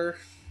 hours shorter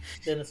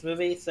than this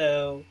movie.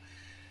 So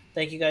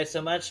thank you guys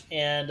so much,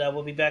 and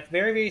we'll be back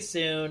very, very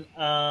soon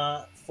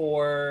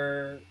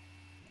for,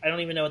 I don't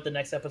even know what the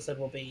next episode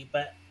will be,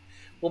 but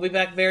we'll be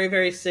back very,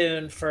 very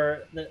soon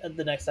for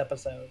the next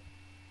episode.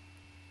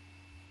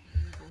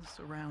 Evil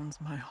surrounds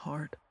my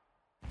heart.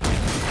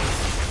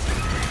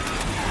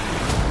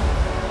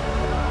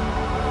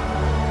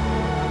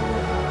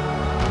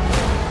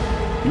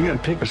 You gotta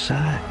pick a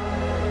side.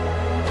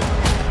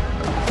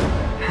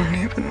 I don't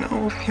even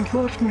know if you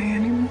love me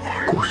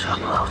anymore. Of course I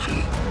love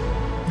you.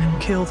 And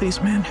kill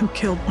these men who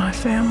killed my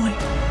family.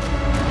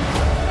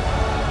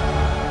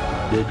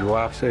 Did your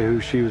wife say who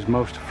she was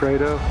most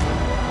afraid of?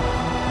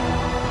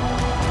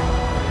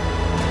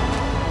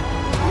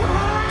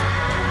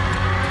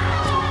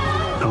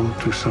 Don't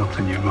do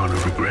something you're gonna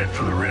regret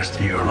for the rest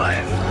of your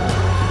life.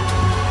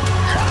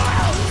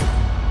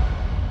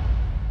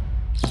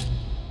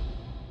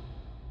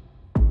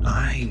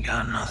 I ain't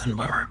got nothing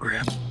but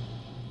regret.